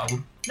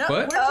song. No,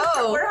 What?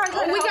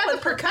 we We got the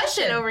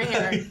percussion over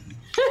here.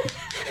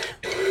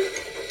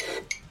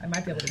 I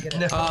might be able to get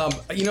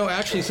it. You know,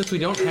 actually, since we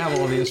don't have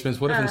all the instruments,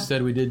 what if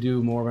instead we did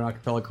do more of an a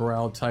cappella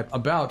chorale type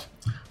about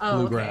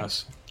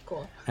bluegrass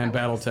Cool. and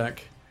Battletech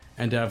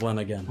and Davlin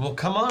again? Well,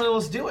 come on and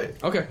let's do it.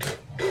 Okay.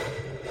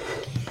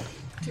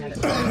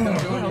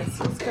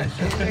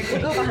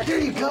 There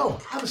you go.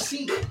 Have a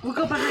seat. We'll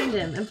go behind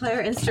him and play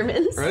our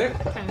instruments. Ready?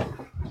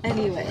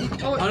 Anyway.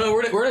 Oh no,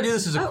 we're gonna do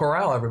this as a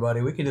chorale,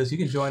 everybody. We can you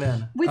can join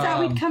in. We thought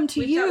we'd come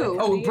to you.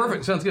 Oh,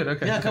 perfect. Sounds good.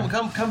 Okay. Yeah,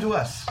 come to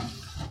us.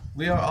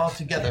 We are all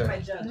together.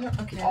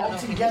 Okay. All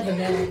together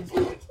now.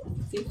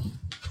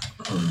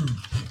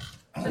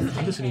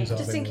 I'm just gonna use all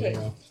Just in there we case.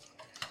 go.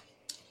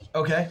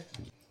 Okay.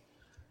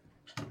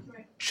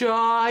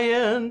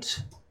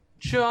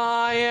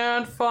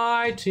 Giant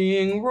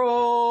fighting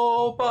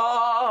robots.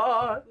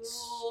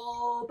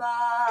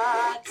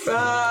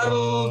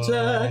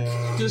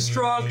 Battletech,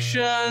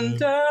 destruction,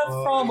 death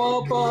from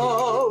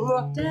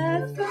above.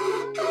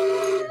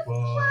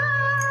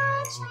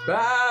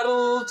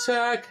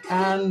 Battletech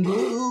and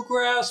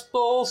bluegrass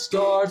both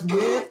start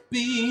with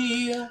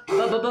B.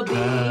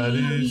 That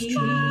is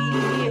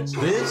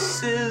true.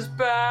 This is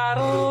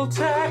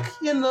Battletech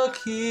in the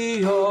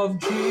key of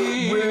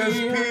G. With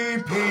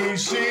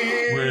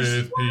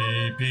PPC.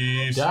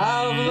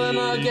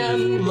 Davlin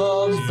again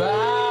loves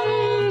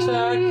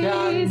Battletech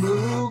and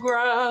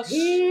bluegrass.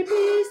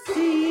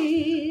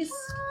 EBCs.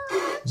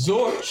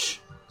 Zorch,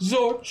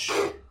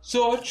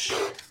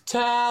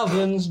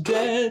 Talon's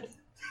dead.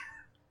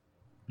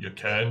 You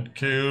can't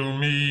kill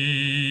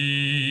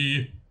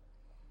me.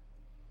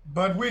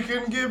 But we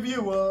can give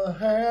you a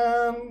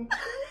hand.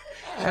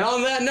 And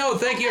on that note,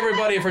 thank you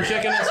everybody for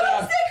checking us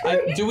out.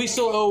 Do we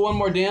still owe one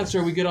more dance, or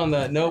are we good on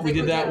that? Nope, we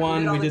did that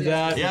one. We did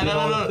that. Yeah, we did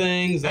all the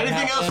things. That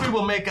Anything else happened. we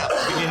will make up.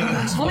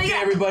 Okay,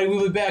 everybody,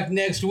 we'll be back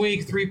next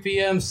week, 3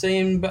 p.m.,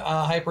 same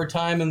hyper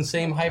time and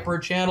same hyper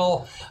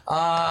channel.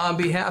 On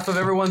behalf of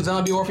everyone,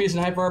 Zombie Orpheus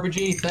and Hyper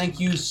RPG, thank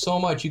you so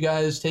much. You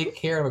guys take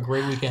care. Have a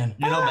great weekend.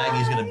 You know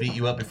Maggie's gonna beat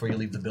you up before you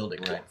leave the building,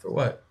 right? For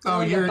what?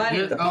 Oh,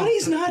 the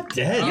buddy's not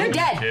dead. You're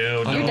dead.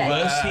 Killed You're dead.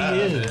 Unless he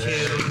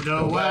is. Killed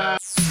the